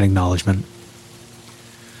and acknowledgement.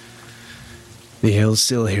 The ale's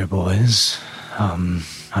still here, boys. I'm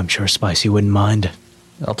sure Spicy wouldn't mind.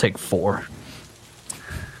 I'll take 4.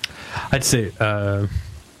 I'd say,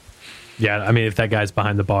 yeah, I mean, if that guy's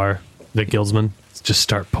behind the bar, the guildsman, just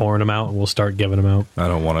start pouring them out and we'll start giving them out. I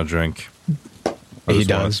don't want to drink. I He just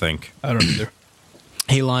want does. to think. I don't either.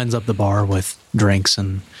 He lines up the bar with drinks,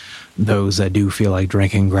 and those that do feel like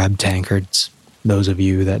drinking grab tankards. Those of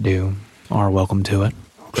you that do are welcome to it.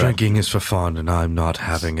 Drinking is for fun, and I'm not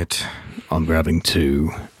having it. I'm grabbing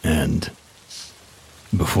 2, and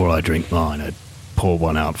before I drink mine, I'd pour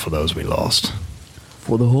one out for those we lost.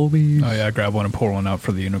 For the homies. Oh yeah, grab one and pour one out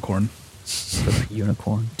for the unicorn. For the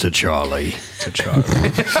unicorn. To Charlie. To Charlie.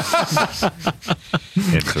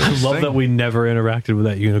 I love that we never interacted with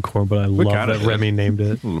that unicorn, but I love that Remy named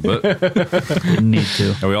it. A little bit. Didn't need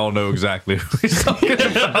to. And we all know exactly who he's talking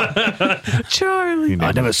about. Charlie.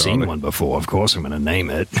 I've never seen one before. Of course I'm going to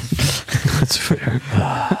name it. That's fair.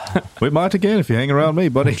 We might again if you hang around me,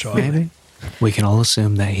 buddy. Maybe. We can all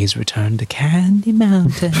assume that he's returned to Candy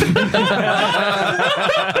Mountain.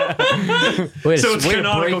 Wait, So it's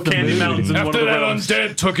canonical Candy Mountains. After that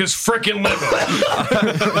undead took his freaking liver.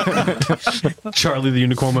 Charlie the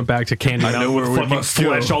unicorn went back to Candy Mountain with fucking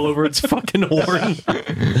flesh all over its fucking horn.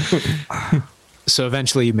 So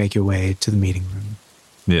eventually you make your way to the meeting room.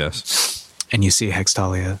 Yes. And you see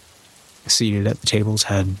Hextalia seated at the table's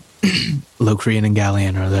head. Locrian and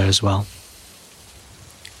Galleon are there as well.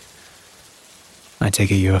 I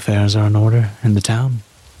take it your affairs are in order in the town?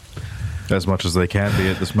 As much as they can be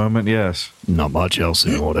at this moment, yes. Not much else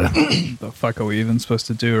in order. The fuck are we even supposed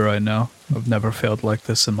to do right now? I've never failed like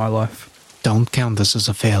this in my life. Don't count this as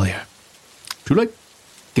a failure. Too late.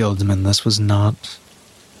 Guildsman, this was not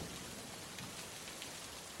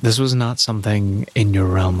something in your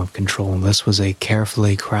realm of control. This was a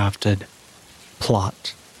carefully crafted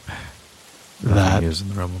plot that is in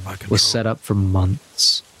the realm of my control. was set up for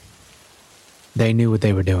months. They knew what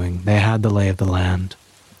they were doing. They had the lay of the land.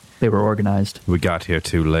 They were organized. We got here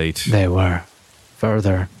too late. They were.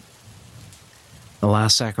 Further, the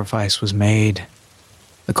last sacrifice was made.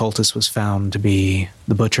 The cultist was found to be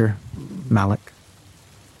the butcher, Malik.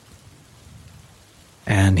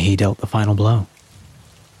 And he dealt the final blow.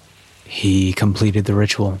 He completed the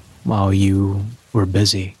ritual while you were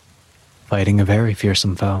busy fighting a very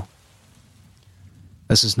fearsome foe.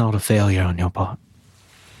 This is not a failure on your part.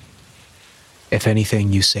 If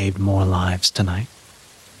anything, you saved more lives tonight.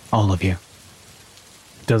 All of you.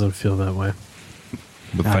 Doesn't feel that way.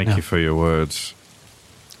 But I thank know. you for your words.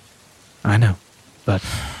 I know, but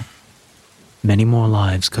many more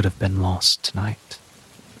lives could have been lost tonight.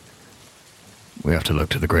 We have to look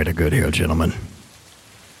to the greater good here, gentlemen.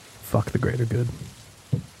 Fuck the greater good.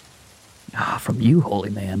 Ah, from you, holy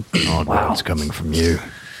man. Odd words coming from you.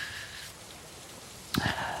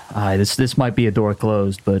 This might be a door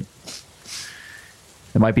closed, but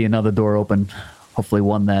there might be another door open. Hopefully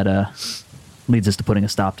one that leads us to putting a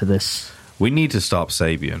stop to this. We need to stop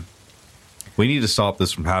Sabian. We need to stop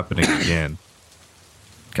this from happening again.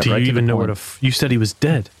 Got Do right you to the even know where point. to... You said he was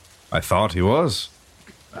dead. I thought he was.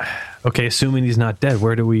 Okay, assuming he's not dead,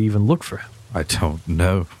 where do we even look for him? I don't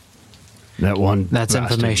know. That one. That's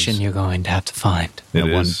bastard information was- you're going to have to find. It that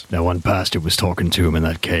is. That one bastard was talking to him in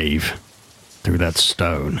that cave. Through that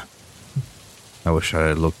stone. I wish I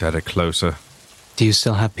had looked at it closer. Do you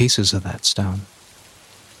still have pieces of that stone?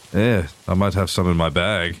 Yeah, I might have some in my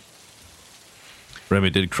bag. Remy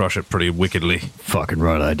did crush it pretty wickedly. Fucking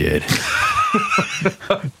right I did.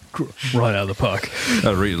 Right out of the puck.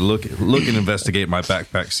 I look and investigate my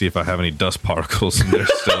backpack, see if I have any dust particles in there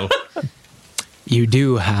still. You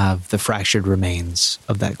do have the fractured remains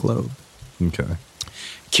of that globe. Okay.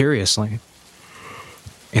 Curiously,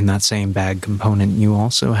 in that same bag component, you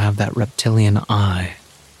also have that reptilian eye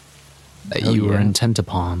that you were intent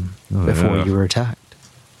upon before yeah. you were attacked.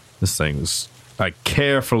 This thing is... I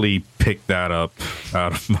carefully picked that up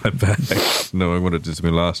out of my bag, knowing what it did to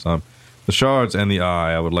me last time. The shards and the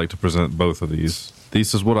eye, I would like to present both of these.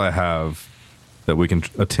 This is what I have that we can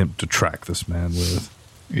attempt to track this man with.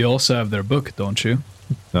 You also have their book, don't you?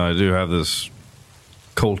 Now, I do have this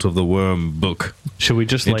Cult of the Worm book. Should we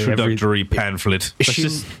just lay Introductory pamphlet. Let's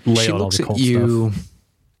just lay She out all looks the at cult you stuff.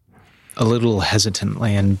 a little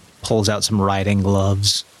hesitantly and pulls out some riding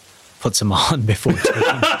gloves, puts them on before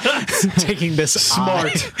taking this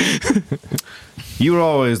smart. You were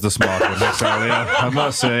always the smart one, Miss Alia, I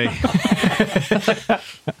must say.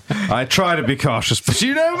 I try to be cautious, but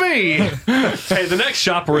you know me. Hey, the next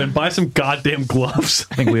shop we're in, buy some goddamn gloves.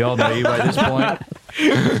 I think we all know you by this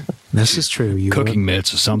point. This is true. You Cooking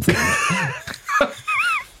mitts or something.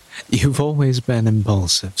 You've always been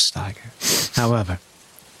impulsive, Steiger. However,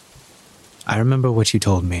 I remember what you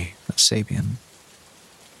told me of Sabian.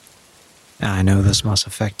 And I know this must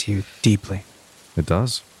affect you deeply. It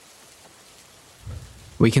does.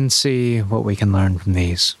 We can see what we can learn from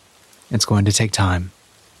these. It's going to take time.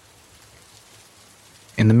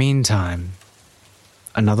 In the meantime,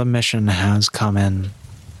 another mission has come in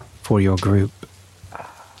for your group.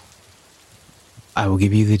 I will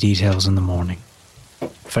give you the details in the morning.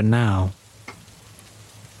 For now,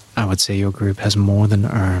 I would say your group has more than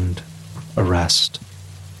earned a rest.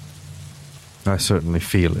 I certainly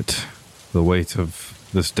feel it. The weight of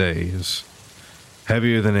this day is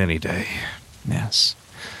heavier than any day. Yes.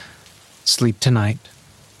 Sleep tonight.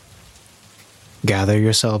 Gather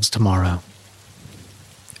yourselves tomorrow.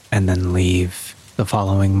 And then leave the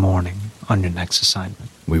following morning on your next assignment.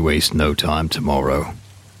 We waste no time tomorrow.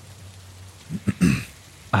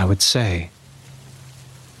 I would say,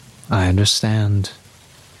 I understand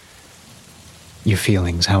your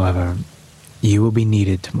feelings. However, you will be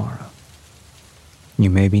needed tomorrow. You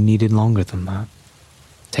may be needed longer than that.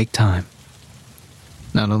 Take time.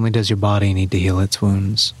 Not only does your body need to heal its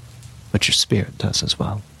wounds, but your spirit does as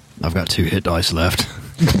well. I've got 2 hit dice left.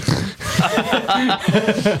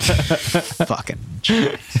 Fucking.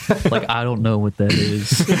 Like, I don't know what that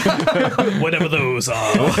is. Whatever those are.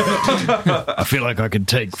 I feel like I could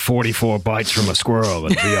take 44 bites from a squirrel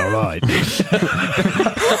and be all right.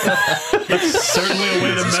 Certainly a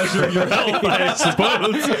way to measure your health, I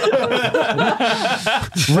suppose.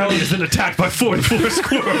 Remy has been attacked by 44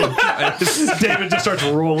 squirrels. David just starts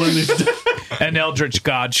rolling these. An eldritch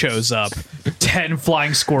god shows up. 10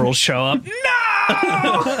 flying squirrels show up. No!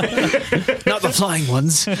 Not the flying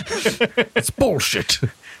ones. It's bullshit.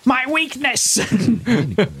 My weakness!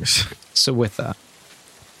 So with that,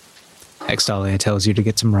 Hextalia tells you to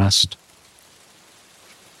get some rest.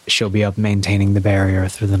 She'll be up maintaining the barrier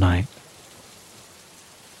through the night.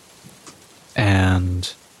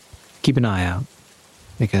 And keep an eye out,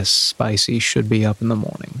 because Spicy should be up in the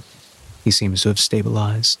morning. He seems to have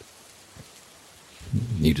stabilized.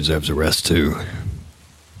 He deserves a rest, too.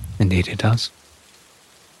 Indeed he does.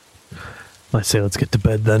 I say let's get to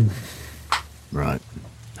bed then. Right.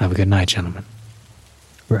 Have a good night, gentlemen.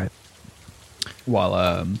 Right.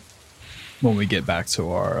 While when we get back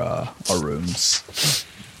to our rooms,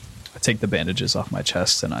 I take the bandages off my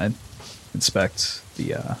chest and I inspect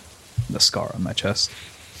the scar on my chest.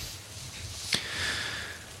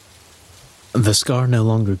 The scar no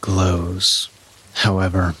longer glows.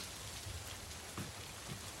 However,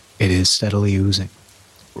 it is steadily oozing.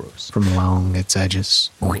 Gross. From along its edges.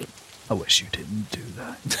 I wish you didn't do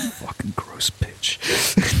that. Fucking gross bitch.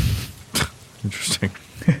 Interesting.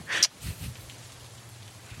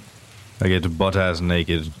 I get to butt-ass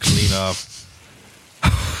naked, clean up,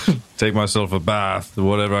 take myself a bath,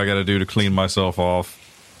 whatever I gotta do to clean myself off.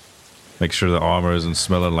 Make sure the armor isn't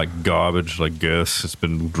smelling like garbage, like Gus. It's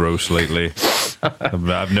been gross lately.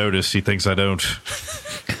 I've noticed he thinks I don't.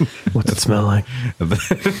 What's it smell like? And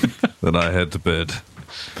then I head to bed.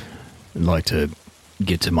 I'd like to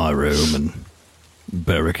get to my room and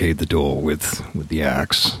barricade the door with the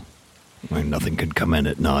axe. I mean, nothing can come in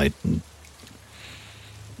at night. And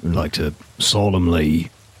I'd like to solemnly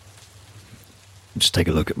just take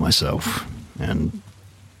a look at myself and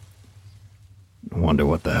wonder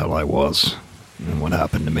what the hell I was and what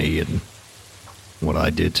happened to me and what I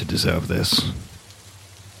did to deserve this.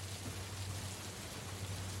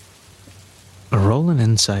 Roll an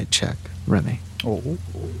insight check, Remy. Oh.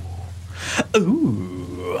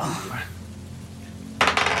 Ooh.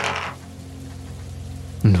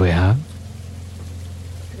 And we have?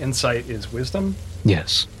 Insight is wisdom.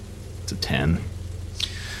 Yes. It's a 10.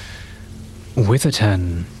 With a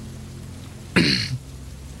 10,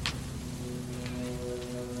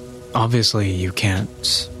 obviously you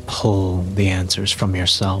can't pull the answers from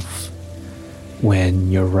yourself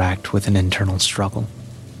when you're racked with an internal struggle.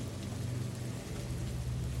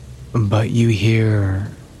 But you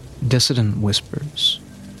hear dissident whispers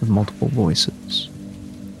of multiple voices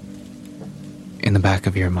in the back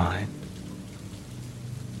of your mind.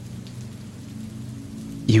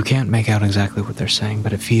 You can't make out exactly what they're saying,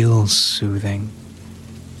 but it feels soothing.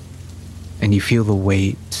 And you feel the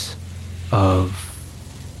weight of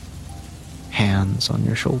hands on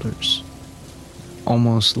your shoulders.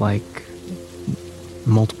 Almost like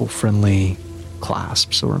multiple friendly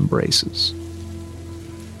clasps or embraces.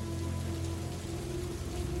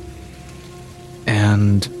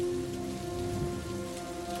 And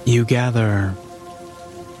you gather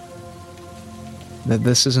that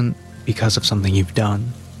this isn't because of something you've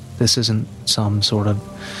done. This isn't some sort of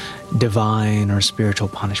divine or spiritual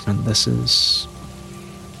punishment. This is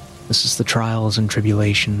the trials and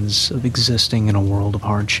tribulations of existing in a world of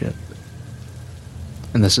hardship.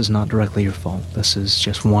 And this is not directly your fault. This is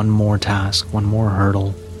just one more task, one more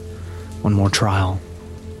hurdle, one more trial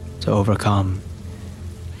to overcome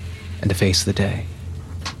and to face the day.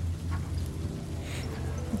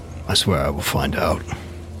 I swear I will find out.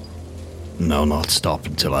 And I'll not stop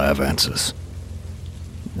until I have answers.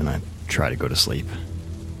 And I try to go to sleep.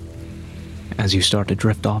 As you start to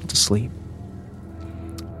drift off to sleep,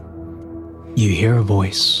 you hear a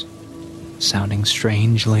voice sounding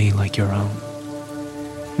strangely like your own.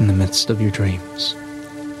 in the midst of your dreams,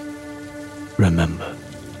 remember.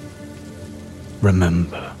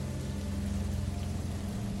 Remember.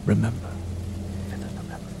 Remember.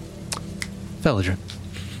 Felidrin.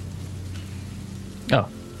 Oh,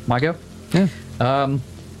 my go? Yeah.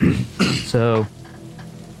 So,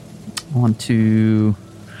 I want to...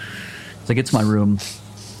 As I get to my room,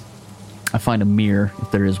 I find a mirror,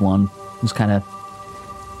 if there is one. Just kind of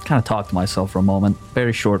talk to myself for a moment.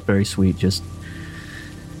 Very short, very sweet, just...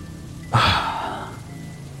 God,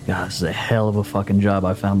 this is a hell of a fucking job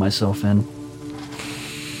I found myself in.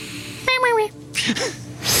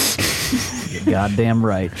 You're goddamn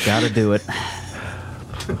right. Gotta do it.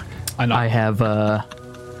 I know. I have,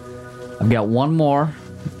 I've got one more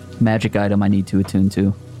magic item I need to attune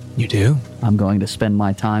to. You do? I'm going to spend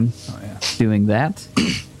my time doing that.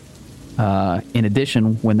 In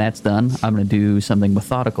addition, when that's done, I'm going to do something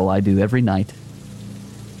methodical I do every night,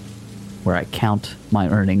 where I count my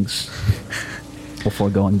earnings before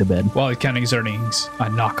going to bed. While he's counting his earnings, I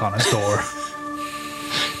knock on his door.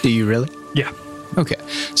 Do you really? Yeah. Okay,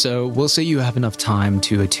 so we'll say you have enough time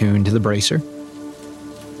to attune to the bracer.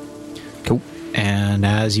 Cool. And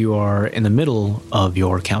as you are in the middle of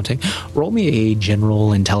your counting, roll me a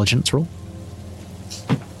general intelligence roll.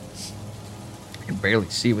 I can barely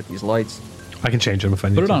see with these lights. I can change them if I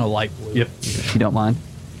need Put it to. on a light. Yep. If you don't mind.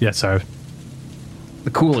 Yes, sorry.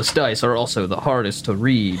 The coolest dice are also the hardest to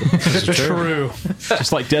read. True.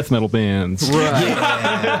 Just like death metal bands.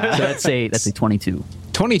 Right. So that's a 22.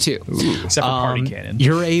 22. Except for party cannon.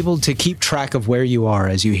 You're able to keep track of where you are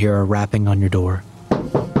as you hear a rapping on your door.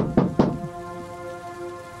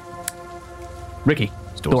 Ricky,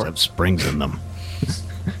 Doors door. have springs in them.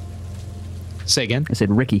 Say again. I said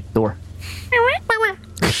Ricky, door.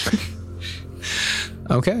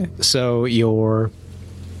 Okay, so your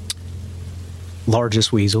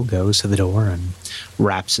largest weasel goes to the door and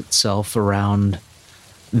wraps itself around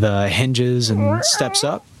the hinges and steps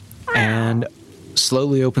up and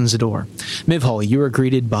slowly opens the door. Mivhal, you are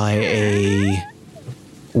greeted by a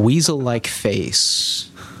weasel-like face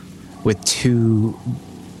with two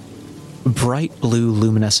bright blue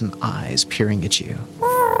luminescent eyes peering at you.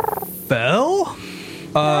 Bell?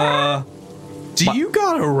 Do you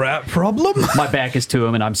got a rat problem? My back is to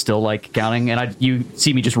him, and I'm still like counting. And you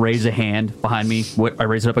see me just raise a hand behind me. I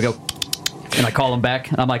raise it up. I go, and I call him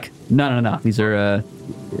back. And I'm like, no. These are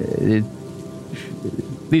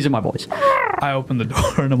my boys. I open the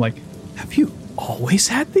door and I'm like, have you always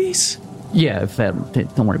had these? Yeah,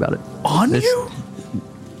 don't worry about it. On you?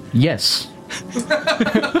 Yes.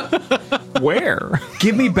 Where?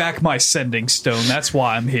 Give me back my sending stone. That's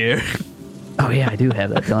why I'm here. Oh yeah, I do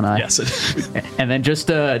have that, don't I? Yes. And then just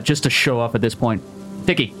to show off at this point,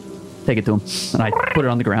 Dickie, take it to him, and I put it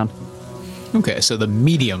on the ground. Okay, so the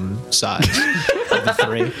medium size of the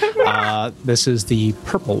three. This is the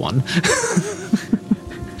purple one.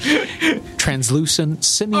 Translucent,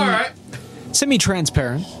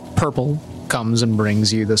 semi-transparent purple comes and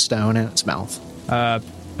brings you the stone in its mouth. I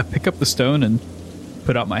pick up the stone and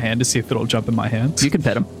put out my hand to see if it'll jump in my hand. You can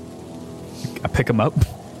pet him. I pick him up.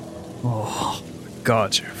 Oh,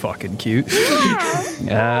 God, you're fucking cute.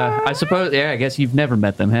 I suppose. Yeah, I guess you've never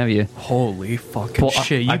met them, have you? Holy fucking Well,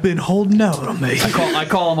 shit! You've been holding out on me. I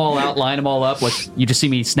call them all out, line them all up. Like you just see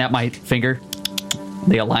me snap my finger.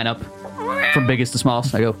 They all line up from biggest to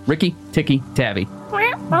smallest. I go Ricky, Ticky, Tabby.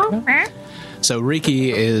 So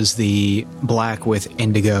Riki is the black with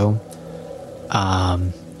indigo.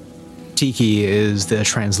 Tiki is the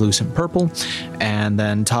translucent purple. And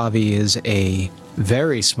then Tavi is a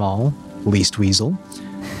very small least weasel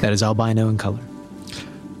that is albino in color.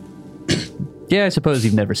 Yeah, I suppose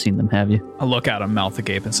you've never seen them, have you? I look at him, mouth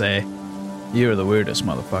agape, and say, "You're the weirdest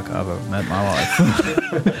motherfucker I've ever met in my life."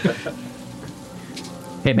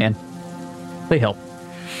 Hey, man, they help.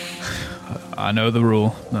 I know the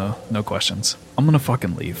rule. No questions. I'm gonna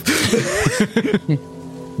fucking leave.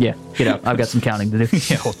 Yeah, get out. I've got some counting to do.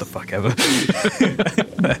 Yeah, what the fuck ever.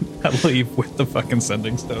 I leave with the fucking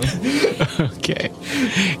sending stone. Okay.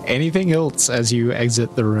 Anything else as you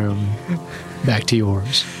exit the room back to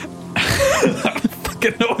yours? I don't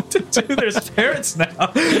fucking know what to do. There's parrots now.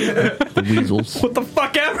 The weasels. What the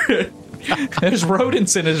fuck ever? There's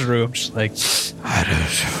rodents in his room. Just like, I don't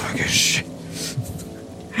fucking shit.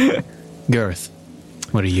 Girth,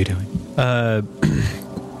 what are you doing?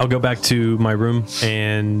 I'll go back to my room,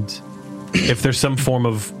 and if there's some form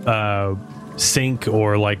of sink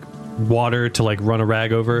or like water to like run a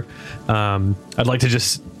rag over, I'd like to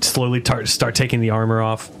just slowly start taking the armor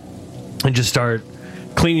off and just start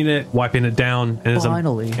cleaning it, wiping it down. And as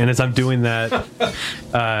I'm doing that,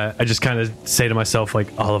 I just kind of say to myself, like,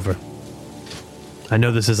 Oliver, I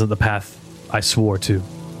know this isn't the path I swore to,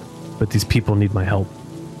 but these people need my help.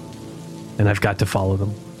 And I've got to follow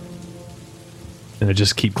them. And I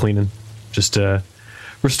just keep cleaning, just to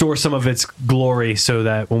restore some of its glory so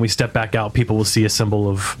that when we step back out, people will see a symbol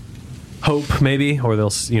of hope, maybe, or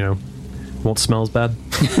they'll, won't smell as bad.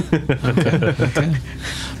 Okay.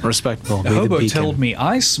 Respectable. The hobo told me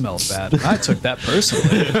I smelled bad, and I took that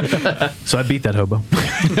personally. So I beat that hobo.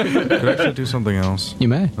 Could I actually do something else? You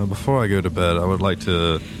may. Before I go to bed, I would like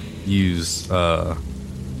to use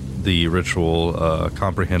the ritual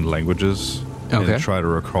comprehend languages Okay. and try to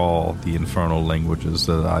recall the infernal languages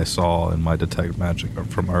that I saw in my detect magic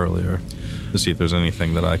from earlier to see if there's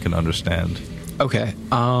anything that I can understand. Okay.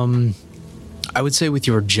 I would say with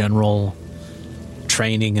your general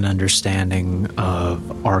training and understanding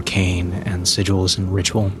of arcane and sigils and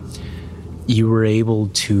ritual, you were able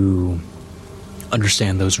to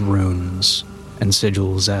understand those runes and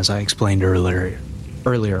sigils, as I explained earlier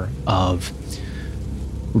of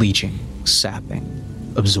leeching, sapping,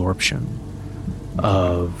 absorption,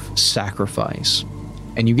 of sacrifice.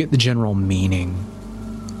 And you get the general meaning.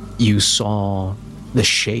 You saw the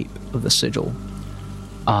shape of the sigil.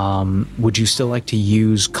 Would you still like to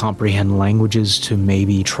use comprehend languages to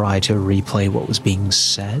maybe try to replay what was being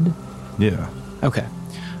said? Yeah. Okay.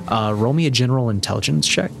 Roll me a general intelligence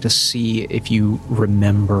check to see if you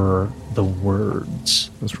remember the words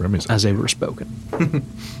That's Remy's. as they were spoken.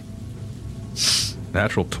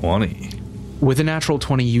 Natural 20. With a natural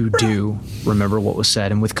 20, you do remember what was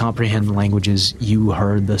said, and with comprehend languages, you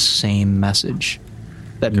heard the same message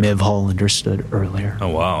that Mivhall understood earlier. Oh,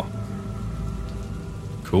 wow.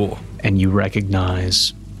 Cool. And you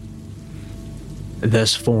recognize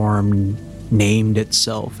this form named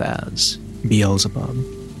itself as Beelzebub.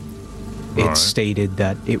 It right. stated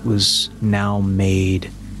that it was now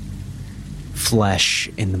made flesh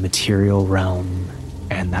in the material realm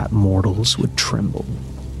and that mortals would tremble.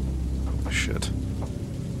 Shit.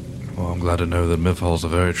 Well, I'm glad to know that Mivhall's a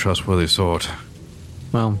very trustworthy sort.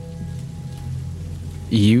 Well,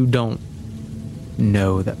 you don't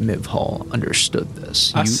know that Mivhall understood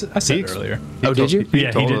this. I said it earlier. Oh, did you?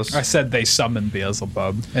 Yeah, he did. us. I said they summoned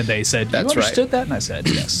Beelzebub, and they said, you That's right. understood that? And I said,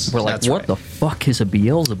 yes. We're like, That's what right. the fuck is a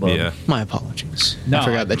Beelzebub? Yeah. My apologies. No, I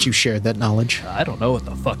forgot that you shared that knowledge. I don't know what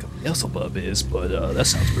the fuck a Beelzebub is, but that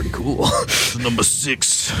sounds pretty cool. Number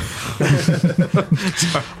 6.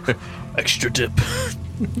 Extra dip.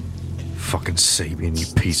 Fucking Sabian, you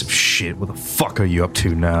piece of shit. What the fuck are you up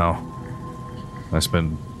to now? I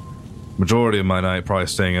spend majority of my night probably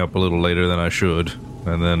staying up a little later than I should,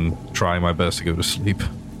 and then trying my best to go to sleep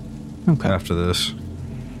Okay. after this.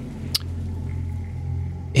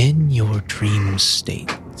 In your dream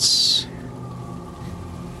states.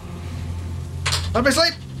 Let me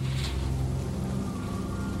sleep!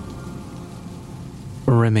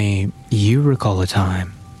 Remy, you recall a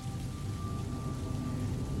time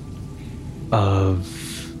of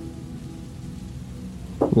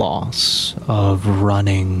loss, of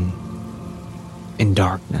running in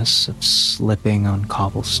darkness, of slipping on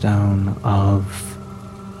cobblestone, of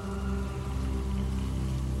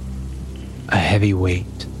a heavy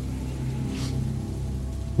weight,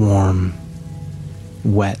 warm,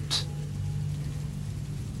 wet,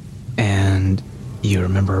 and you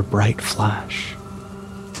remember a bright flash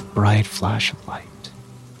of light,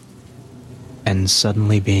 and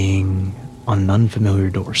suddenly being on an unfamiliar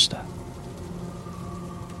doorstep.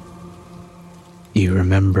 You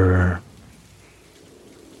remember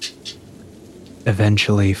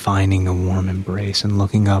eventually finding a warm embrace and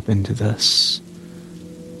looking up into this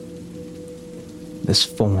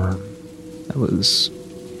form that was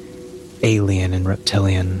alien and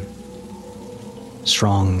reptilian,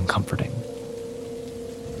 strong and comforting.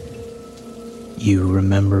 You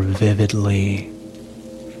remember vividly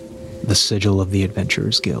the sigil of the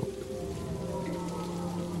Adventurers Guild.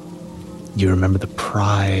 You remember the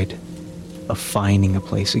pride of finding a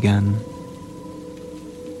place again.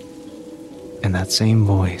 And that same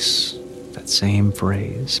voice, that same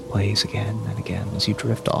phrase plays again and again as you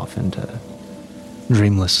drift off into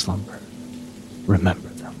dreamless slumber. Remember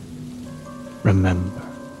them. Remember.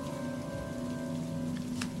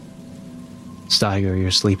 Steiger,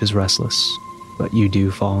 your sleep is restless, but you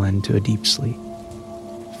do fall into a deep sleep.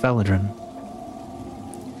 Felidrin,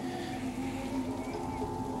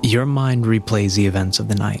 your mind replays the events of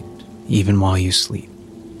the night, even while you sleep.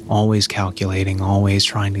 Always calculating, always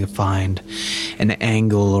trying to find an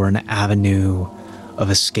angle or an avenue of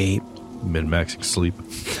escape. Min-maxing sleep.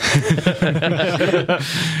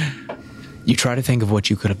 You try to think of what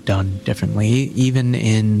you could have done differently. Even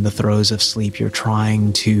in the throes of sleep, you're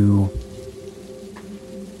trying to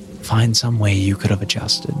find some way you could have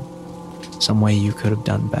adjusted, some way you could have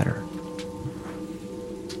done better.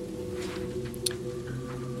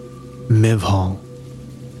 Mivhall.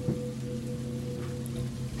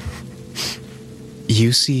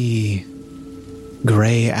 You see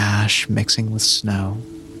gray ash mixing with snow.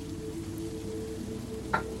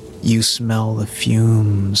 You smell the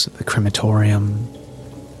fumes of the crematorium.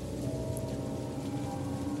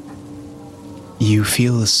 You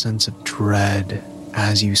feel a sense of dread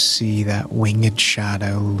as you see that winged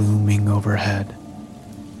shadow looming overhead,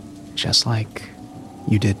 just like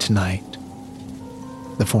you did tonight.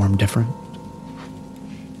 The form different.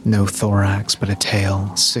 No thorax, but a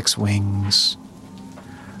tail, 6 wings,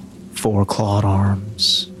 4 clawed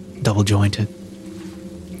arms, double-jointed.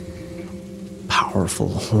 Powerful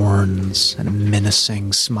horns and a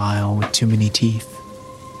menacing smile with too many teeth.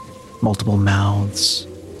 Multiple mouths,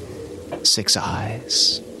 6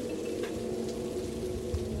 eyes.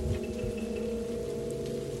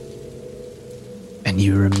 And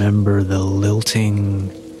you remember the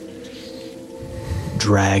lilting,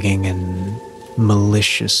 dragging, and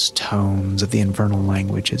malicious tones of the infernal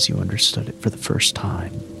language as you understood it for the first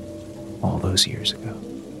time all those years ago.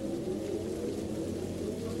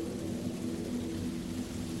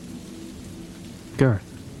 Girth,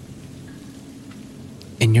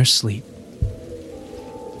 in your sleep,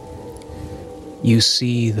 you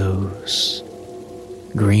see those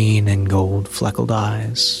green and gold fleckled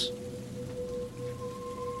eyes,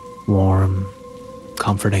 warm,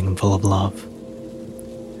 comforting, and full of love.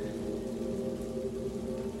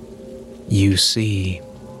 You see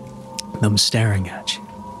them staring at you,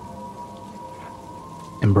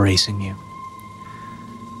 embracing you,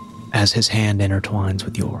 as his hand intertwines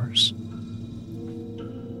with yours.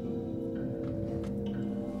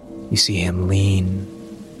 You see him lean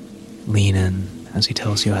in as he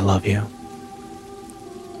tells you, "I love you."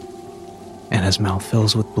 And his mouth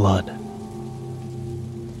fills with blood.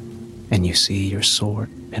 And you see your sword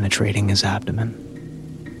penetrating his abdomen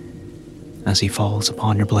as he falls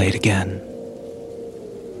upon your blade again.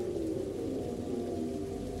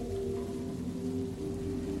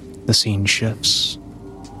 The scene shifts.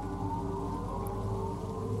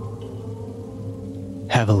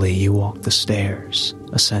 Heavily, you walk the stairs,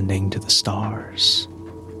 ascending to the stars.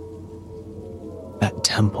 That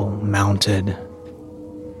temple mounted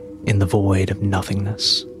in the void of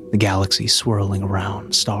nothingness, the galaxy swirling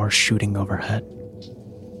around, stars shooting overhead.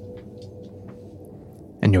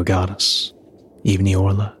 And your goddess, Evni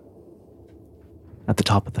Orla, at the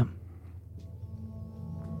top of them.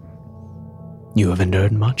 You have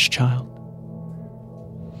endured much, child.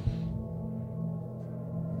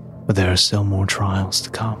 But there are still more trials to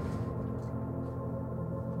come.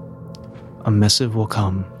 A missive will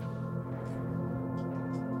come,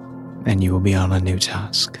 and you will be on a new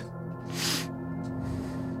task.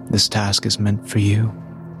 This task is meant for you.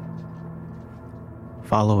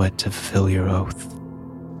 Follow it to fulfill your oath.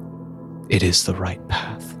 It is the right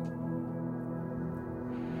path.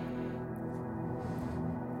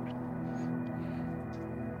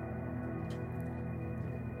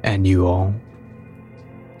 And you all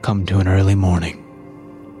come to an early morning.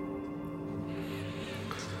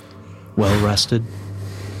 Well rested,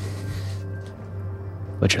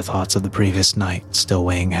 but your thoughts of the previous night still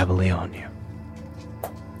weighing heavily on you.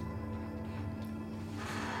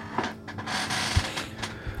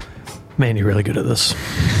 Man, you're really good at this.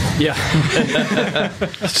 Yeah.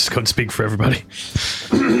 Just couldn't speak for everybody.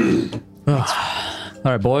 All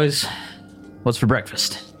right, boys. What's for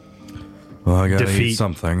breakfast? Well, I gotta Defeat. eat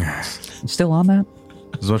something. You still on that?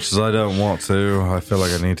 As much as I don't want to, I feel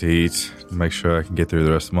like I need to eat to make sure I can get through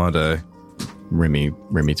the rest of my day. Remy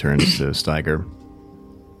turns to Steiger.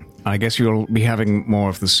 I guess you'll be having more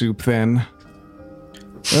of the soup then?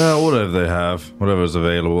 Whatever they have, whatever's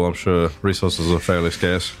available. I'm sure resources are fairly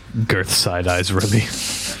scarce. Girth side eyes Remy.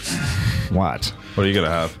 What? What are you gonna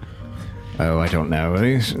have? Oh, I don't know.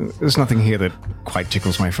 There's nothing here that quite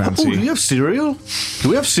tickles my fancy. Oh, do you have cereal? Do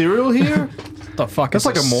we have cereal here? The fuck That's is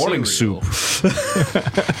like a morning soup.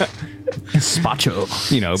 Spacho.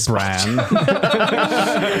 You know, bran.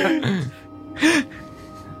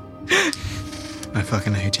 I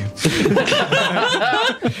fucking hate you.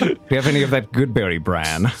 Do you have any of that goodberry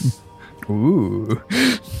bran? Ooh.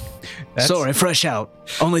 Sorry, fresh out.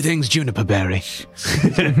 Only thing's juniper berry.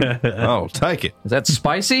 Oh, take it. Is that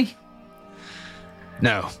spicy?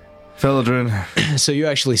 No. Felidrin. So you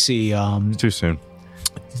actually see Too soon.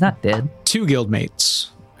 He's not dead. 2 guildmates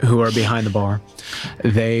who are behind the bar.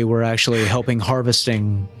 They were actually helping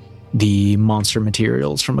harvesting the monster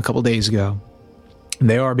materials from a couple days ago.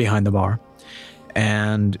 They are behind the bar.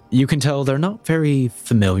 and you can tell they're not very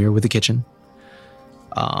familiar with the kitchen.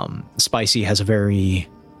 Spicy has a very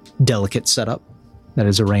delicate setup that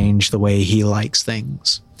is arranged the way he likes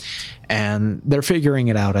things. And they're figuring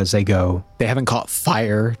it out as they go. They haven't caught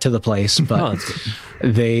fire to the place, but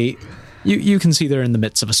you can see they're in the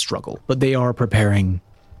midst of a struggle. But they are preparing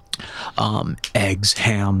eggs,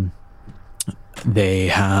 ham. They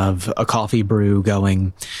have a coffee brew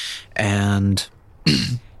going, and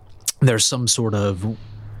there's some sort of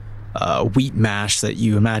wheat mash that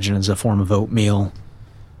you imagine is a form of oatmeal.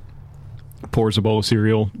 Pours a bowl of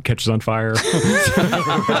cereal, catches on fire.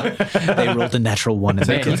 They rolled a natural one in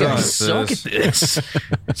Man, you there. guys suck at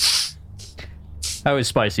this. How is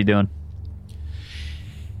Spicy doing?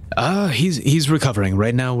 He's recovering.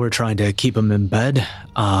 Right now we're trying to keep him in bed.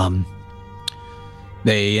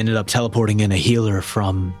 They ended up teleporting in a healer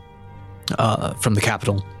from the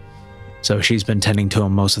capital. So she's been tending to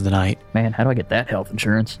him most of the night. Man, how do I get that health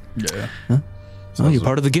insurance? Yeah. Huh? Oh, you're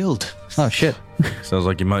part of the guild. Oh, shit. Sounds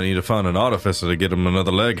like you might need to find an artificer to get him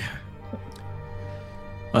another leg.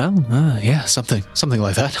 Well, yeah, something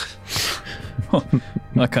like that.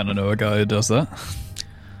 I kind of know a guy who does that.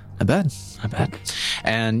 I bet.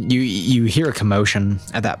 And you hear a commotion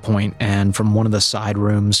at that point, and from one of the side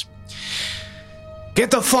rooms,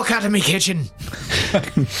 "Get the fuck out of me, kitchen!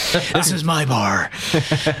 This is my bar.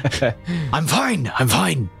 I'm fine.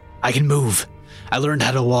 I can move. I learned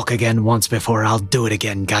how to walk again once before. I'll do it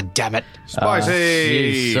again. God damn it!" Spicy!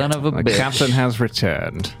 You son of a The bitch. captain has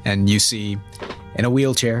returned. And you see, in a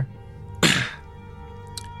wheelchair,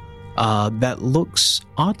 that looks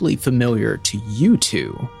oddly familiar to you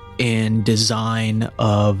two in design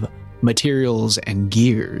of materials and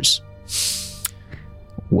gears.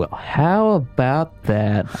 Well, how about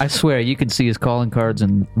that? I swear, you can see his calling cards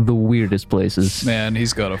in the weirdest places. Man,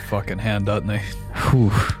 he's got a fucking hand, doesn't he?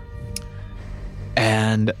 Whew.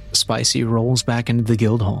 And Spicy rolls back into the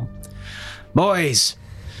guild hall. "Boys,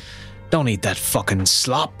 don't eat that fucking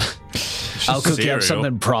slop. I'll cook you up cereal.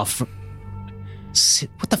 something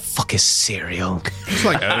what the fuck is cereal? It's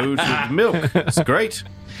like oats with milk. It's great.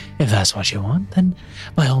 If that's what you want, then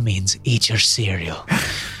by all means, eat your cereal.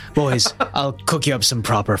 Boys, I'll cook you up some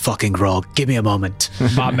proper fucking grog. Give me a moment."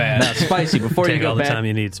 My man. Now, Spicy, before you Take go all the back, time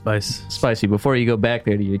you need, Spice. Spicy, before you go back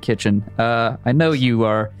there to your kitchen, I know you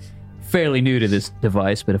are fairly new to this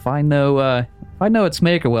device, but if I know its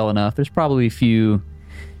maker well enough, there's probably a few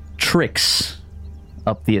tricks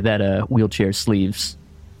up that wheelchair sleeves.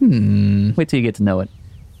 Wait till you get to know it.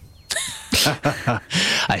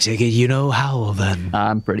 I take it you know Howl then.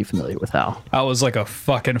 I'm pretty familiar with how. That was like a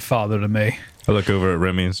fucking father to me. I look over at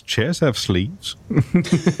Remnants. Chairs have sleeves. You're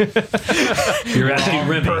asking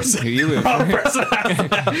Remy.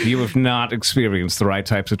 You have not experienced the right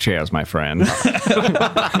types of chairs, my friend.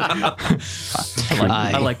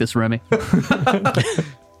 I like this Remy.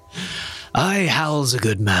 Howl's a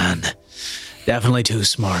good man. Definitely too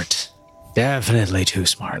smart. Too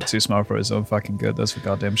smart for his own fucking good, that's for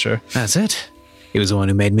goddamn sure. That's it. He was the one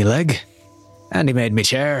who made me leg. And he made me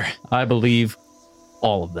chair. I believe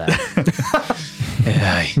all of that.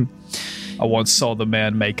 Yeah. I once saw the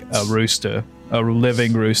man make a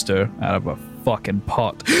living rooster, out of a fucking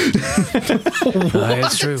pot.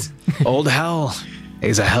 It's true. Old Howl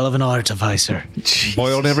is a hell of an artificer.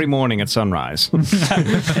 Boiled every morning at sunrise.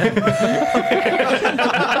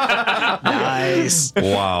 Nice.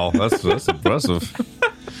 Wow, that's impressive.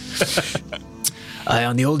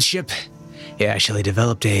 On the old ship, he actually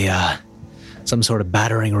developed some sort of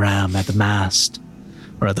battering ram at the mast,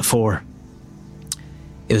 or at the fore.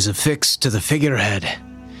 It was affixed to the figurehead,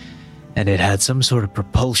 and it had some sort of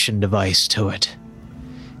propulsion device to it.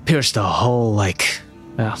 Pierced a hole like,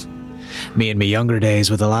 well, me in my younger days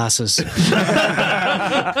with the lasses.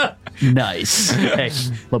 Nice. Hey,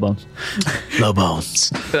 low bones. Low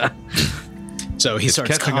bones. So he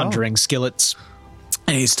starts catching on. conjuring skillets,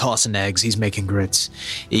 and he's tossing eggs. He's making grits.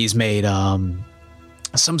 He's made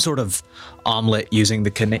some sort of omelet using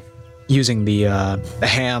the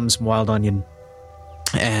ham, some wild onion,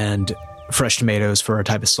 and fresh tomatoes for a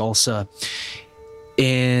type of salsa.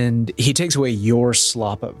 And he takes away your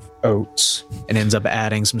slop of oats and ends up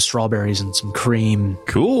adding some strawberries and some cream.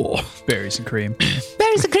 Cool. Berries and cream.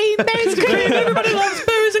 Berries and cream, berries and cream. Everybody loves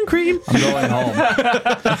berries and cream. I'm going home.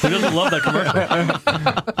 Who doesn't love that commercial?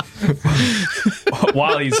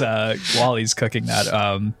 while he's cooking that,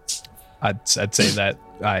 I'd say that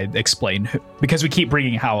I explain because we keep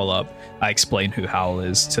bringing Howl up. I explain who Howl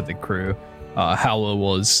is to the crew. Howl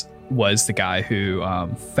was was the guy who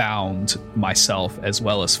found myself as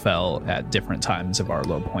well as Fel at different times of our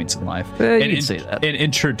low points in life. You can say that. And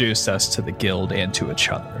introduced us to the guild and to each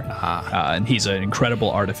other. And he's an incredible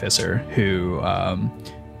artificer who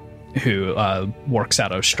works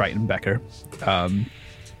out of Streitenbecker.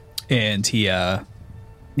 And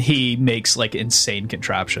he makes like insane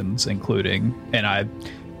contraptions, including, and I'd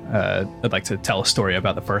like to tell a story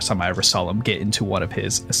about the first time I ever saw him get into one of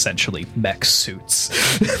his essentially mech suits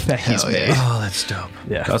that he's made. Oh, that's dope.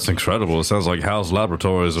 Yeah, That's incredible. It sounds like Hal's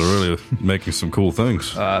Laboratories are really making some cool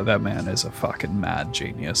things. that man is a fucking mad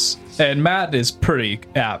genius, and Matt is pretty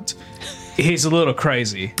apt. He's a little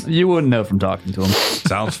crazy You wouldn't know from talking to him.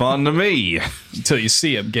 Sounds fun to me. until you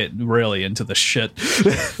see him get really into the shit.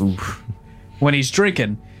 When he's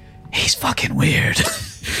drinking, he's fucking weird.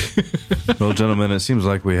 Well, gentlemen, it seems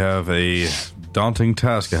like we have a daunting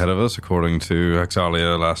task ahead of us, according to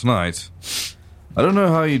Hexalia last night. I don't know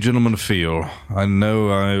how you gentlemen feel. I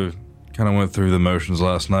know I kind of went through the motions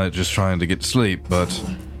last night just trying to get to sleep, but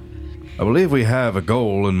I believe we have a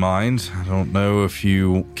goal in mind. I don't know if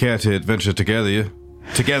you care to adventure together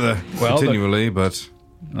Well, continually, but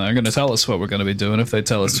They're going to tell us what we're going to be doing. If they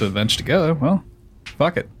tell us to adventure together, well,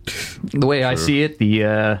 fuck it. The way I see it,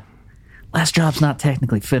 the last job's not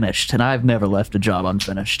technically finished, and I've never left a job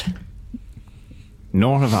unfinished.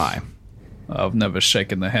 Nor have I. I've never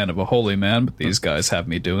shaken the hand of a holy man, but these guys have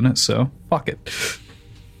me doing it, so fuck it.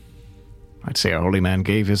 I'd say a holy man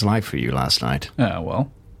gave his life for you last night.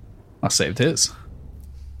 Well, I saved his.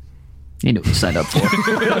 You knew what you signed up for.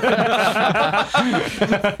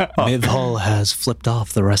 Mivhall has flipped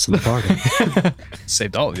off the rest of the party.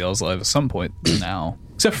 Saved all of y'all's lives at some point now.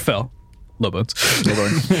 Except for Fel. Low bones.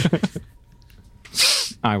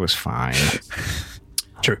 I was fine.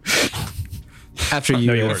 True. After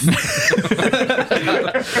you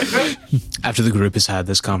after the group has had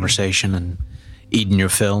this conversation and eaten your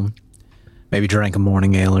fill, maybe drank a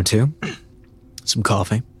morning ale or two, some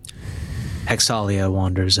coffee, Hexalia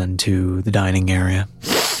wanders into the dining area.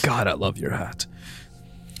 God, I love your hat.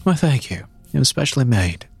 Well, thank you. It was specially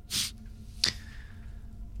made.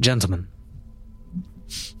 Gentlemen,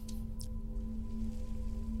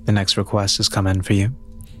 the next request has come in for you.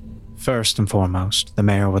 First and foremost, the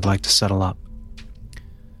mayor would like to settle up.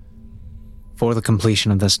 For the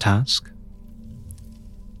completion of this task,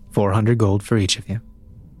 400 gold for each of you.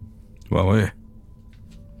 well,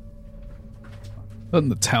 Doesn't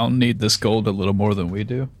the town need this gold a little more than we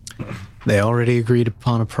do? They already agreed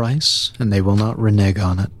upon a price, and they will not renege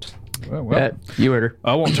on it. Well, You heard her.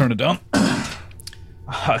 I won't turn it down.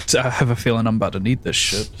 I have a feeling I'm about to need this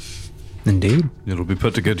shit. Indeed. it'll be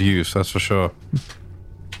put to good use, that's for sure.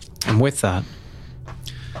 And with that,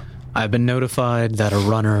 I've been notified that a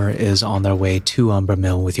runner is on their way to Umbra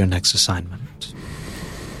Mill with your next assignment.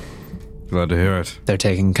 Glad to hear it. They're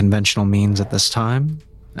taking conventional means at this time,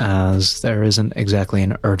 as there isn't exactly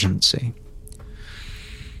an urgency,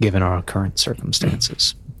 given our current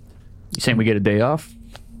circumstances. You saying we get a day off?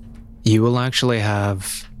 You will actually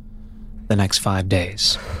have the next 5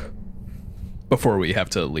 days. Before we have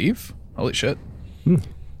to leave? Holy shit.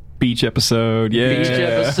 Beach episode, yeah. Beach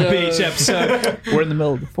episode. Beach episode. We're in the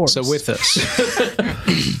middle of the forest. So with this,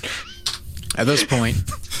 at this point,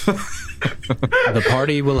 the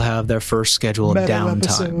party will have their first scheduled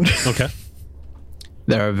downtime. Okay.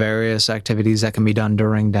 There are various activities that can be done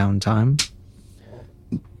during downtime.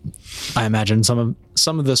 I imagine some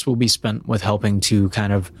of this will be spent with helping to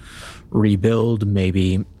kind of rebuild,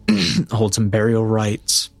 maybe hold some burial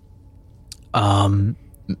rites.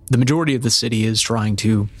 The majority of the city is trying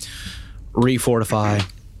to refortify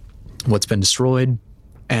what's been destroyed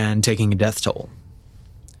and taking a death toll.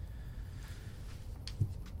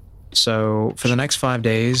 So for the next 5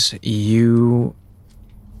 days, you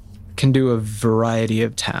can do a variety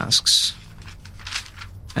of tasks.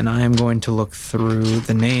 And I am going to look through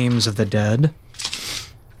the names of the dead.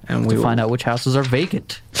 And we To will find out which houses are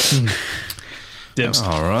vacant. Dibs.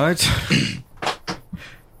 All right.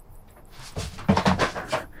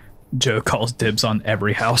 Joe calls dibs on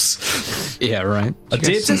every house. Yeah, right. A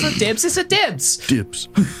dibs is a dibs is a dibs. Dips.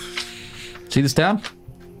 See this town?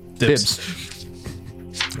 Dibs.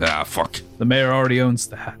 Ah, fuck. The mayor already owns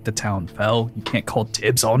the town, Fel. You can't call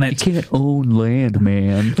dibs on You it. can't own land,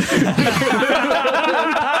 man.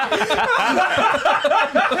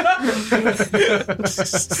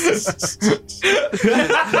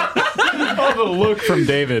 Oh, the look from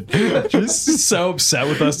David. He's so upset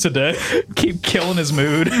with us today. Keep killing his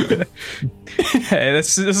mood. Hey,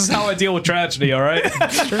 this is how I deal with tragedy, all right?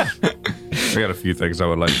 I got a few things I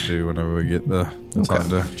would like to do whenever we get the time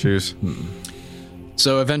to choose.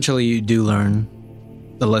 So eventually you do learn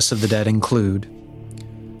The list of the dead include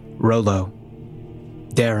Rollo,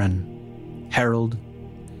 Darren, Harold,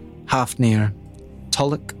 Hafnir,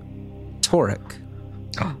 Tulloch, Torek,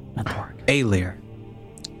 Alir,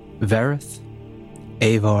 Verith,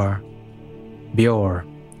 Avar, Bjor,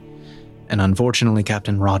 and unfortunately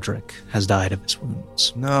Captain Roderick has died of his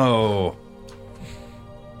wounds. No.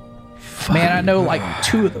 Man, I know like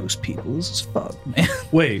 2 of those people. This is fuck, man.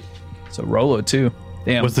 Wait, So Rolo too.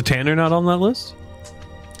 Damn. was the Tanner not on that list?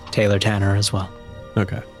 Taylor Tanner as well.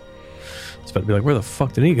 Okay. I was about to be like, where the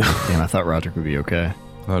fuck did he go? Damn, I thought Roderick would be okay.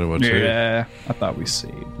 Thought it would too. Yeah, I thought we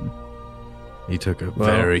saved him. He took a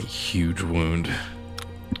very huge wound.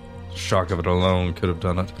 Shock of it alone could have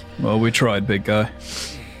done it. Well, we tried, big guy.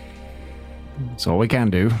 That's all we can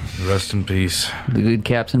do. Rest in peace. The good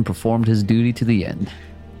captain performed his duty to the end.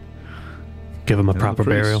 Give him a And the proper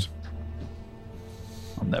priest. burial.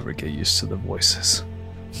 I'll never get used to the voices.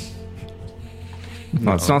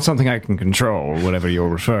 No, it's not something I can control, whatever you're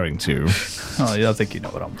referring to. Oh, yeah, I think you know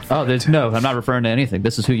what I'm. Oh, no, I'm not referring to anything.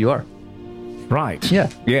 This is who you are. Right. Yeah.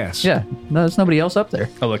 Yes. Yeah. No, there's nobody else up there.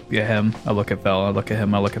 I look at him. I look at Vel. I look at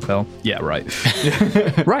him. I look at Vel. Yeah, right.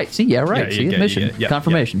 Right. See, yeah, right. Yeah, See, yeah, admission. yeah, yeah,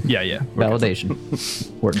 Confirmation. Yeah.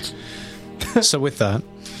 Validation. Words. So with that,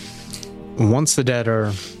 once the dead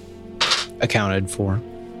are accounted for,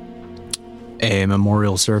 a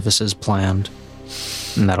memorial service is planned,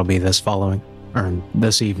 and that'll be this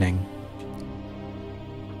evening.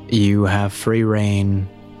 You have free reign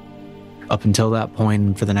up until that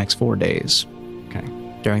point for the next 4 days. Okay.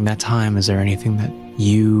 During that time, is there anything that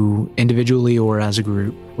you individually or as a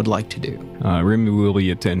group would like to do? Remy will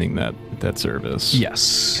be attending that service.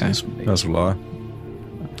 Yes. That's a lie.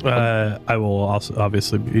 I will also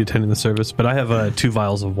obviously be attending the service, but I have 2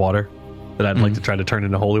 vials of water that I'd like to try to turn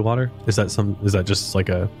into holy water. Is that just like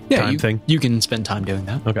a time thing? You can spend time doing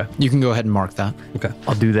that. Okay. You can go ahead and mark that. Okay.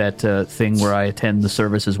 I'll do that thing where I attend the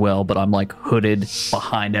service as well, but I'm like hooded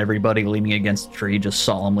behind everybody, leaning against a tree, just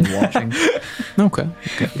solemnly watching. Okay.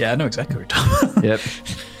 Yeah, I know exactly what you're talking about. Yep.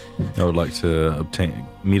 I would like to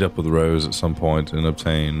meet up with Rose at some point and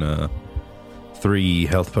obtain 3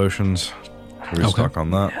 health potions. Restock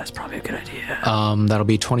on that. That's probably a good idea. That'll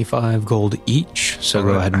be 25 gold each, so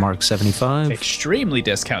go ahead and mark 75. Extremely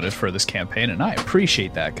discounted for this campaign, and I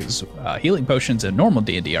appreciate that because healing potions in normal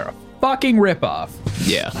D&D are a fucking ripoff.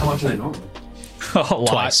 Yeah. How much are they normally? A lot.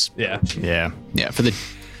 Twice. Yeah. Yeah. Yeah, for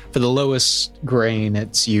the lowest grain,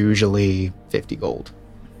 it's usually 50 gold.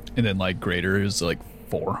 And then like greater is like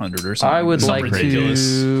 400 or something. I would Something like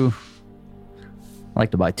ridiculous. to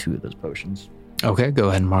buy 2 of those potions. Okay, go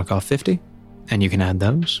ahead and mark off 50, and you can add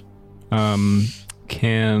those.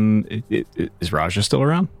 Is Raja still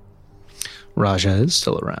around? Raja is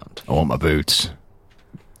still around. I want my boots.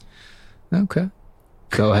 Okay.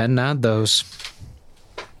 Go ahead and add those.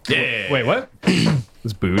 Yeah. Wait, what?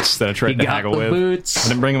 Those boots that I tried to haggle with. Boots. I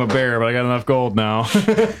didn't bring him a bear, but I got enough gold now.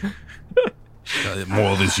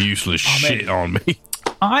 More of this useless shit on me.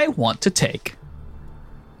 I want to take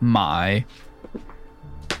my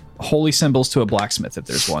holy symbols to a blacksmith if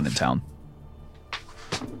there's one in town.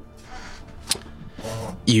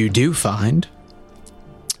 You do find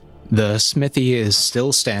the smithy is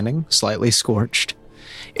still standing, slightly scorched.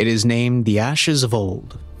 It is named the Ashes of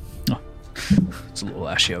Old. It's a little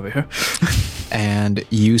ashy over here. And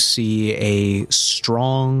you see a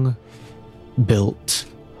strong built,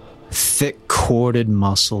 thick corded,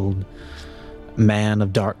 muscled man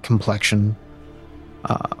of dark complexion,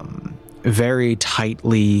 very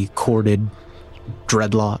tightly corded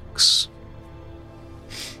dreadlocks,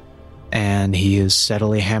 and he is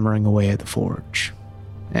steadily hammering away at the forge.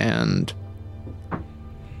 And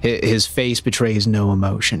his face betrays no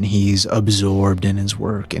emotion. He's absorbed in his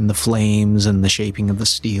work, in the flames and the shaping of the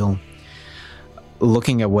steel.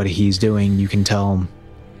 Looking at what he's doing, you can tell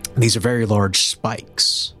these are very large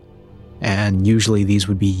spikes, and usually these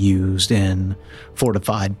would be used in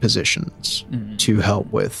fortified positions to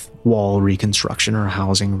help with wall reconstruction or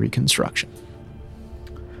housing reconstruction.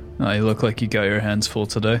 Oh, you look like you got your hands full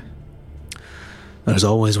today. There's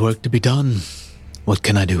always work to be done. What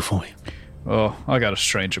can I do for you? Oh, I got a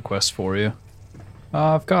strange request for you.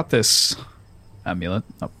 I've got this amulet.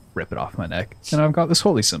 I'll rip it off my neck. And I've got this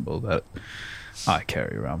holy symbol that I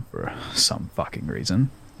carry around for some fucking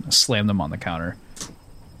reason. I slam them on the counter.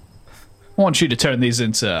 I want you to turn these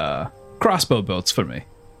into crossbow bolts for me.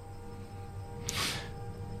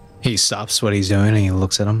 He stops what he's doing and he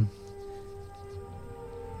looks at him.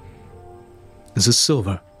 Is this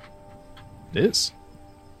silver? It is.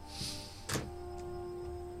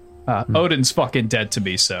 Odin's fucking dead to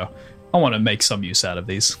me, so I want to make some use out of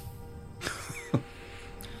these.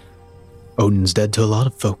 Odin's dead to a lot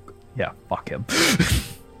of folk. Yeah, fuck him.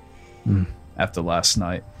 After last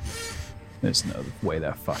night, there's no way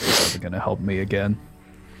that fucker's ever gonna help me again.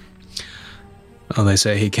 Well, they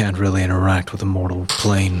say he can't really interact with the mortal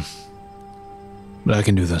plane. But I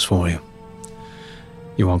can do this for you.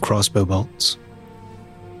 You want crossbow bolts?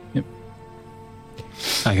 Yep.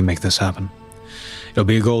 I can make this happen. It'll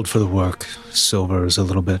be gold for the work. Silver is a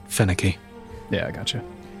little bit finicky. Yeah, I gotcha.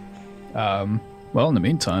 Well, in the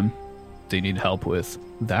meantime, do you need help with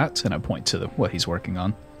that? And I point to what he's working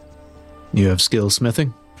on. You have skill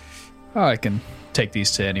smithing? Oh, I can take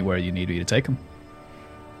these to anywhere you need me to take them.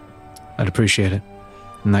 I'd appreciate it.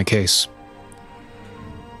 In that case,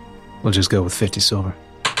 we'll just go with 50 silver.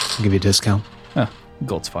 I'll give you a discount.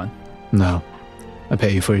 Gold's fine. No. I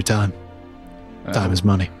pay you for your time. Time is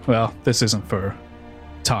money. Well, this isn't for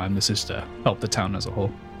time. This is to help the town as a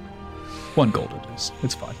whole. 1 gold it is.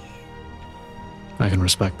 It's fine. I can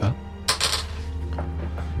respect that.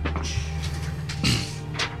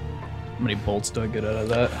 How many bolts do I get out of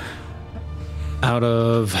that? Out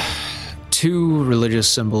of 2 religious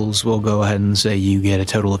symbols, we'll go ahead and say you get a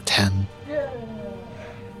total of 10.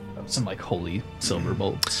 Some like holy silver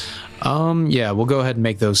bolts. Yeah, we'll go ahead and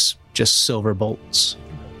make those just silver bolts.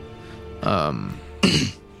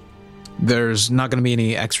 There's not going to be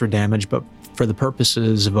any extra damage, but for the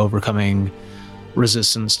purposes of overcoming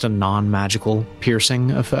resistance to non-magical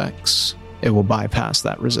piercing effects, it will bypass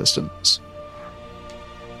that resistance.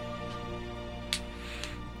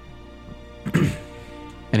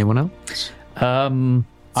 Anyone else?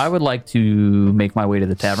 I would like to make my way to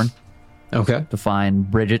the tavern. Okay. To find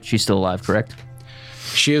Bridget. She's still alive, correct?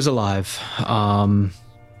 She is alive.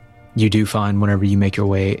 You do find whenever you make your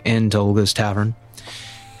way into Olga's tavern,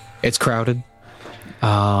 it's crowded.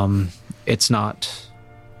 It's not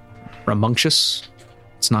rambunctious.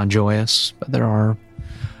 It's not joyous, but there are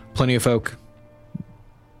plenty of folk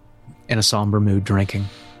in a somber mood drinking.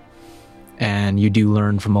 And you do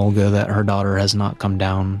learn from Olga that her daughter has not come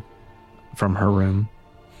down from her room.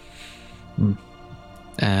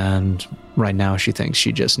 And right now she thinks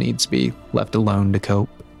she just needs to be left alone to cope.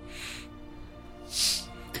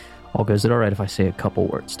 Olga, is it alright if I say a couple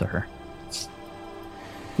words to her?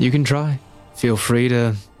 You can try. Feel free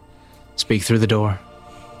to speak through the door.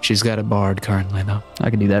 She's got it barred currently, though. I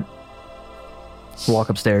can do that. Walk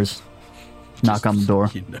upstairs. Knock on the door.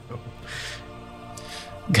 You know.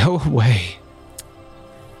 Go away.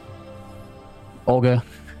 Olga,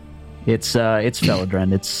 it's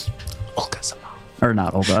Felodren. It's Olga's or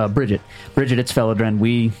not Olga. Bridget. Bridget, it's Felodren.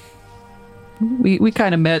 We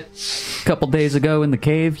kind of met a couple days ago in the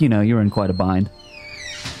cave. You know, you were in quite a bind.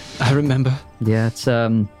 I remember. Yeah, it's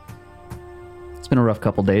been a rough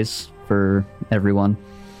couple days for everyone.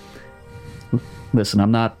 Listen,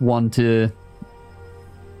 I'm not one to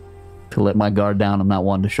let my guard down. I'm not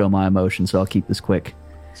one to show my emotions, so I'll keep this quick.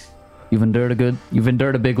 You've endured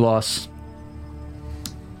a big loss.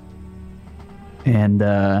 And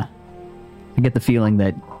I get the feeling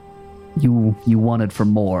that you wanted for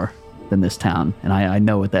more than this town, and I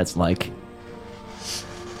know what that's like.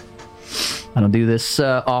 I don't do this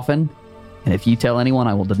often, and if you tell anyone,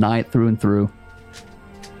 I will deny it through and through.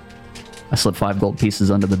 I slip 5 gold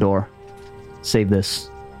pieces under the door. Save this.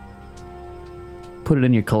 Put it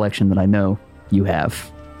in your collection that I know you have.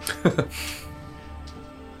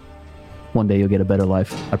 One day you'll get a better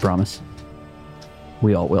life, I promise.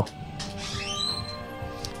 We all will.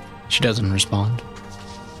 She doesn't respond.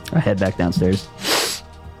 I head back downstairs.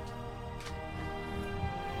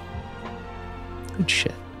 Good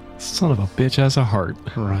shit. Son of a bitch has a heart.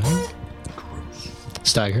 Right.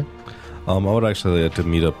 Steiger. I would actually like to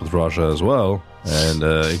meet up with Raja as well and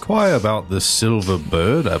inquire about the silver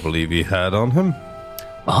bird I believe he had on him.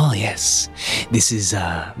 Oh, yes. This is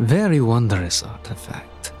a very wondrous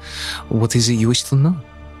artifact. What is it you wish to know?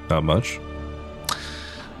 Not much.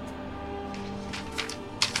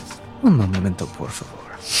 Un momento, por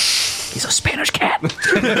favor. He's a Spanish cat.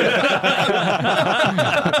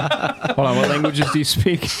 Hold on, what languages do you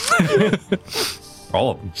speak?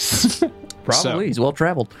 All of them. Probably. He's well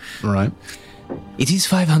traveled. Right. It is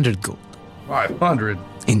 500 gold. 500.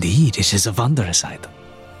 Indeed, it is a wondrous item.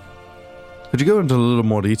 Could you go into a little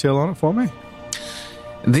more detail on it for me?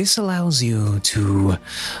 This allows you to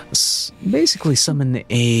basically summon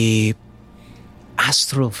a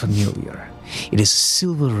astral familiar. It is a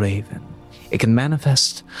silver raven. It can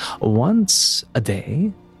manifest once a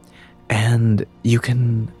day, and you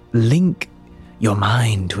can link your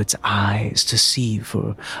mind to its eyes to see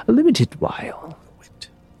for a limited while.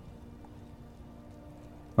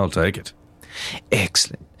 I'll take it.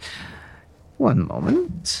 Excellent. One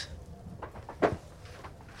moment.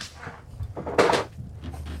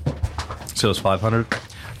 So it's 500?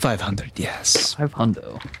 500, yes.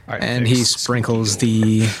 500. And he sprinkles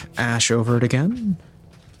the ash over it again.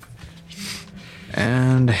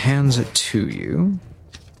 And hands it to you.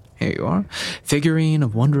 Here you are. Figurine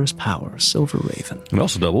of wondrous power, Silver Raven. It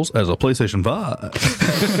also doubles as a PlayStation 5.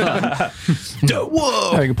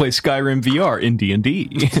 Whoa! I can play Skyrim VR in D&D.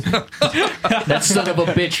 That son of a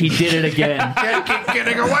bitch, he did it again. Can't keep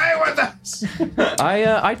getting away with us.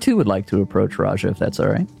 I too would like to approach Raja, if that's all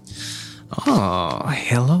right. Oh,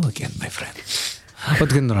 hello again, my friend.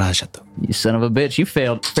 What can Raja do? You son of a bitch, you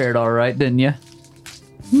fared all right, didn't you?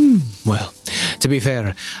 Well, to be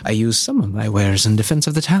fair, I used some of my wares in defense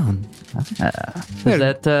of the town.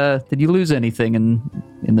 Did you lose anything in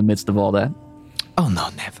the midst of all that? Oh, no,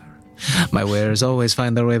 never. My wares always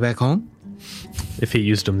find their way back home. If he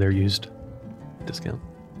used them, they're used. Discount.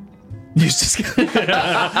 Used discount.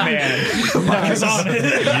 Man. Those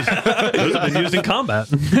have been used in combat.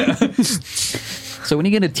 So when are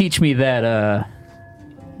you going to teach me that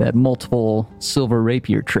multiple silver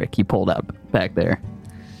rapier trick you pulled out back there?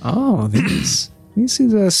 Oh, this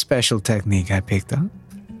is a special technique I picked up.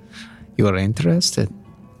 You are interested?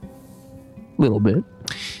 A little bit.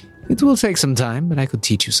 It will take some time, but I could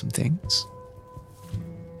teach you some things.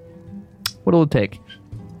 What'll it take?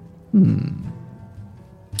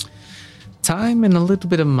 Time and a little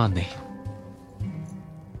bit of money.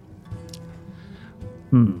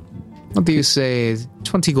 What do you say?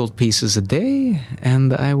 20 gold pieces a day,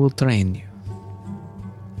 and I will train you.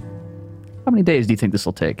 How many days do you think this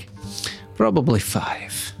will take? Probably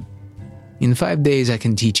 5. In 5 days, I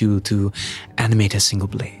can teach you to animate a single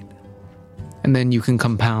blade. And then you can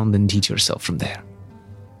compound and teach yourself from there.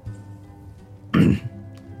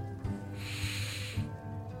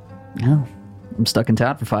 No. I'm stuck in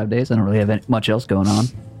town for 5 days. I don't really have much else going on.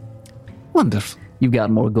 Wonderful. You've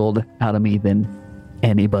gotten more gold out of me than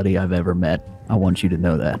anybody I've ever met. I want you to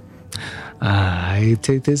know that. I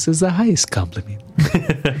take this as the highest compliment.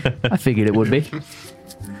 I figured it would be.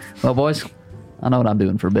 Well, boys, I know what I'm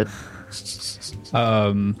doing for a bit.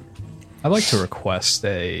 I'd like to request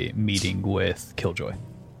a meeting with Killjoy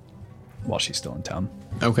while she's still in town.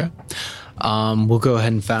 Okay. We'll go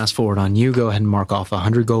ahead and fast forward on you. Go ahead and mark off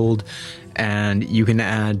 100 gold, and you can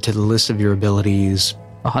add to the list of your abilities.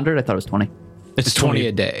 100? I thought it was 20. It's 20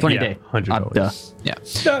 a day. 20 a day. $100. Yeah.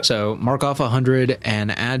 So mark off 100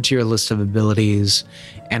 and add to your list of abilities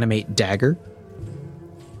Animate Dagger.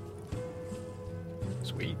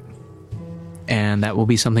 Sweet. And that will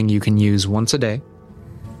be something you can use once a day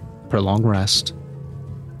for long rest.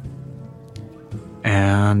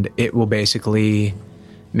 And it will basically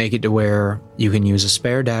make it to where you can use a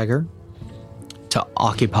spare dagger to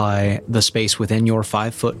occupy the space within your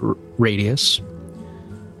 5-foot radius.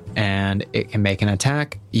 And it can make an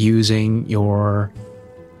attack using your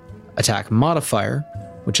attack modifier,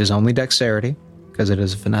 which is only dexterity, because it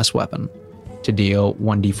is a finesse weapon, to deal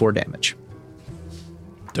 1d4 damage.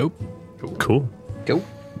 Dope. Cool. Go.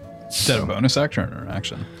 Is that a bonus action or an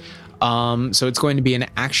action? So it's going to be an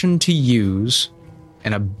action to use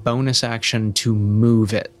and a bonus action to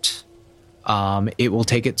move it. It will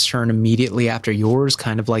take its turn immediately after yours,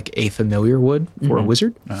 kind of like a familiar would for a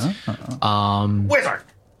wizard. Wizard!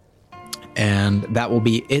 And that will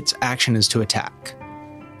be its action is to attack.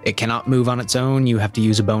 It cannot move on its own. You have to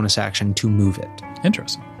use a bonus action to move it.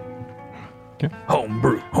 Interesting.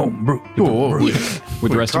 Homebrew.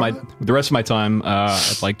 With the rest of my time,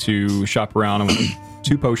 I'd like to shop around. I want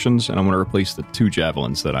 2 potions, and I want to replace the 2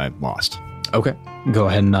 javelins that I lost. Okay, go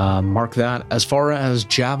ahead and mark that. As far as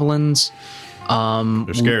javelins,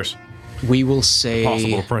 They're scarce. we will say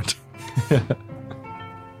Possible to print.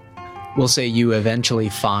 we'll say you eventually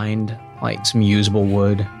find like some usable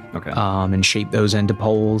wood, Okay. and shape those into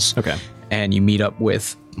poles. Okay. And you meet up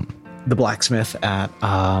with the blacksmith at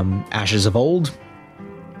Ashes of Old,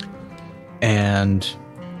 and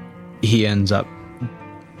he ends up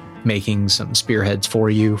making some spearheads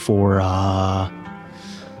for you for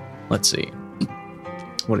let's see,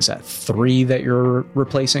 what is that, 3 that you're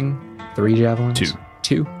replacing? 3 javelins?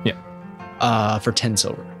 2? Yeah. For 10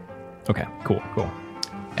 silver. Okay. Cool.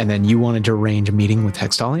 And then you wanted to arrange a meeting with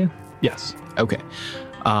Hextalia? Yes. Okay.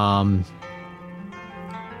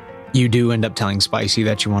 You do end up telling Spicy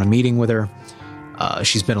that you want a meeting with her.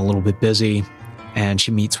 She's been a little bit busy, and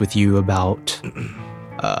she meets with you about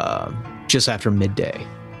just after midday.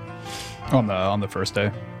 On the first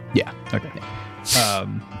day. Yeah. Okay.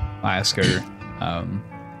 I ask her,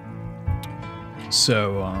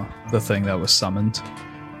 so the thing that was summoned,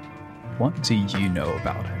 what do you know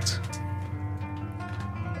about it?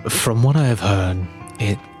 From what I have heard,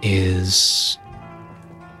 it is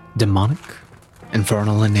demonic,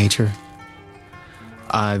 infernal in nature,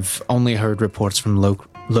 I've only heard reports from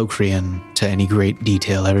Locrian to any great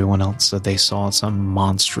detail. Everyone else said they saw some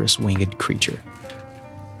monstrous winged creature.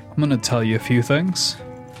 I'm going to tell you a few things.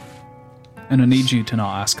 And I need you to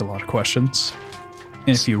not ask a lot of questions. And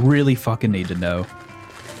if you really fucking need to know,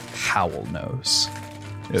 Howl knows.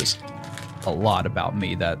 There's a lot about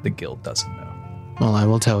me that the guild doesn't know. Well, I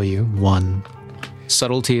will tell you, 1,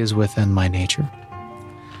 subtlety is within my nature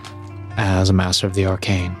as a master of the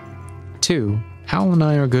arcane. 2, Howl and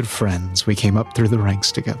I are good friends. We came up through the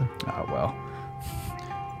ranks together. Oh, well.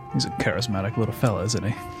 He's a charismatic little fella, isn't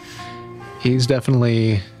he? He's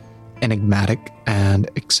definitely enigmatic and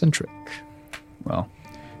eccentric. Well,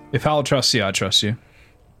 if Howl trusts you, I trust you.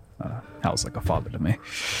 Howl's like a father to me.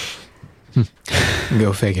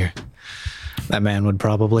 Go figure. That man would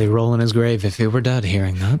probably roll in his grave if he were dead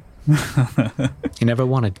hearing that. He never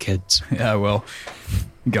wanted kids. Yeah, well,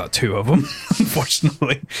 got 2 of them,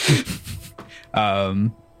 unfortunately. I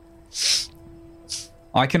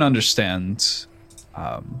can understand.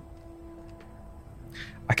 I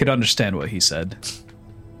could understand what he said.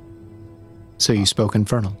 So you spoke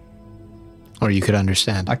Infernal? Or you could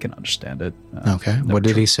understand? I can understand it. Okay. What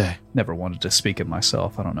did he say? Never wanted to speak it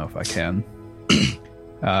myself. I don't know if I can.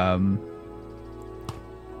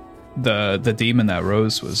 The demon that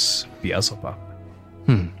rose was Beelzebub.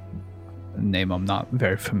 A name I'm not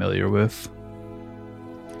very familiar with.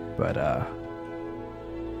 But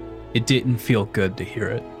it didn't feel good to hear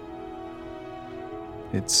it.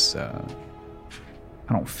 It's I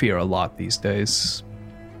don't fear a lot these days.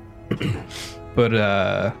 But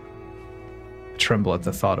I tremble at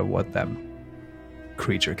the thought of what that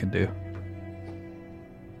creature can do.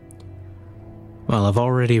 Well, I've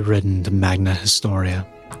already written to Magna Historia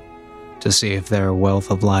to see if their wealth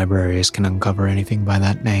of libraries can uncover anything by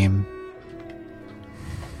that name.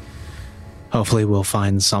 Hopefully we'll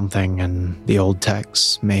find something in the old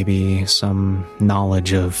texts, maybe some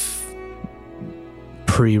knowledge of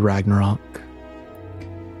pre-Ragnarok.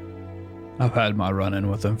 I've had my run-in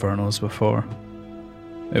with Infernals before.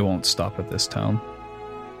 It won't stop at this town.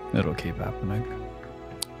 It'll keep happening.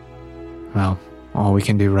 Well, all we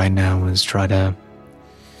can do right now is try to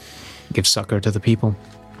give succor to the people.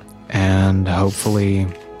 And hopefully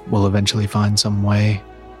we'll eventually find some way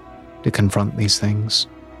to confront these things.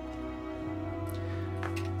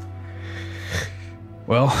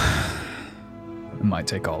 Well, it might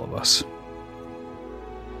take all of us.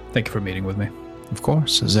 Thank you for meeting with me. Of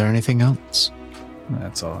course. Is there anything else?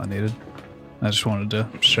 That's all I needed. I just wanted to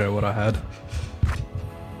share what I had.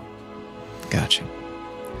 Gotcha.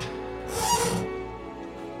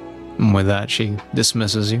 And with that, she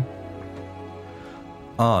dismisses you.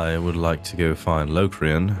 I would like to go find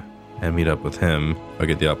Locrian and meet up with him if I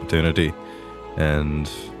get the opportunity. And,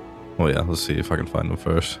 well, yeah, let's see if I can find him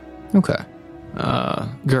first. Okay.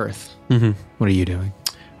 Girth, what are you doing?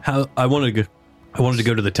 I wanted to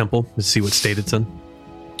go to the temple to see what state it's in.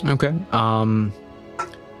 Okay.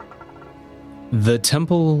 The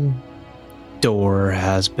temple door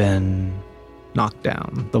has been knocked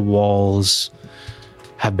down. The walls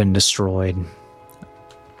have been destroyed.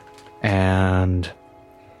 And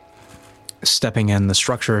stepping in, the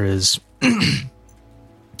structure is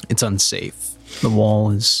it's unsafe. The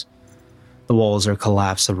walls are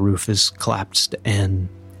collapsed, the roof is collapsed in,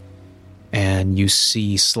 and you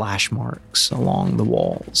see slash marks along the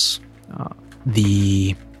walls.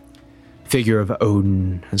 The figure of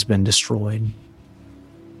Odin has been destroyed.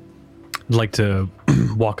 I'd like to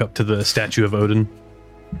walk up to the statue of Odin,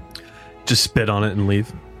 just spit on it and leave.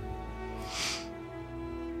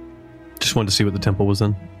 Just wanted to see what the temple was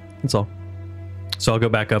in. That's all. So I'll go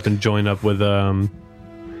back up and join up with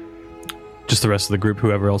just the rest of the group,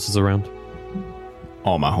 whoever else is around.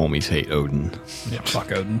 All my homies hate Odin. Yeah,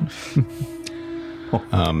 fuck Odin.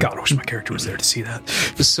 God, I wish my character was there to see that.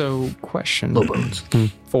 So, question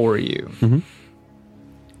for you.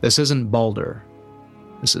 This isn't Baldur.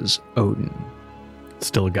 This is Odin.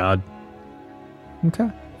 Still a god. Okay,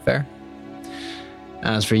 fair.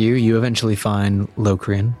 As for you, you eventually find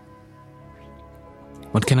Locrian.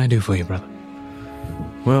 What can I do for you, brother?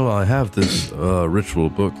 Well, I have this ritual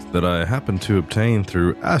book that I happened to obtain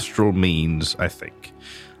through astral means, I think.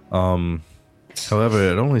 However,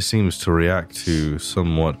 it only seems to react to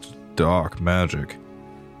somewhat dark magic.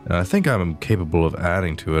 And I think I'm capable of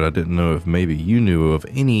adding to it. I didn't know if maybe you knew of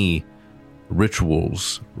any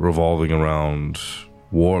rituals revolving around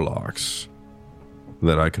warlocks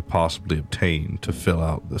that I could possibly obtain to fill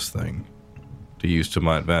out this thing, to use to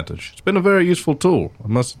my advantage. It's been a very useful tool, I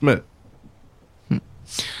must admit.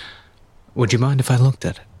 Would you mind if I looked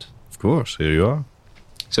at it? Of course, here you are.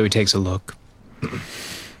 So he takes a look.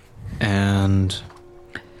 And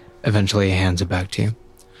eventually he hands it back to you.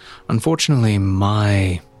 Unfortunately,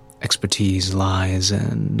 my expertise lies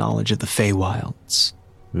in knowledge of the Feywilds.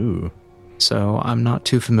 Ooh. So I'm not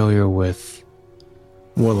too familiar with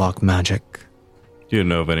warlock magic. Do you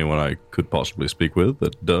know of anyone I could possibly speak with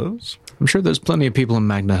that does? I'm sure there's plenty of people in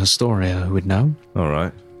Magna Historia who would know. All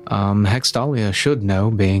right. Hextalia should know,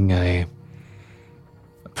 being a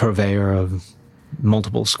purveyor of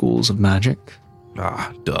multiple schools of magic.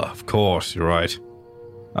 Ah, duh. Of course, you're right.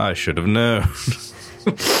 I should have known.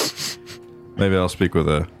 Maybe I'll speak with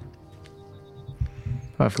her.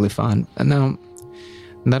 Perfectly fine. And now,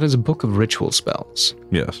 that is a book of ritual spells.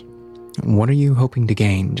 Yes. What are you hoping to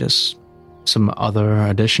gain? Just some other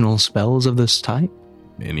additional spells of this type?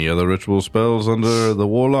 Any other ritual spells under the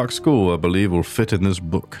Warlock School, I believe, will fit in this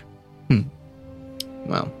book.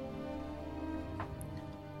 Well,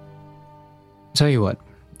 tell you what,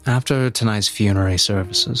 after tonight's funerary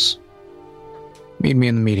services, meet me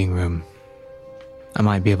in the meeting room. I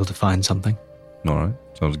might be able to find something. All right.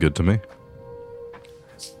 Sounds good to me.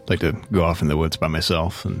 I'd like to go off in the woods by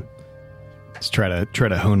myself and just try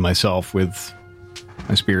to hone myself with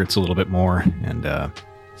my spirits a little bit more, and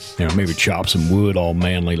maybe chop some wood all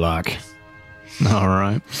manly like. All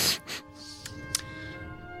right.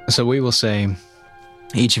 So we will say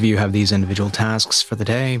each of you have these individual tasks for the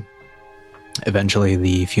day. Eventually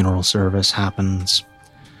the funeral service happens.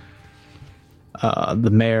 The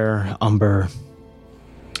mayor, Umber,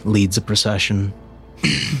 leads a procession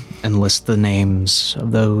and lists the names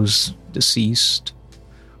of those deceased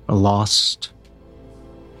or lost.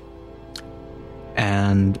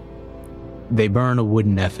 And they burn a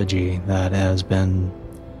wooden effigy that has been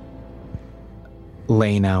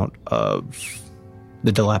laying out of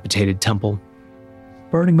the dilapidated temple.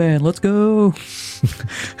 Burning Man, let's go.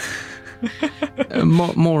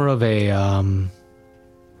 More of a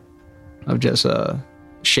of just a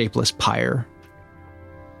shapeless pyre,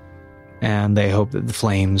 and they hope that the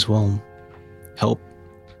flames will help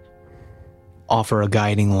offer a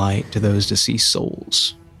guiding light to those deceased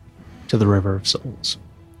souls, to the river of souls.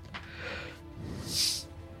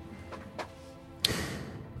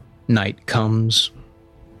 Night comes.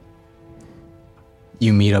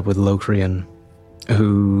 You meet up with Locrian,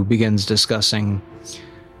 who begins discussing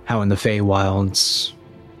how in the Feywilds,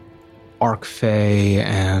 Archfey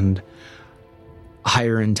and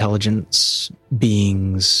higher intelligence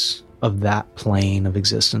beings of that plane of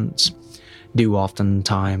existence do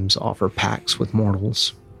oftentimes offer pacts with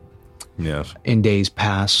mortals. Yes. In days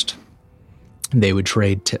past, they would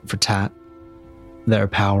trade tit for tat, their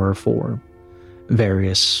power for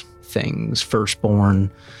various things.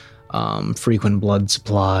 Firstborn, frequent blood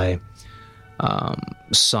supply,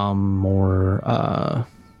 some more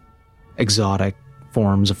exotic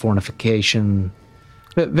forms of fortification,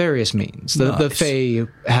 but various means. The Fae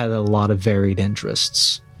had a lot of varied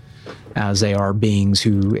interests, as they are beings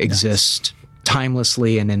who exist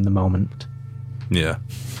timelessly and in the moment. Yeah.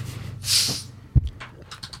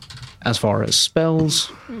 As far as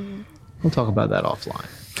spells, we'll talk about that offline.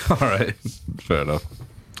 All right. Fair enough.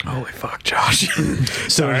 Holy fuck, Josh.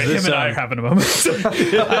 Sorry, him and I are having a moment.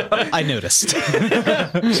 I noticed.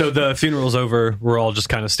 So the funeral's over. We're all just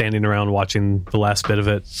kind of standing around watching the last bit of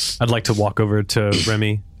it. I'd like to walk over to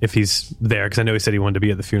Remy if he's there, because I know he said he wanted to be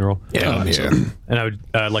at the funeral. Yeah, I'm here. And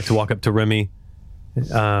I'd like to walk up to Remy.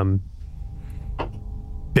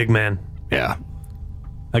 Big man. Yeah.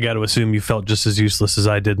 I got to assume you felt just as useless as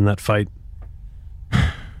I did in that fight.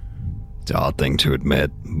 It's an odd thing to admit,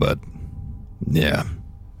 but yeah.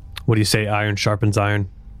 What do you say, iron sharpens iron?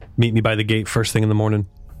 Meet me by the gate first thing in the morning.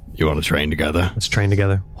 You want to train together? Let's train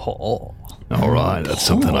together. All right, that's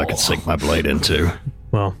something I could sink my blade into.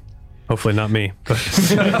 Well, hopefully not me. But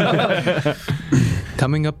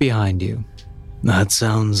Coming up behind you. That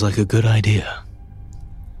sounds like a good idea.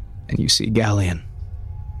 And you see Galleon.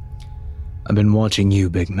 I've been watching you,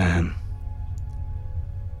 big man.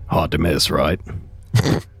 Hard to miss, right?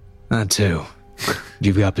 That too.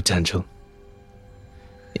 You've got potential.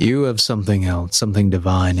 You have something else, something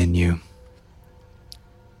divine in you.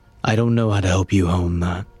 I don't know how to help you hone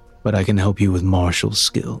that, but I can help you with martial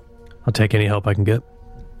skill. I'll take any help I can get.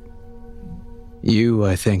 You,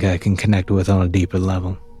 I think I can connect with on a deeper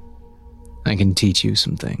level. I can teach you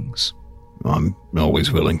some things. I'm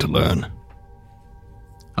always willing to learn.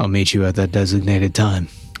 I'll meet you at that designated time.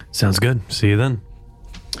 Sounds good. See you then.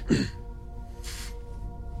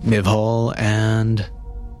 Miv Hall and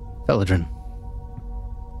Felidrin.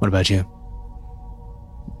 What about you?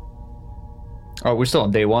 Oh, we're still on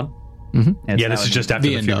day one? Mm-hmm. Yeah, this is just after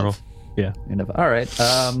the funeral. Yeah. All right.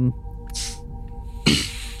 I'm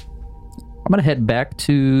going to head back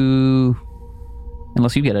to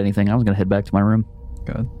Unless you get anything, I was going to head back to my room.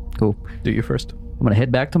 Good. Cool. Do you first. I'm going to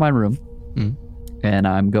head back to my room, and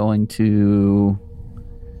I'm going to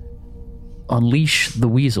unleash the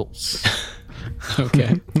weasels. Okay.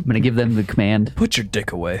 I'm going to give them the command. Put your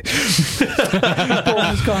dick away. Pulling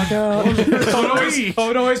his cock out.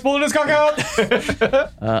 Oh no, he's pulling his cock out.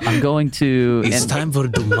 I'm going to... It's time for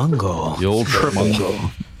Dumango. The old triple.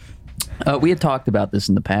 We had talked about this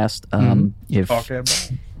in the past.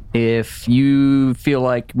 If you feel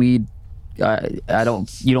like you don't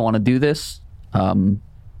want to do this, but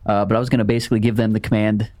I was going to basically give them the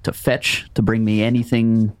command to fetch, to bring me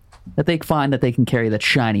anything that they find that they can carry that's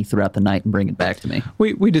shiny throughout the night and bring it back to me.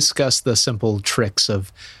 We discussed the simple tricks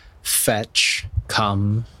of fetch,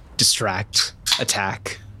 come, distract,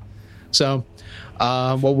 attack. So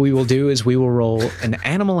what we will do is we will roll an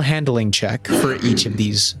animal handling check for each of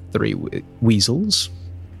these 3 weasels.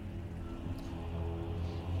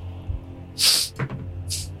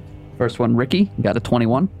 First one, Ricky, got a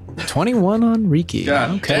 21. 21 on Riki.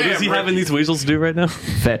 God, Okay. What is he having these weasels do right now?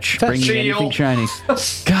 Fetch. Bring me anything shiny.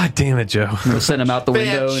 God damn it, Joe. I'm gonna send him out the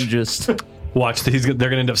window and just... Watch, they're going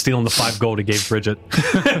to end up stealing the 5 gold he gave Bridget.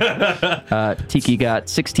 Tiki got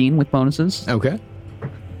 16 with bonuses. Okay.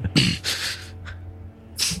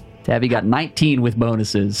 Tabby got 19 with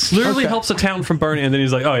bonuses. Literally helps a town from burning, and then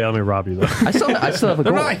he's like, oh yeah, let me rob you though. I still have a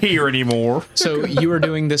They're goal. not here anymore. So you are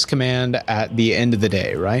doing this command at the end of the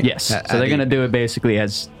day, right? Yes. So they're going to do it basically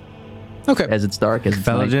as it's dark, as it's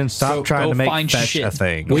night. Felagin, stop trying to make fetch shit. a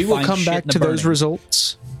thing. We will find come shit back in the to those burning.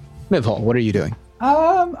 results. Mivhall, what are you doing?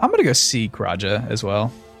 I'm gonna go seek Raja as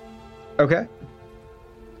well. Okay.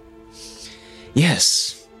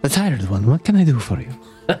 Yes, the tired one. What can I do for you?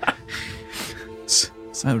 It's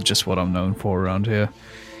just what I'm known for around here.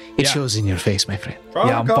 It Yeah. shows in your face, my friend.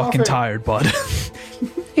 Yeah, I'm fucking tired, bud.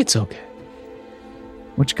 It's okay.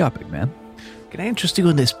 What you got, big man? Can I interest you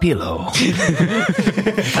in this pillow?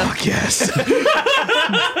 Fuck yes.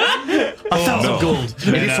 1,000 gold.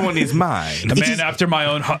 This one is mine. The man after my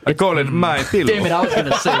own heart. I call it my pillow. Damn it, I was going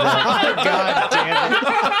to say that. God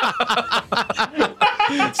damn it.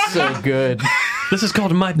 It's so good. This is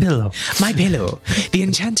called My Pillow. My pillow. The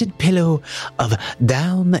enchanted pillow of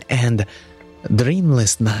down and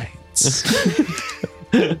dreamless nights.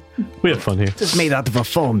 We had fun here. It's made out of a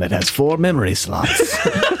foam that has 4 memory slots.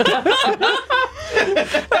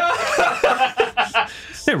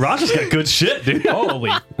 Hey, Raja's got good shit, dude.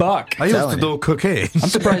 Holy fuck. I used to do cocaine. I'm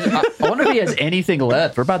surprised. I wonder if he has anything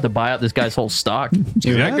left. We're about to buy out this guy's whole stock. I'm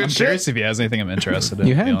curious if he has anything I'm interested in.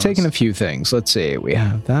 You to be have taken a honest. few things. Let's see. We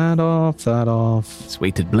have that off, that off, This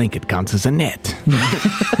weighted blanket counts as a net.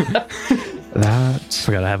 that.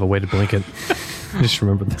 Forgot I have a weighted blanket. Just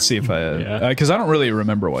remember that. See if I, because I don't really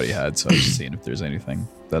remember what he had, so I was just seeing if there's anything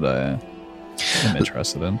that I am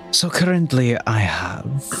interested in. So currently I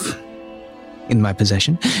have in my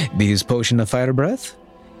possession this potion of fire breath,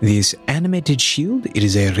 this animated shield. It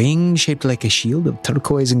is a ring shaped like a shield of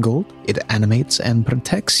turquoise and gold. It animates and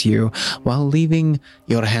protects you while leaving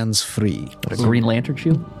your hands free. A Green Lantern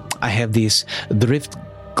shield. I have this drift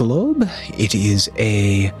globe. It is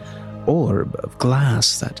a orb of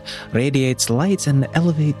glass that radiates light and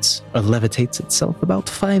elevates or levitates itself about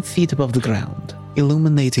 5 feet above the ground,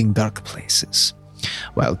 illuminating dark places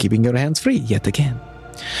while keeping your hands free yet again.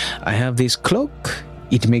 I have this cloak.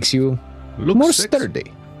 It makes you look more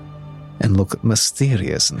sturdy and look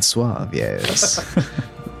mysterious and suave, yes.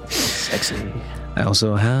 Sexy. I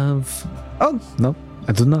also have... Oh, no,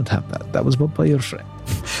 I do not have that. That was bought by your friend.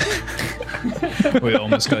 We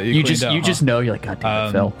almost got you. You cleaned just out, you just know you're like, God damn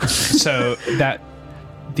it, Phil. So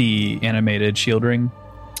the animated shield ring.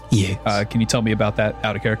 Yes. Can you tell me about that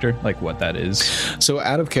out of character? Like what that is? So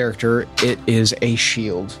out of character, it is a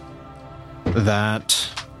shield that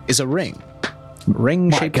is a ring. Ring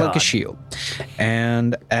shaped like a shield.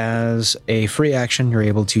 And as a free action, you're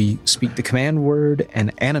able to speak the command word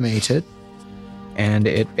and animate it. And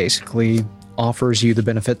it basically offers you the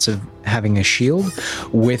benefits of having a shield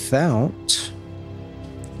without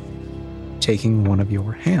taking one of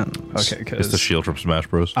your hands. Okay, It's the because shield from Smash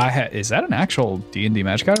Bros. is that an actual D&D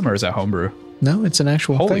magic item or is that homebrew? No, it's an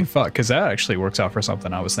actual Holy thing. fuck, because that actually works out for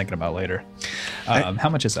something I was thinking about later. How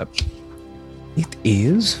much is that? It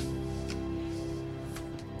is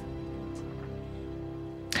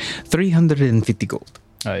 350 gold.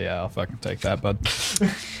 Oh yeah, I'll fucking take that, bud.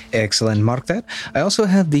 Excellent, mark that. I also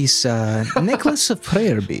have this necklace of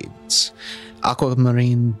prayer beads,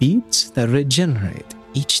 aquamarine beads that regenerate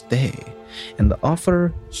each day and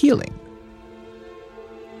offer healing.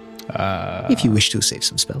 If you wish to save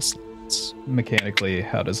some spell slots. Mechanically,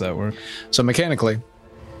 how does that work? So mechanically,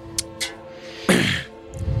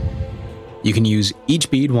 You can use each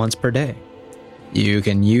bead once per day. You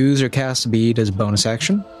can use or cast a bead as a bonus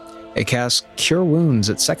action. It casts Cure Wounds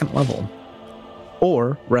at 2nd level,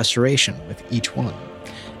 or Restoration with each one.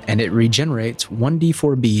 And it regenerates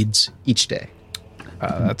 1d4 beads each day.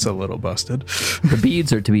 That's a little busted. The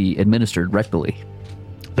beads are to be administered rectally.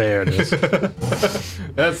 There it is.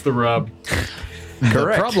 That's the rub.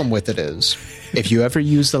 The problem with it is, if you ever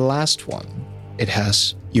use the last one,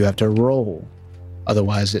 you have to roll.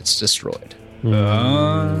 Otherwise, it's destroyed. Okay.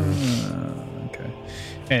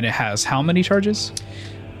 And it has how many charges?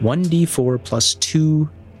 1d4 plus 2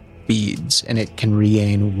 beads, and it can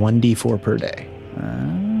regain 1d4 per day.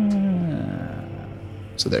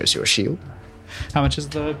 So there's your shield. How much is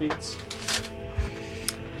the beads?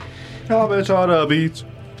 How much are the beats?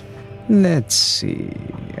 Let's see.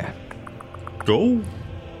 Go.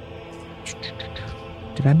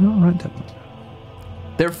 Did I not write that one?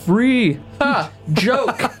 They're free. Ha!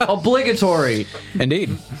 Joke. Obligatory.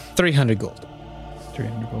 Indeed. 300 gold.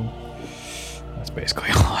 300 gold. That's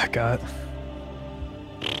basically all I got.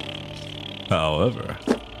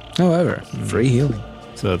 However, free healing.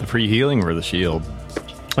 So the free healing or the shield?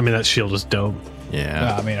 I mean, that shield is dope.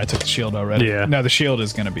 Yeah. I mean, I took the shield already. Yeah. No, the shield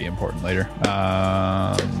is going to be important later.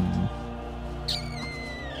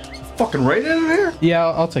 fucking right in here. Yeah,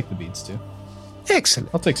 I'll take the beads too. Excellent.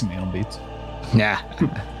 I'll take some anal beads. Nah.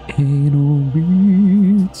 Anal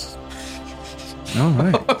beads. All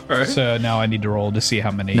right. So now I need to roll to see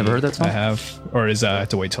how many Never heard that song? I have. Or is I have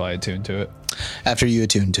to wait till I attune to it? After you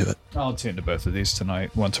attune to it. I'll attune to both of these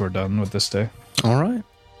tonight once we're done with this day. All right.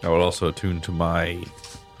 I will also attune to my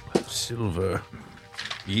silver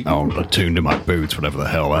I'll attune to my boots, whatever the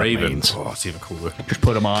hell that raven. means. Oh, it's even cooler. Just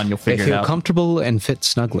put them on. You'll They figure it feel out. comfortable and fit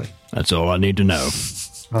snugly. That's all I need to know.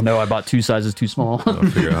 Oh no, I bought 2 sizes too small. I'll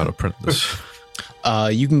figure out how to print this.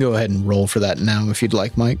 You can go ahead and roll for that now if you'd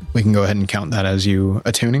like, Mike. We can go ahead and count that as you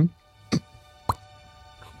attuning.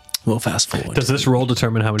 We'll fast forward. Does this roll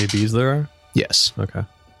determine how many bees there are? Yes. Okay.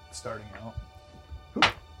 Starting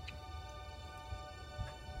out.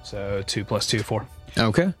 So 2 plus 2, 4.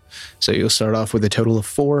 Okay. So you'll start off with a total of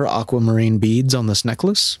 4 aquamarine beads on this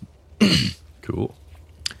necklace. Cool.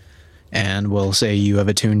 And we'll say you have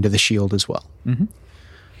attuned to the shield as well. Mm-hmm.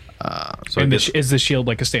 So, And I guess, is the shield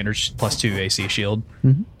like a standard plus 2 AC shield?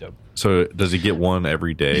 Mhm. Dope. so does he get one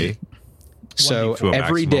every day? So To a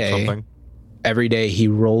every maximum of day, something? every day he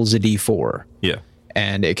rolls a d4, Yeah.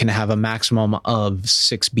 and it can have a maximum of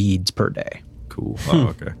 6 beads per day. Cool. Oh,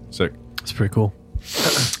 okay. Sick. That's pretty cool.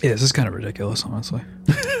 Yeah, this is kind of ridiculous, honestly.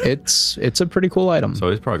 It's a pretty cool item.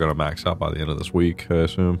 So he's probably going to max out by the end of this week, I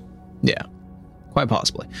assume. Yeah, quite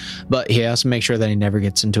possibly. But he has to make sure that he never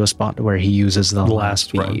gets into a spot where he uses the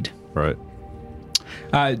last bead. Right.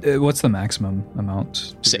 What's the maximum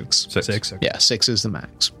amount? 6. Six. 6. Okay. Yeah, 6 is the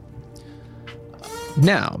max.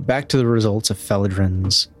 Now, back to the results of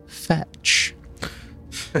Felidrin's fetch.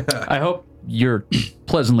 I hope you're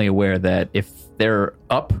pleasantly aware that if they're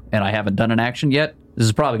up and I haven't done an action yet, this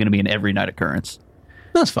is probably going to be an every night occurrence.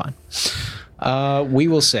 That's fine. We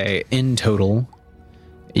will say, in total,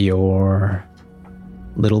 your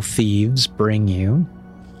little thieves bring you...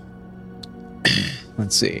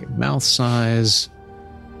 let's see, mouth size,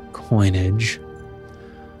 coinage.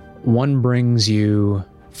 One brings you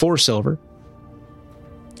 4 silver.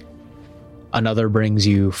 Another brings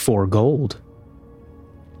you 4 gold.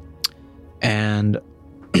 And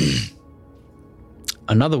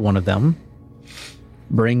another one of them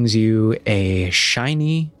brings you a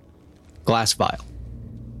shiny glass vial.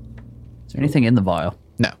 Is there anything in the vial?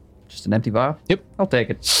 No. Just an empty vial? Yep. I'll take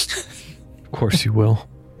it. Of course you will.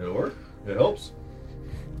 It'll work. It helps.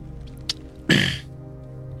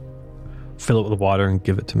 Fill it with water and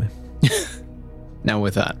give it to me. Now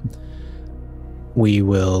with that, we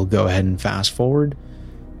will go ahead and fast forward,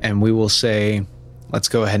 and we will say, let's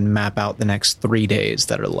go ahead and map out the next 3 days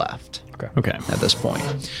that are left. Okay. At this point.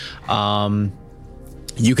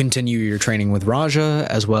 You continue your training with Raja,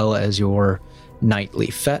 as well as your nightly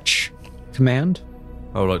fetch command.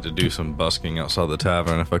 I would like to do some busking outside the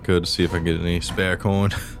tavern if I could, see if I can get any spare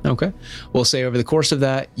coin. Okay. We'll say over the course of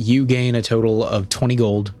that, you gain a total of 20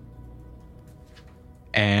 gold.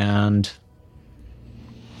 And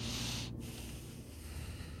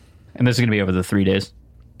And this is going to be over the 3 days?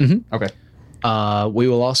 Mm-hmm. Okay. We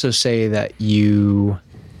will also say that you,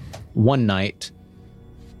 one night,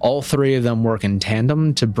 all 3 of them work in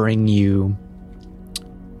tandem to bring you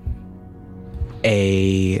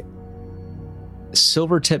a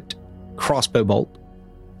silver-tipped crossbow bolt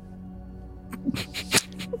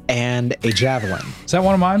and a javelin. Is that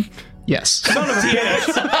one of mine? Yes. So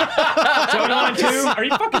it only Are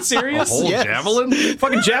you fucking serious? Whole javelin?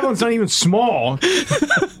 Fucking javelin's not even small.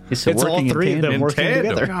 It's all three of them working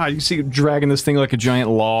together. God, you see him dragging this thing like a giant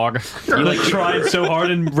log. You're like trying so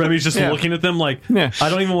hard, and Remy's just looking at them like, Yeah. I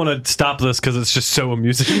don't even want to stop this because it's just so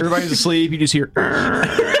amusing. Everybody's asleep. You just hear.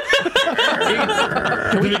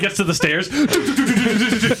 When he gets to the stairs,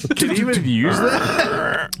 Can you even use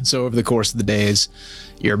that? So over the course of the days,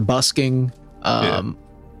 you're busking.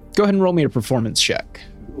 Go ahead and roll me a performance check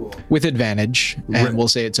with advantage, and we'll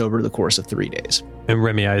say it's over the course of 3 days. and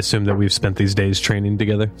Remy, I assume that we've spent these days training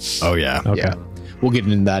together. Oh, yeah. Okay. Yeah, we'll get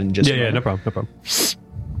into that in just a Yeah, moment. no problem, no problem.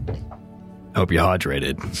 Hope you're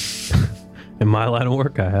hydrated. In my line of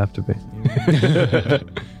work, I have to be.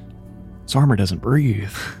 This armor doesn't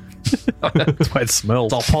breathe. That's why it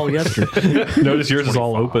smells. It's all polyester. Notice yours is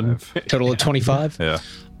all open. Total of 25.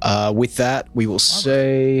 Yeah. With that, we will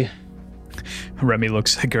say Remy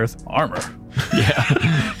looks at Girth. Armor.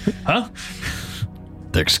 Huh?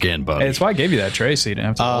 Thick skin, buddy. Hey, that's why I gave you that tray so you didn't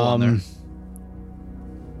have to roll on there.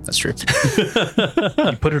 that's true.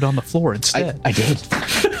 You put it on the floor instead. I did.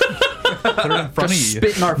 Put it in front of you.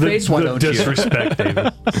 Spit in our face, why don't you? Disrespect,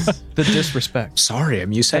 David. The disrespect. Sorry,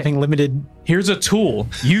 I'm used to having limited. Here's a tool.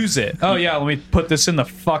 Use it. Oh yeah, let me put this in the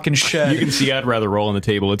fucking shed. You can see I'd rather roll on the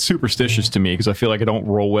table. It's superstitious to me because I feel like I don't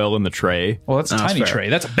roll well in the tray. Well, that's a That's tiny fair. tray.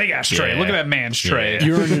 That's a big ass tray. Yeah. Look at that man's tray.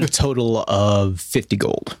 You earned a total of 50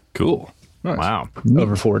 gold Cool. Wow.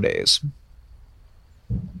 over 4 days.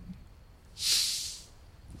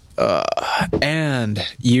 And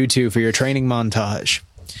you two, for your training montage,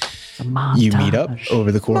 you meet up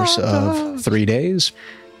over the course of 3 days.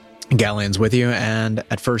 Galleon's with you, and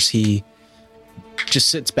at first he just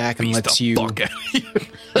sits back and lets you two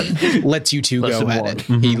go at it.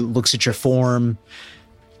 He looks at your form,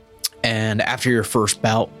 and after your first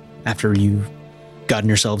bout, after you've gotten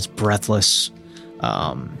yourselves breathless,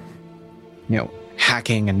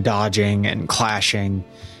 hacking and dodging and clashing,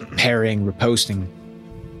 parrying, riposting,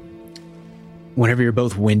 whenever you're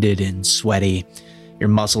both winded and sweaty, your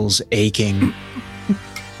muscles aching.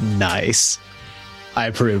 Nice. I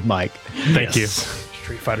approve, Mike. Thank you.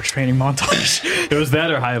 Street Fighter training montage. It was that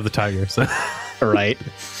or High of the Tiger. So All right.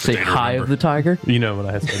 Say High of the Tiger. you know what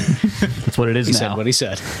I said. That's what it is He now. said what he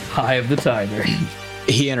said. High of the Tiger.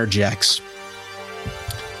 He interjects.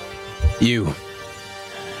 You.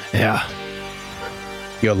 Yeah.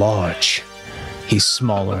 You're large. He's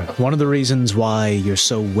smaller. One of the reasons why you're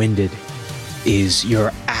so winded is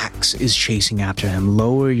your axe is chasing after him.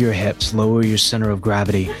 Lower your hips, lower your center of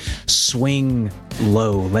gravity. Swing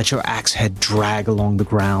low. Let your axe head drag along the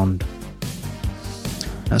ground.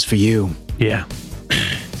 As for you, Yeah.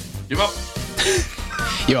 Give up.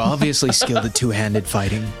 you're obviously skilled at two-handed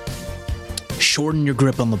fighting. Shorten your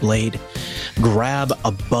grip on the blade. Grab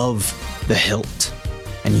above the hilt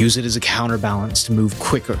and use it as a counterbalance to move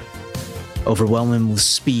quicker. Overwhelm him with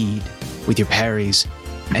speed with your parries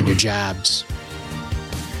and your jabs.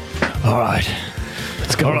 All right.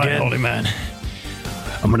 Let's go again. Holy man.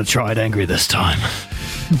 I'm going to try it angry this time.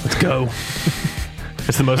 Let's go.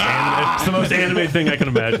 It's the most anime, it's the most anime thing I can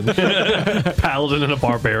imagine. Paladin and a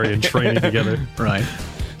barbarian training together. Right.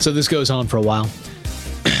 So this goes on for a while.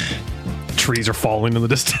 Trees are falling in the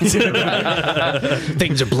distance.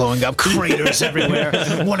 Things are blowing up, craters everywhere.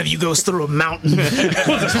 One of you goes through a mountain. What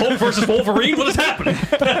is this, Hulk versus Wolverine? What is happening?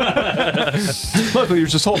 Luckily,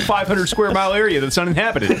 there's this whole 500 square mile area that's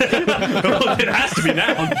uninhabited. It has to be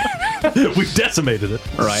now. We've decimated it.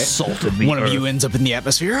 Right. Salted me. One of you ends up in the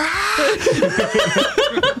atmosphere.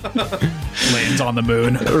 Lands on the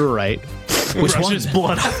moon. Right. Which one? Rushes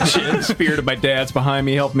blood. Shit, spirit of my dad's behind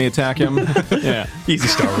me, helping me attack him. Yeah. Easy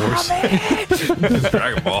Star Wars.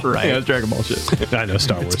 Dragon Ball. Right. Yeah, it's Dragon Ball shit. I know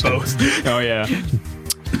Star Wars. Oh, yeah.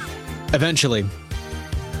 Eventually,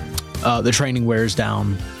 the training wears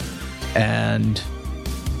down, and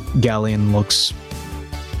Galleon looks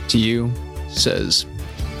to you, says,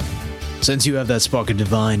 "Since you have that spark of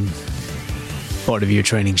divine, part of your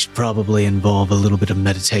training should probably involve a little bit of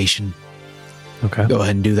meditation. Okay. Go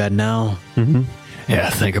ahead and do that now." Yeah,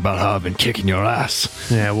 think about how I've been kicking your ass.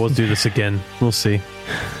 Yeah, we'll do this again. We'll see.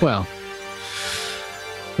 Well,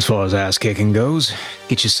 as far as ass kicking goes,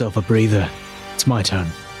 get yourself a breather. It's my turn.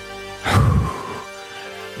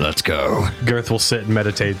 Let's go. Girth will sit and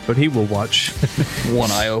meditate, but he will watch. One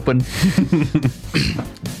eye open.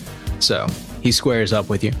 So he squares up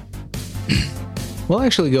with you. We'll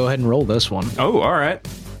actually go ahead and roll this one. Oh, all right.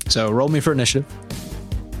 So roll me for initiative.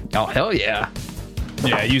 Oh, hell yeah.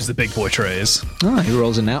 Yeah, use the big boy trays. Oh, he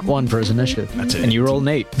rolls a nat 1 for his initiative. That's it. And you roll an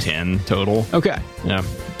 8. 10 total. Okay. Yeah.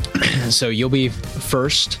 So you'll be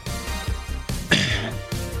first.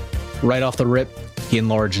 Right off the rip, he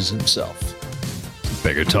enlarges himself.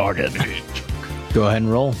 bigger target. Go ahead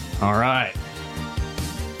and roll. All right.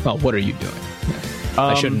 Well, what are you doing?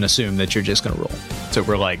 I shouldn't assume that you're just going to roll. So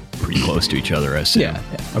we're like pretty close to each other, I assume. Yeah.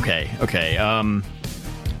 Okay.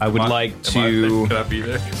 I would like to. Could I be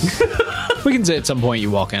there? We can say at some point you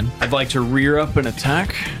walk in. I'd like to rear up and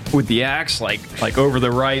attack with the axe, like over the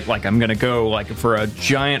right, like I'm gonna go like for a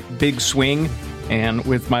giant big swing, and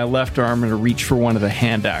with my left arm, I'm gonna reach for one of the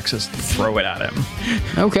hand axes, throw it at him.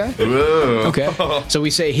 Okay. Okay. So we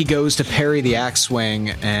say he goes to parry the axe swing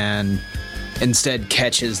and instead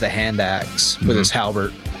catches the hand axe with his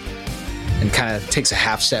halberd and kind of takes a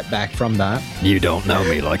half step back from that. You don't know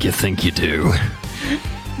me like you think you do.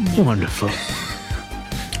 Wonderful.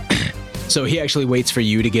 So he actually waits for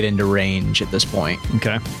you to get into range at this point.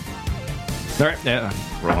 Okay. All right. Yeah.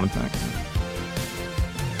 Roll an attack.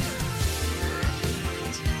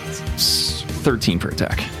 13 for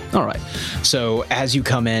attack. All right. So as you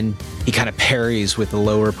come in, he kind of parries with the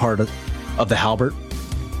lower part of the halberd,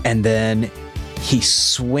 and then he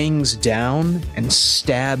swings down and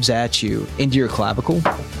stabs at you into your clavicle,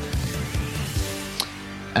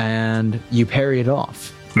 and you parry it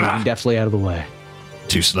off, moving deftly out of the way.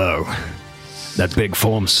 Too slow. That big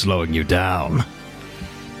form's slowing you down.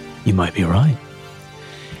 You might be right.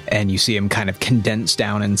 And you see him kind of condense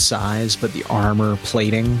down in size, but the armor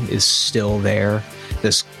plating is still there.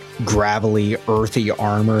 This gravelly, earthy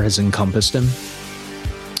armor has encompassed him.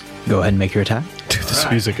 Go ahead and make your attack. Dude, this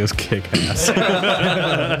music is kick-ass.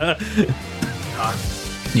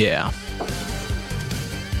 Yeah.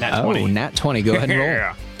 Nat 20. Nat 20. Go ahead and roll.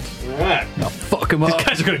 Yeah. I'll fuck him up. These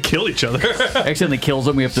guys are gonna kill each other. Accidentally kills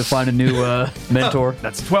him. We have to find a new mentor.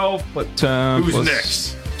 That's 12, but Who's plus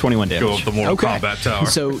next? 21 damage. Go up the Mortal Kombat tower.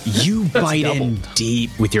 So you bite in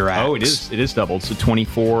deep with your axe. Oh, it is doubled. So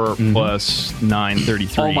 24 plus 9,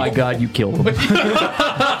 33. Oh my god, you killed him.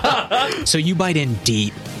 So you bite in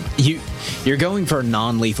deep. You're going for a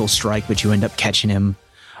non-lethal strike, but you end up catching him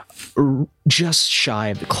just shy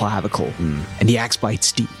of the clavicle, and the axe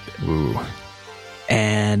bites deep. Ooh.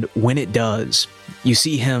 And when it does, you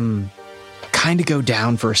see him kind of go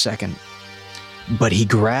down for a second, but he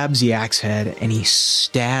grabs the axe head and he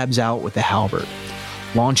stabs out with the halberd,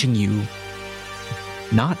 launching you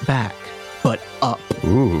not back, but up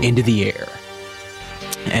into the air.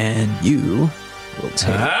 And you will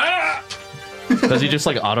take... Does he just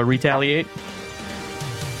like auto retaliate?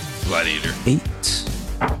 Gladiator. 8.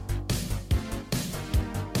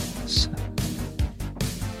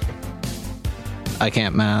 I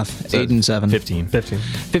can't math. 8 and 7. 15.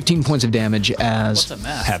 15 points of damage as What's a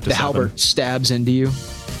math? Half to the 7. halberd stabs into you,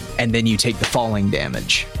 and then you take the falling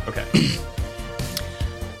damage. Okay.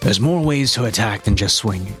 There's more ways to attack than just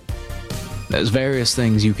swinging. There's various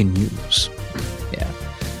things you can use. Yeah.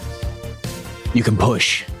 You can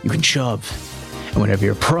push, you can shove, and whenever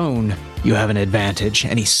you're prone, you have an advantage,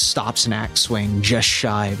 and he stops an axe swing just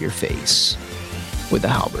shy of your face with the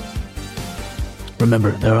halberd.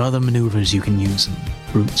 Remember, there are other maneuvers you can use in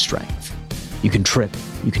brute strength. You can trip,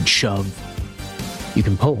 you can shove, you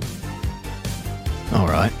can pull. All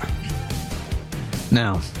right.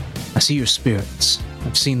 Now, I see your spirits.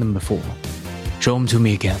 I've seen them before. Show them to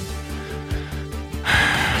me again.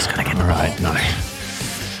 He's gonna get all right. Now,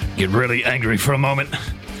 get really angry for a moment,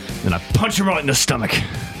 then I punch him right in the stomach.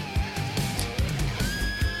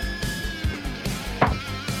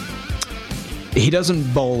 He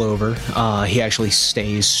doesn't bowl over. He actually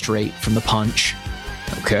stays straight from the punch.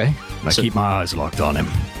 Okay. I keep my eyes locked on him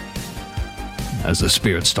as the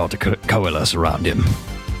spirits start to coalesce around him.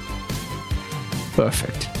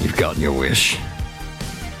 Perfect. You've gotten your wish.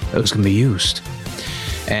 Those can be used.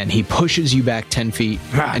 And he pushes you back 10 feet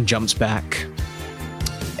and jumps back.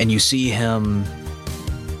 And you see him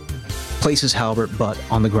place his halberd butt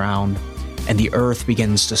on the ground, and the earth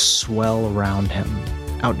begins to swell around him,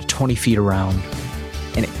 out to 20 feet around,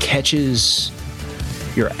 and it catches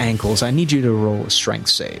your ankles. I need you to roll a strength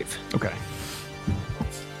save. Okay.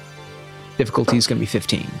 Difficulty is going to be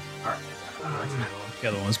 15. The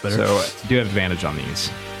other one's better. So I do have advantage on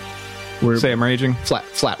these. We're Say I'm raging? flat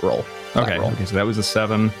roll. Flat Okay. roll. Okay, so that was a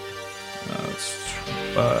 7.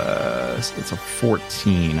 It's a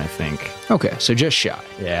 14, I think. Okay, so just shy.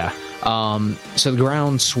 Yeah. So the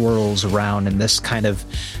ground swirls around in this kind of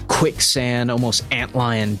quicksand, almost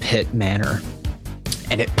antlion pit manner,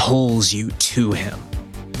 and it pulls you to him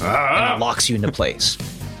and it locks you into place.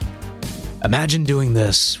 Imagine doing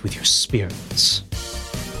this with your spirits.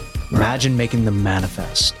 Imagine making them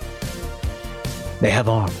manifest. They have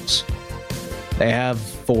arms. They have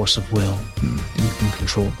force of will, and you can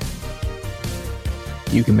control them.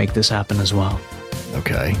 You can make this happen as well.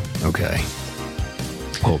 Okay.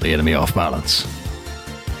 Hold the enemy off balance.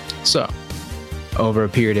 So, over a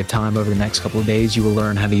period of time, over the next couple of days, you will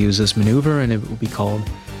learn how to use this maneuver, and it will be called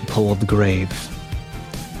Pull of the Grave.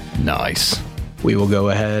 Nice. We will go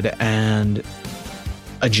ahead and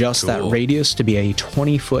adjust that radius to be a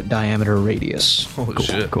 20-foot diameter radius. Holy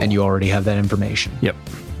shit. Cool. And you already have that information. Yep.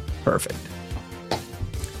 Perfect.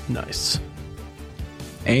 Nice.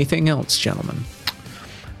 Anything else, gentlemen?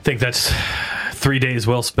 I think that's 3 days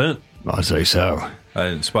well spent. I say so.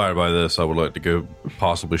 Inspired by this, I would like to go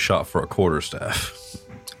possibly shop for a quarterstaff.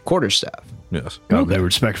 Quarterstaff. Yes. Got no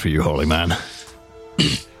respect for you, holy man.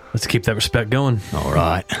 Let's keep that respect going. All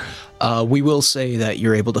right. We will say that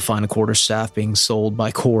you're able to find a quarterstaff being sold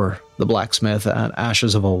by Kor, the blacksmith at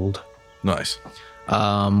Ashes of Old. Nice.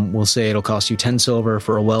 We'll say it'll cost you 10 silver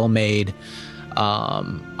for a well-made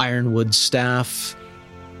ironwood staff.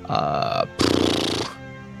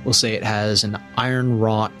 We'll say it has an iron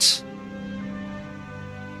wrought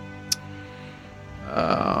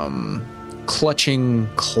clutching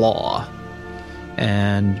claw,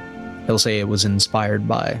 and he'll say it was inspired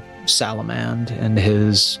by Salamand and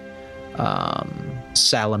his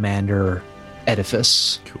salamander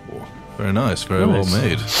edifice. Cool. Very nice. Very well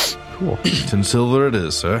made. Cool. 10 silver it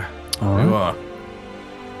is, sir. All You right. are.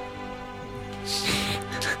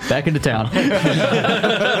 Back into town.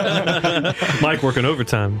 Mike working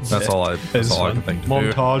overtime. That's all I can think to do.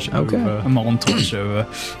 Montage Okay. over. A montage over.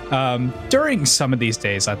 During some of these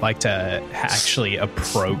days, I'd like to actually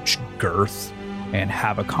approach Girth and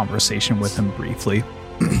have a conversation with him briefly.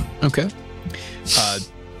 Okay.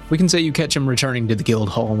 We can say you catch him returning to the guild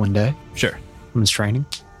hall one day Sure. from his training.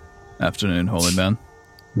 Afternoon, holy man.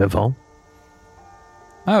 Live home.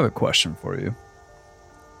 I have a question for you.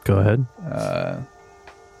 Go ahead.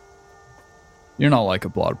 You're not like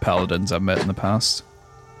a lot of paladins I've met in the past.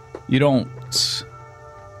 You don't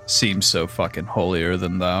seem so fucking holier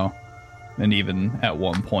than thou. And even at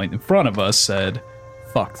one point in front of us said,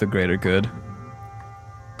 fuck the greater good.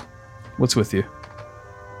 What's with you?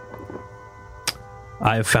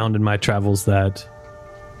 I have found in my travels that,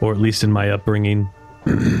 or at least in my upbringing,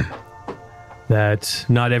 that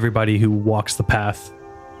not everybody who walks the path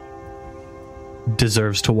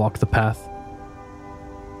deserves to walk the path.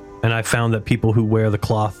 And I found that people who wear the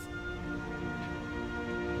cloth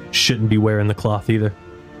shouldn't be wearing the cloth either.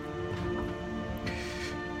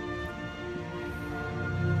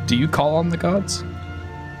 Do you call on the gods?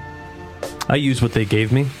 I use what they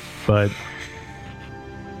gave me, but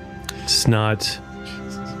it's not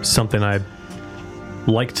something I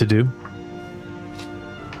like to do.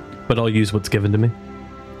 But I'll use what's given to me.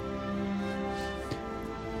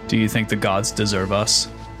 Do you think the gods deserve us?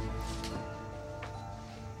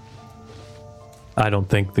 I don't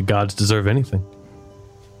think the gods deserve anything.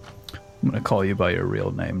 I'm going to call you by your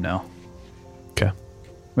real name now. Okay.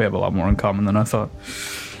 We have a lot more in common than I thought.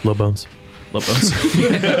 Low bones. Lobos.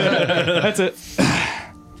 That's it.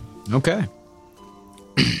 Okay.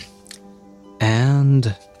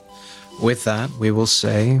 And with that, we will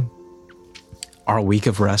say our week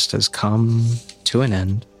of rest has come to an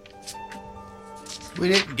end. We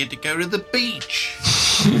didn't get to go to the beach.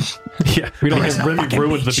 Yeah, we don't have really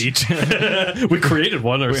ruined the beach. We created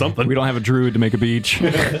one or something. We don't have a druid to make a beach.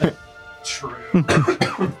 True.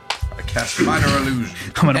 I cast minor illusion.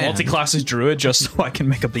 I'm a multi-classes druid just so I can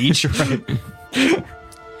make a beach. Right?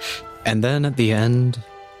 And then at the end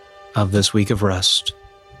of this week of rest,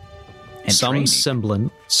 And some training.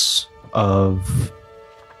 semblance of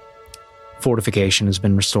fortification has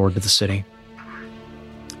been restored to the city.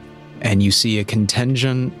 And you see a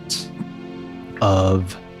contingent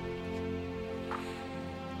of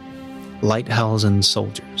Lighthausen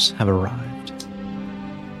soldiers have arrived.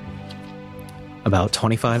 About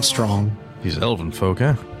 25 strong. These elven folk,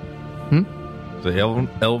 huh? The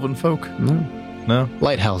elven folk? No, No?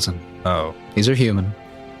 Lighthausen. Oh. These are human.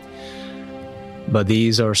 But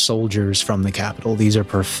these are soldiers from the capital. These are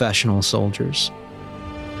professional soldiers.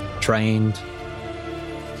 Trained,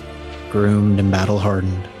 groomed, and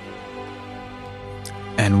battle-hardened.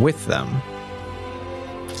 And with them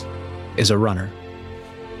is a runner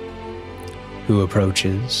who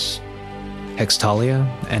approaches Hextalia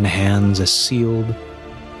and hands a sealed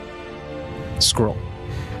scroll.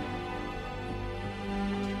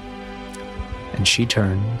 And she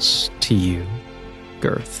turns to you,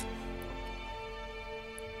 Girth.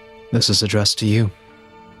 This is addressed to you,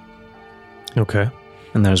 Okay.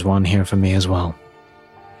 and there's one here for me as well.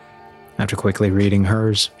 After quickly reading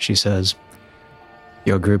hers, she says,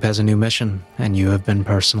 "Your group has a new mission, and you have been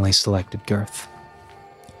personally selected, Girth.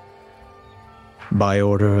 By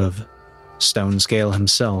order of Stonescale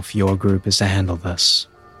himself, your group is to handle this.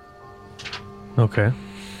 Okay.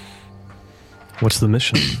 What's the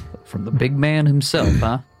mission? From the big man himself,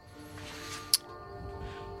 huh?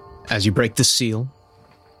 As you break the seal,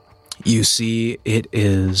 you see it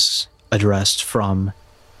is addressed from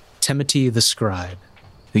Timothy the Scribe,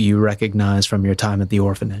 who you recognize from your time at the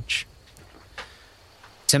orphanage.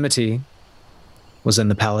 Timothy was in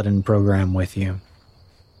the Paladin program with you,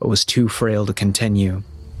 but was too frail to continue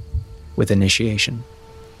with initiation.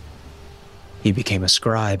 He became a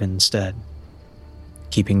scribe instead,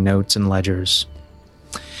 keeping notes and ledgers.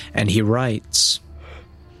 And he writes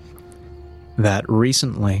that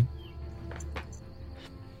recently...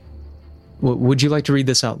 Would you like to read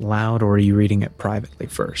this out loud, or are you reading it privately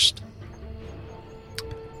first?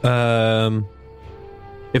 If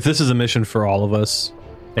this is a mission for all of us,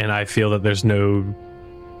 and I feel that there's no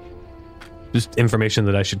just information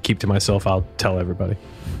that I should keep to myself, I'll tell everybody.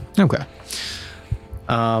 Okay.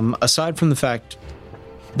 Aside from the fact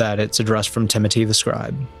that it's addressed from Timothy the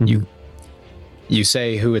Scribe, you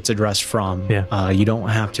say who it's addressed from. Yeah. You don't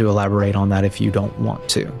have to elaborate on that if you don't want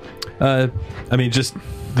to. I mean, just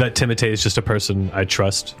that Timothy is just a person I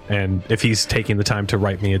trust, and if he's taking the time to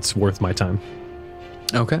write me, it's worth my time.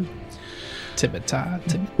 Okay.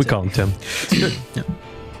 Timothy. We call him Tim. Yeah.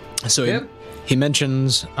 So he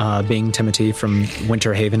mentions being Timothy from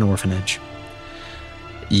Winter Haven Orphanage.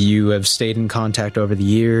 You have stayed in contact over the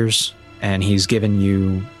years, and he's given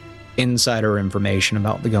you insider information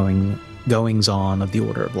about the goings-on of the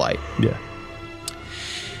Order of Light. Yeah.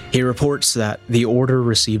 He reports that the Order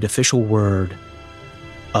received official word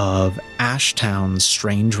of Ashtown's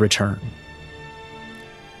strange return.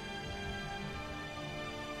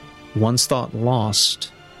 Once thought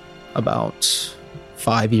lost about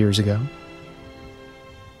 5 years ago,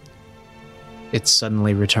 it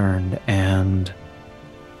suddenly returned, and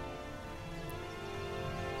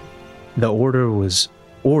the Order was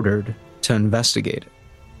ordered to investigate it.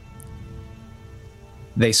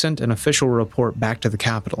 They sent an official report back to the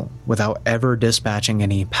capital without ever dispatching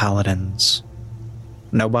any paladins.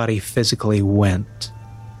 Nobody physically went,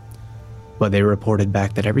 but they reported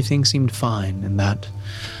back that everything seemed fine and that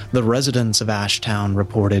the residents of Ashtown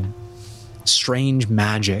reported strange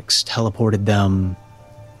magics teleported them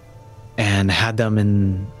and had them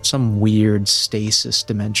in some weird stasis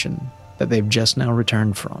dimension that they've just now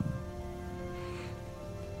returned from.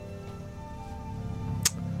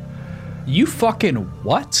 You fucking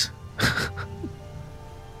what?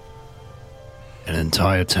 An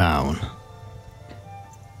entire town.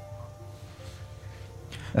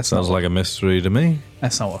 That sounds like a mystery to me.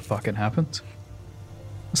 That's not what fucking happened.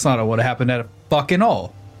 That's not what happened at fucking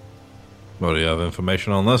all. Well, do you have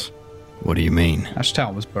information on this? What do you mean?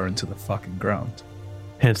 Ashtown was burned to the fucking ground.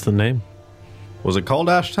 Hence the name. Was it called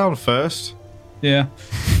Ashtown first? Yeah.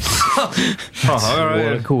 All right.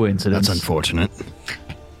 What a coincidence. That's unfortunate.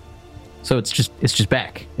 So it's just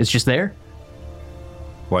back. It's just there?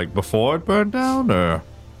 Like before it burned down, or?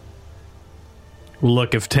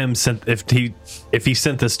 Look, if he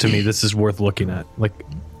sent this to me, this is worth looking at. Like,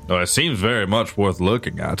 Oh, it seems very much worth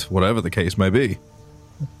looking at, whatever the case may be.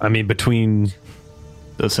 I mean, between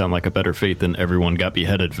Does sound like a better fate than everyone got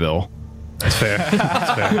beheaded, Phil. that's fair.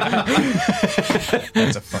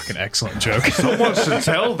 That's a fucking excellent joke. Someone should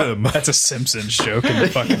tell them. That's a Simpsons joke in the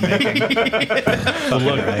fucking making.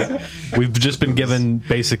 Look, we've just been given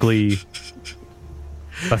basically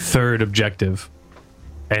a third objective,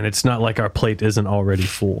 and it's not like our plate isn't already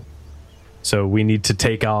full. So we need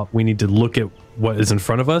to look at what is in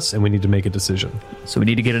front of us, and we need to make a decision. So we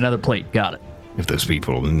need to get another plate. Got it. If those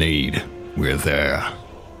people need, we're there.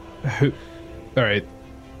 All right.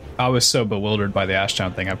 I was so bewildered by the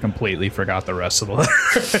Ashtown thing, I completely forgot the rest of the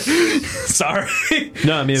letter. Sorry.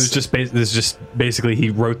 No, I mean, it was just basically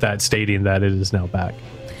he wrote that stating that it is now back.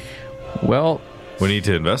 Well, We need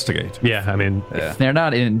to investigate. Yeah, I mean, they're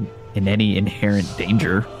not in any inherent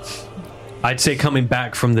danger. I'd say coming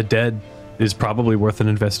back from the dead is probably worth an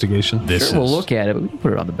investigation. Sure, we'll look at it, but we can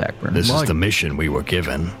put it on the back burner. This is the mission we were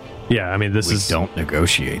given. Yeah, I mean, We don't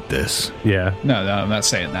negotiate this. Yeah. No, I'm not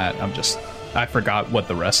saying that. I forgot what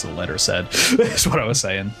the rest of the letter said. That's what I was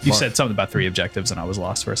saying. You said something about 3 objectives, and I was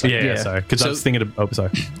lost for a second. Yeah, sorry. Because I was thinking of...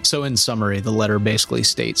 sorry. So in summary, the letter basically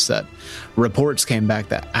states that reports came back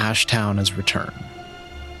that Ashtown has returned.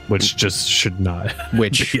 Which just should not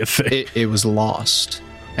Which be a thing. it was lost.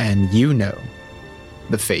 And you know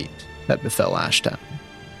the fate that befell Ashtown.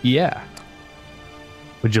 Yeah.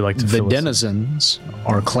 Would you like to The fill us in? denizens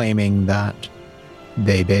are claiming that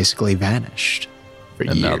they basically vanished for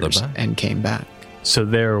And now they're years back. and came back, So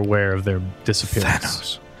they're aware of their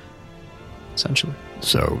disappearance. essentially.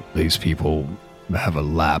 So these people have a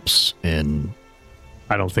lapse in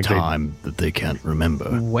I don't think time that they can't remember.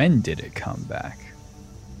 When did it come back?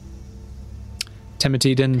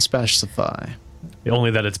 Timothy didn't specify.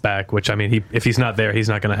 Only that it's back, which, I mean, if he's not there, he's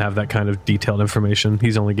not going to have that kind of detailed information.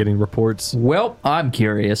 He's only getting reports. Well, I'm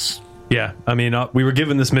curious. Yeah, I mean, we were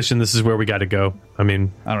given this mission. This is where we got to go. I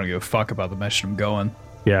mean... I don't give a fuck about the mission. I'm going.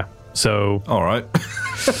 Yeah, so... All right.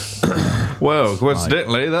 Well,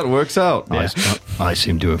 coincidentally, that works out. Yeah. I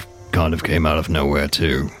seem to have kind of came out of nowhere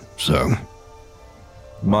too, so...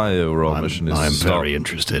 My overall mission is I'm to stop very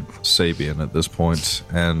interested. Sabian at this point,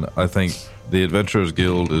 and I think the Adventurers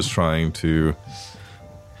Guild is trying to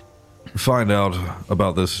find out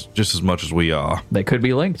about this just as much as we are. They could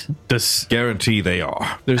be linked. Does Guarantee they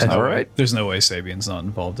are. There's no way. There's no way Sabian's not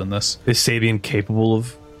involved in this. Is Sabian capable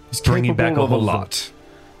of bringing back Capable a of a whole lot.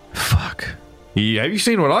 Fuck. Yeah, have you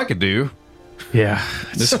seen what I can do? Yeah,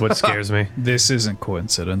 this is what scares me. This isn't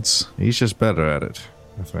coincidence. He's just better at it,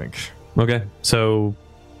 I think. Okay, so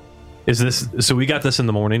so we got this in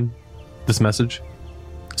the morning, this message.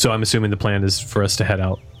 So I'm assuming the plan is for us to head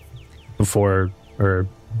out before, or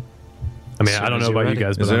I mean, I don't know about you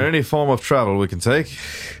guys, but is there any form of travel we can take?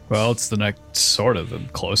 Well, it's the next sort of the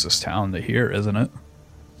closest town to here, isn't it?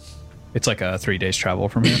 It's like a 3 days travel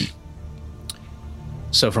from here.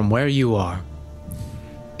 So from where you are,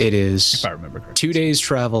 it is If I remember correctly. 2 days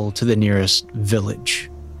travel to the nearest village,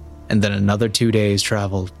 and then another 2 days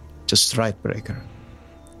travel to Strikebreaker.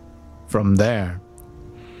 From there,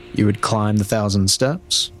 you would climb the 1,000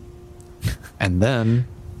 steps, and then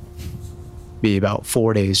be about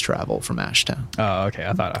 4 days travel from Ashtown. Oh, okay.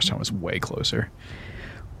 I thought Ashtown was way closer.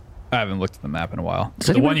 I haven't looked at the map in a while. Does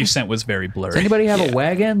The anybody- one you sent was very blurry. Does anybody have a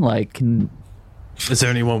wagon? Like, is there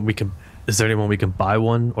anyone we can buy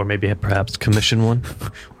one, or maybe perhaps commission one?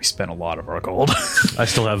 We spent a lot of our gold. I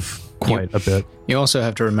still have quite a bit. You also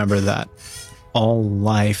have to remember that all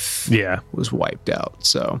life was wiped out,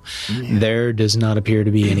 so there does not appear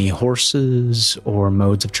to be any horses or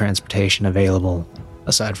modes of transportation available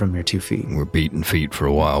aside from your 2 feet. We're beating feet for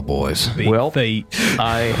a while, boys. well,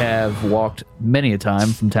 I have walked many a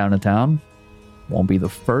time from town to town. Won't be the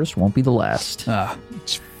first, won't be the last.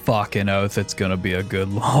 It's fucking oath it's gonna be a good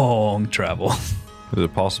long travel. Is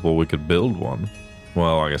it possible we could build one?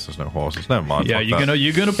 Well, I guess there's no horses. Never mind. Yeah, fuck you're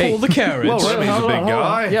that. gonna pull the carriage. Well, Remy's a big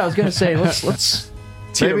guy. Yeah, I was gonna say let's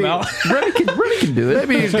Tear him maybe- out. Remy can do it.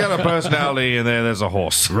 Maybe he's got a personality and there's a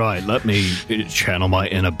horse. Right, let me channel my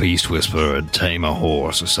inner beast whisperer and tame a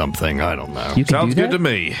horse or something. I don't know. You can Sounds do good that? to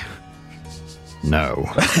me. No.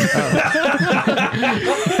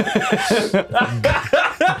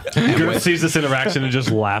 Griff sees this interaction and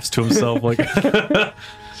just laughs to himself, like, I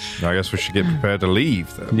guess we should get prepared to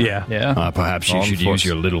leave then. yeah. Yeah. Perhaps you On should foot. use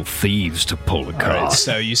your little thieves to pull the All cart. right,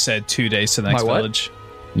 so you said 2 days to the next My what? village.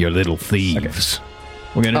 Your little thieves.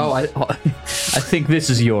 We're gonna. Oh, I think this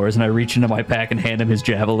is yours, and I reach into my pack and hand him his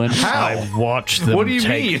javelin. I watched them What do you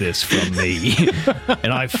take mean? this from me,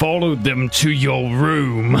 and I followed them to your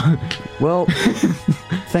room. Well,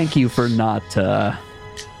 thank you for not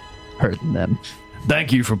hurting them.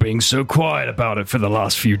 Thank you for being so quiet about it for the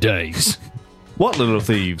last few days. What little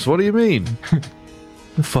thieves? What do you mean?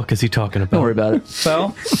 The fuck is he talking about? Don't worry about it.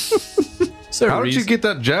 well, is there a How did you reason- get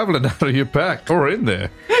that javelin out of your pack or in there?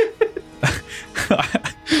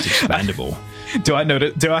 It's expandable. Do I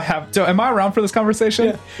notice? Am I around for this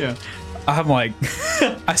conversation? Yeah. I'm like,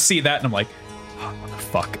 I see that and I'm like, oh,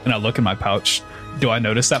 motherfuck. And I look in my pouch. Do I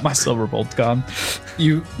notice that my silver bolt's gone?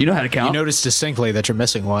 You know how to count. You notice distinctly that you're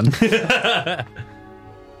missing one.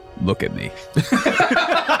 Look at me,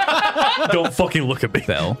 Don't fucking look at me.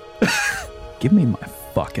 Bell. Give me my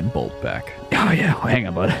fucking bolt back. Oh yeah, well, hang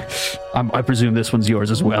on, bud. I presume this one's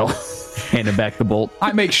yours as well. Hand him back the bolt.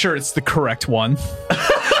 I make sure it's the correct one.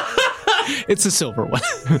 It's a silver one.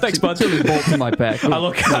 Thanks, bud. Bolt in my pack. I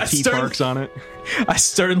look. I on it.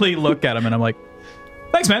 sternly look at him and I'm like,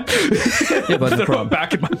 thanks, man. Yeah, bud, no Throw it problem.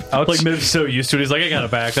 back in my pouch. Like, Miv's so used to it, he's like, I got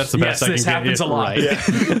it back. That's the Yes, best I can this get. happens Yeah. a lot.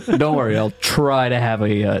 Yeah. Don't worry, I'll try to have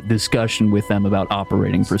a discussion with them about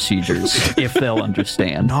operating procedures, if they'll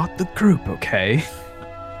understand. Not the group, okay?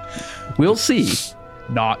 We'll see.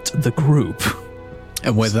 Not the group.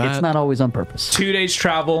 And with that, It's not always on purpose. 2 days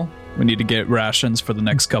travel. We need to get rations for the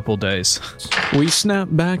next couple days. we snap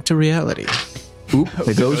back to reality. Oop,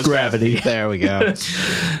 there goes gravity. There we go.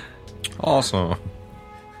 Awesome.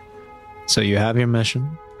 So you have your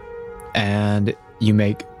mission, and you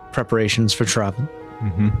make preparations for travel.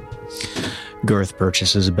 Girth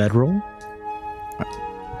purchases a bedroll.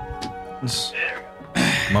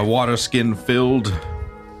 My water skin filled.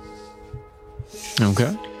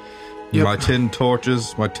 Okay. My tin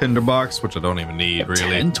torches, my tinderbox, which I don't even need really.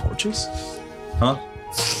 10 torches? Huh?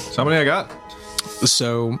 How many I got?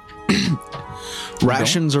 So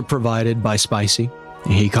rations are provided by Spicy.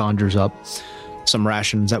 He conjures up some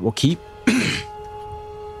rations that will keep.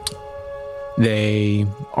 They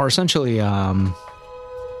are essentially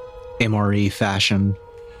MRE fashion,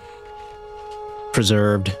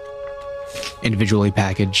 preserved, individually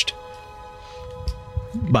packaged,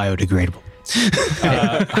 biodegradable.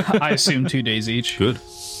 I assume 2 days each. Good.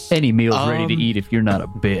 Any meal's ready to eat if you're not a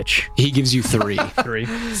bitch. He gives you 3. 3.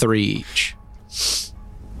 3 each.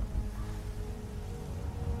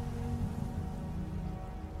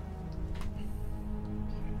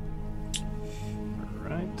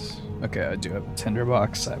 Right. Okay, I do have a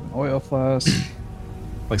tinderbox. I have an oil flask.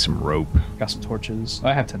 Like some rope. Got some torches.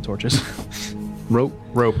 I have 10 torches. Rope.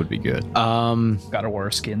 Rope would be good. Got a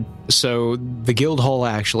war skin. So the guild hall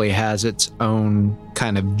actually has its own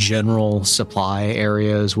kind of general supply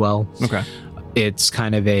area as well. Okay. It's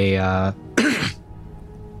kind of a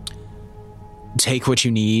take what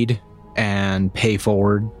you need and pay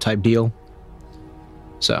forward type deal.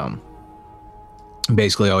 So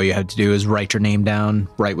basically all you have to do is write your name down,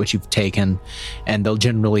 write what you've taken, and they'll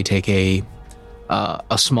generally take a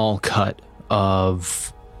small cut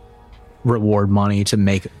of reward money to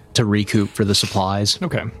recoup for the supplies.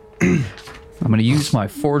 Okay. I'm going to use my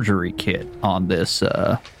forgery kit on this.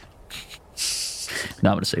 No, I'm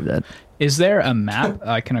going to save that. Is there a map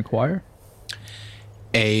I can acquire?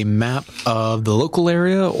 A map of the local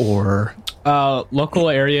area or Local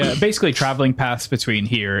area, basically traveling paths between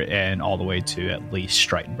here and all the way to at least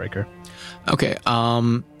Strightenbreaker. Okay.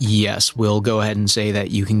 Yes, we'll go ahead and say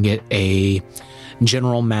that you can get a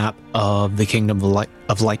general map of the Kingdom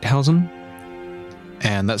of Lighthausen,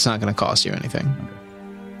 and that's not going to cost you anything.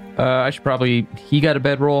 I should probably... He got a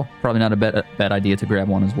bedroll. Probably not a bad idea to grab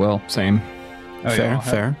one as well. Same. Oh,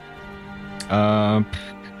 Fair.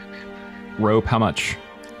 Rope, how much?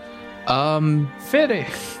 50.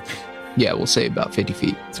 Yeah, we'll say about 50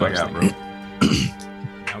 feet. So I got rope.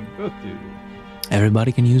 I'm good, dude.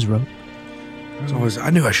 Everybody can use rope. As always, I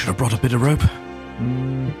knew I should have brought a bit of rope.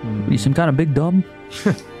 You some kind of big dumb?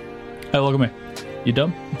 Hey, look at me. You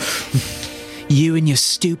dumb? You and your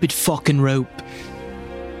stupid fucking rope.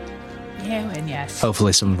 You and yes.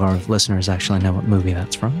 Hopefully some of our listeners actually know what movie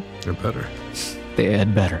that's from. They're better. They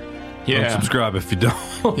had better. Yeah. Subscribe if you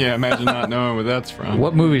don't. Yeah, imagine not knowing what that's from.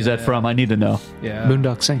 What movie is that from? I need to know. Yeah.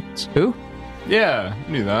 Boondock Saints. Who? Yeah, I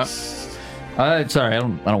knew that. Sorry, I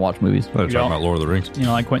don't watch movies. They're talking about Lord of the Rings. You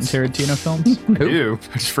know, like Quentin Tarantino films? I do.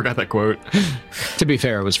 I just forgot that quote. To be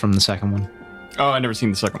fair, it was from the second one. Oh, I never seen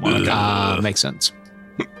the second one. Okay. Makes sense.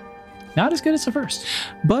 Not as good as the first.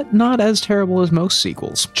 But not as terrible as most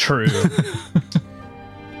sequels. True.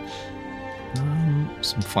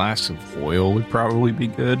 Some flasks of oil would probably be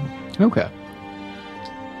good. Okay.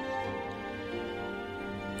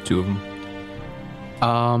 2 of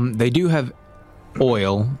them. They do have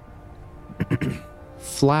oil.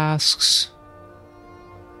 Flasks.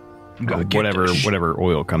 Whatever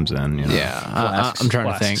oil comes in. You know. Yeah, I'm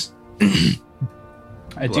trying to think.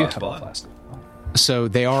 I do have a flask. So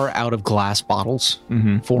they are out of glass bottles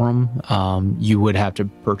for them. You would have to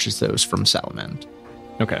purchase those from Salamand.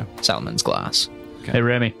 Okay. Salamand's glass. Hey,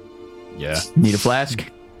 Remy. Yeah. Need a flask?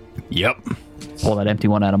 Yep. Pull that empty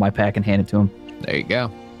one out of my pack and hand it to him. There you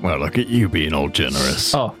go. Well, look at you being all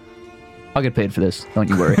generous. Oh, I'll get paid for this. Don't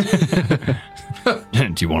you worry.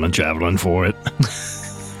 Do you want a javelin for it?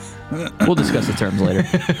 We'll discuss the terms later.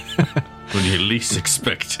 When you least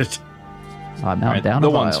expect it. I'm now down the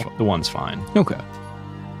a one's vial. the one's fine. Okay.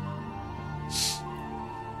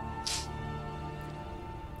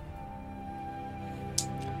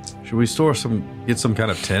 Should we get some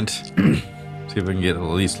kind of tent? See if we can get at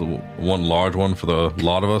least one large one for the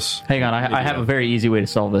lot of us. Hang on, I have a very easy way to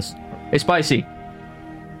solve this. Hey, Spicy,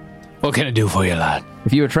 What can I do for you, lad?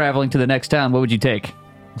 if you were traveling to the next town, what would you take?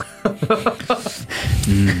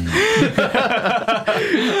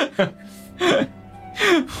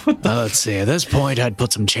 Let's see. At this point, I'd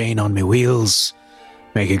put some chain on me wheels,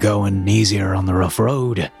 make it going easier on the rough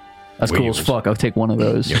road. That's cool as fuck. I'll take one of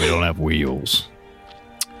those. Yeah, we don't have wheels.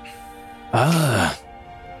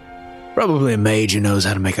 Probably a mage who knows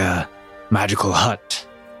how to make a magical hut.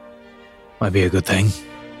 Might be a good thing.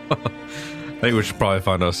 I think we should probably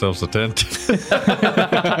find ourselves a tent.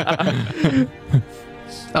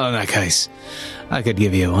 Oh, in that case, I could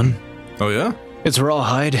give you one. Oh yeah? It's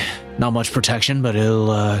rawhide, not much protection, but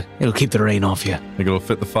it'll keep the rain off you. Think it'll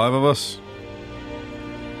fit the 5 of us?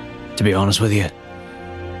 To be honest with you,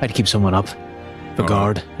 I'd keep someone up for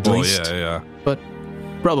guard at least. Yeah. But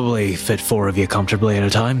probably fit 4 of you comfortably at a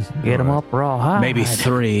time. Get him up raw high. Maybe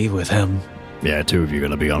 3 with him. Yeah, 2 of you are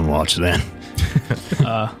going to be on watch then.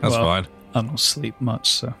 That's fine. I don't sleep much,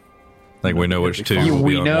 so. I think we know which two will be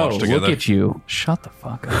We on know. watch together. Look at you. Shut the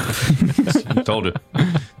fuck up. Told you.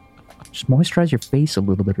 Just moisturize your face a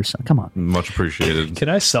little bit or something. Come on. Much appreciated. Can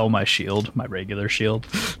I sell my shield, my regular shield?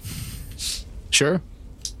 Sure.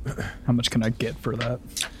 How much can I get for that?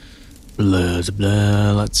 Blah,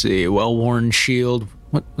 blah. Let's see. Well-worn shield.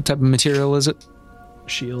 What type of material is it?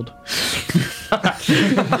 Shield.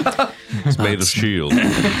 It's made of shield.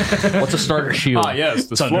 What's a starter shield? Yes,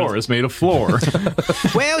 the floor is made of floor.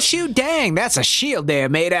 Well, shoot, dang, that's a shield there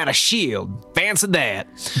made out of shield. Fancy that.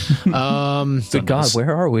 Good God,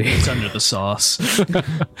 where are we? It's under the sauce.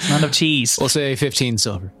 Not of cheese. We'll say 15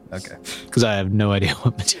 silver. Okay. Because I have no idea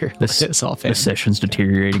what material this is. All The fancy. session's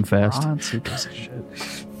deteriorating fast. Who gives a shit?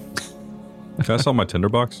 Can I sell my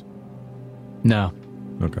tinderbox? No.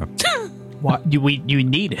 Okay. What you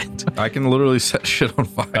need it? I can literally set shit on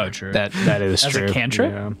fire. Oh, true. That is As true. a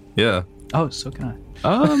cantrip? Yeah. Oh, so can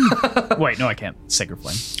I? Wait, no, I can't. Sacred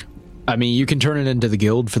flame. I mean, you can turn it into the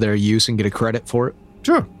guild for their use and get a credit for it.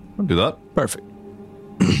 Sure. I'll do that. Perfect.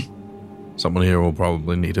 Someone here will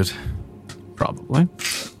probably need it. Probably.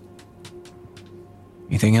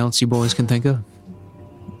 Anything else you boys can think of?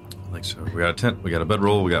 I think so. We got a tent, we got a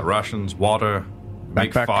bedroll, we got rations, water,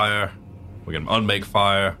 make Backpack. fire. We can unmake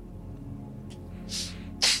fire.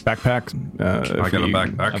 Backpack. I got a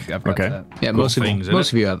backpack. I've got Okay. that. Yeah, Cool most things in of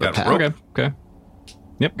it. you have a Got pack. rope. Okay.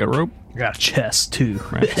 Yep, got a rope. I got a chest too.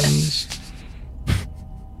 Rations.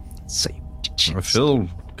 I feel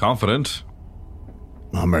confident.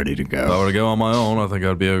 I'm ready to If I go. were to go on my own, I think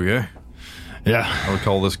I'd be okay. Yeah. I would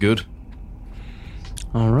call this good.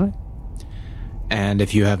 All right. And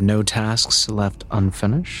if you have no tasks left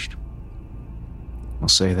unfinished, I'll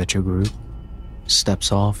say that your group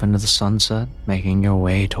steps off into the sunset, making your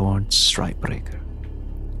way towards Strikebreaker.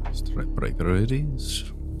 Strikebreaker it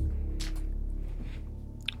is.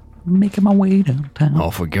 Making my way downtown.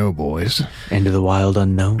 Off we go, boys. Into the wild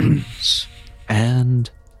unknowns. And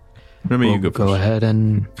Remember, we'll you go first. ahead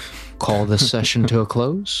and call this session to a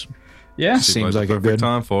close. Yeah. Seems like a perfect good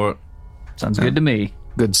time for it. Sounds good to me.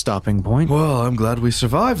 good stopping point. Well, I'm glad we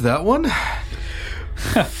survived that one.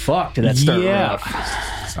 Fuck, did that start Yeah.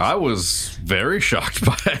 rough. I was very shocked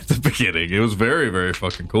by it at the beginning. It was very, very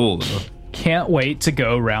fucking cool, though. Can't wait to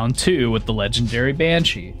go round 2 with the legendary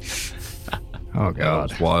Banshee. Oh, That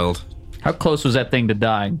God. was wild. How close was that thing to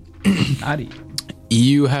dying? Not even.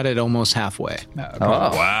 You had it almost halfway.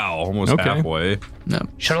 Wow, almost Okay. halfway. No.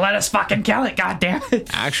 Should have let us fucking kill it, goddammit.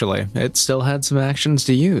 Actually, it still had some actions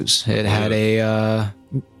to use. It had a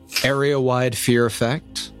area-wide fear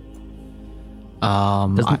effect.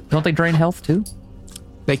 Don't they drain health too?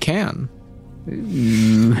 They can.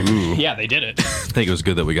 Yeah, they did it. I think it was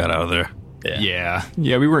good that we got out of there. Yeah,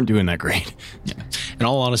 we weren't doing that great. In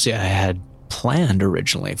all honesty, I had planned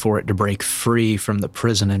originally for it to break free from the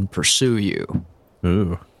prison and pursue you.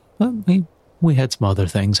 Ooh, But we had some other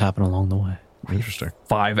things happen along the way. interesting.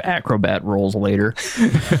 5 acrobat rolls later.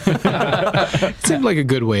 It seemed like a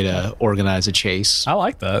good way to organize a chase. I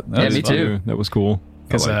like that. Yeah, me too. That was cool.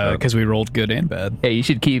 Because we rolled good and bad. Hey, you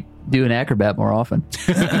should keep doing acrobat more often.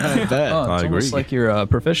 I bet. Oh, it's I almost agree. like you're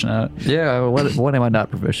proficient at it. Yeah, what am I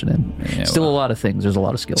not proficient in? Yeah, Still well. a lot of things. There's a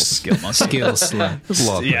lot of skills. Skill monkey. Skill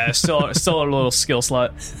slut. Yeah, still a little skill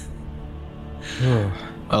slut.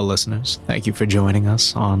 Well, listeners, thank you for joining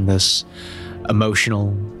us on this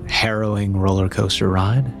emotional, harrowing roller coaster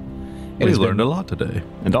ride. It We has learned been- a lot today.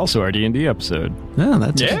 And also our D&D episode. Oh,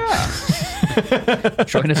 that's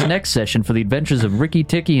Join us next session for the adventures of Ricky,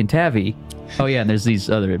 Ticky, and Tavi. Oh yeah, and there's these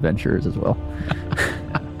other adventurers as well.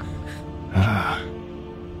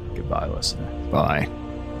 Goodbye, listener. Bye.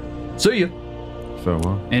 See you.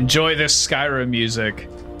 Farewell. Enjoy this Skyrim music.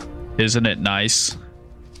 Isn't it nice?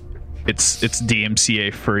 It's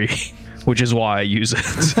DMCA free, which is why I use it.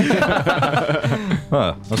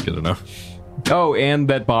 That's good to know. Oh, and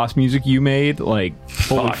that boss music you made, like,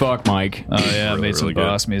 holy fuck, Mike. Oh yeah, I made some really good.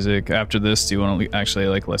 boss music. After this, do you want to actually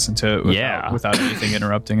listen to it? Yeah. without anything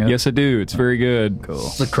interrupting it. Yes, I do. It's very good. Cool.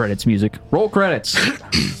 The credits music. Roll credits.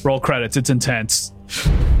 Roll credits. It's intense.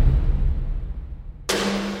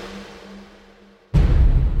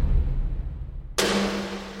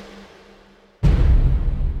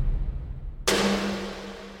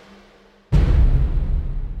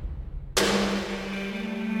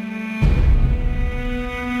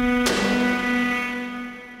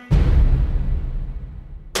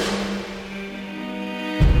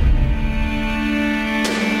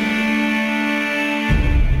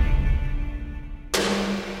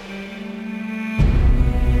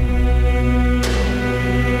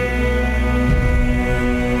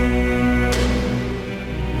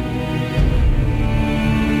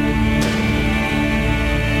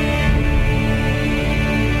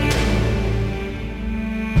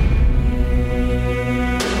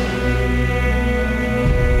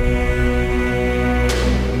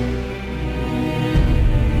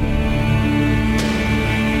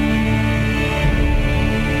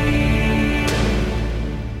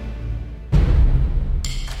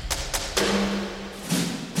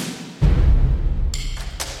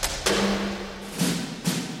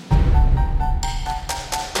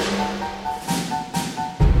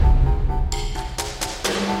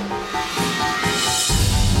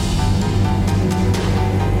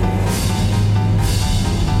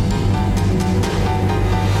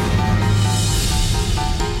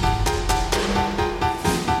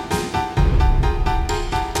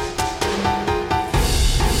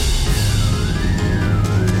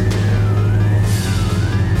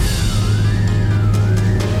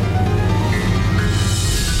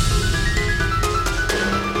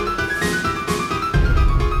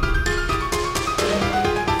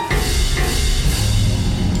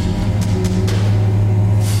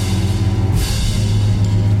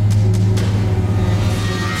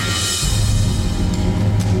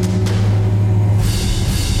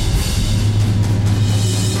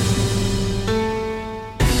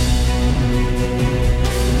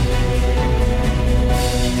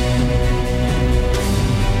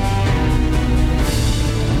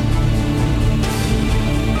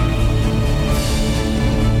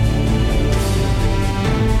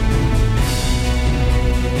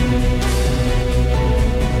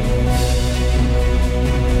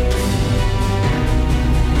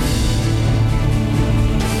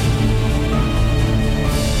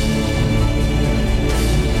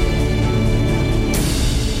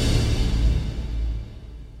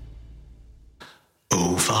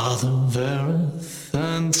 Father Vareth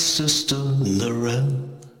and Sister Lorel,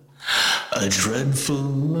 a dreadful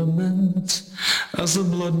lament as the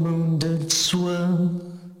blood moon did swell.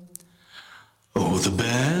 Oh, the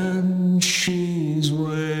banshees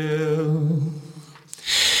wail.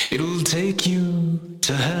 It'll take you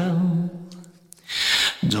to hell.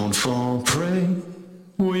 Don't fall prey,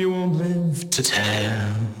 or you won't live to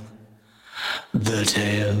tell the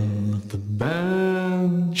tale of the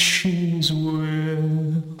banshees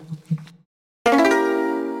wail.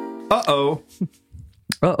 Uh-oh.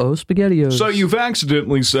 Uh-oh, SpaghettiOs. So you've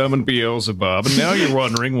accidentally summoned Beelzebub, and now you're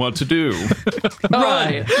wondering what to do.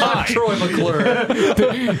 Hi, I'm Troy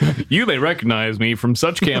McClure. You may recognize me from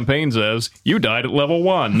such campaigns as You Died at Level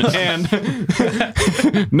 1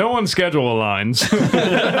 and No One Schedule Aligns.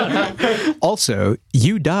 Also,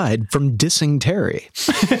 you died from dissing Terry.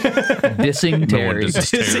 Dissing Terry.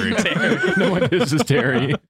 No one disses Terry.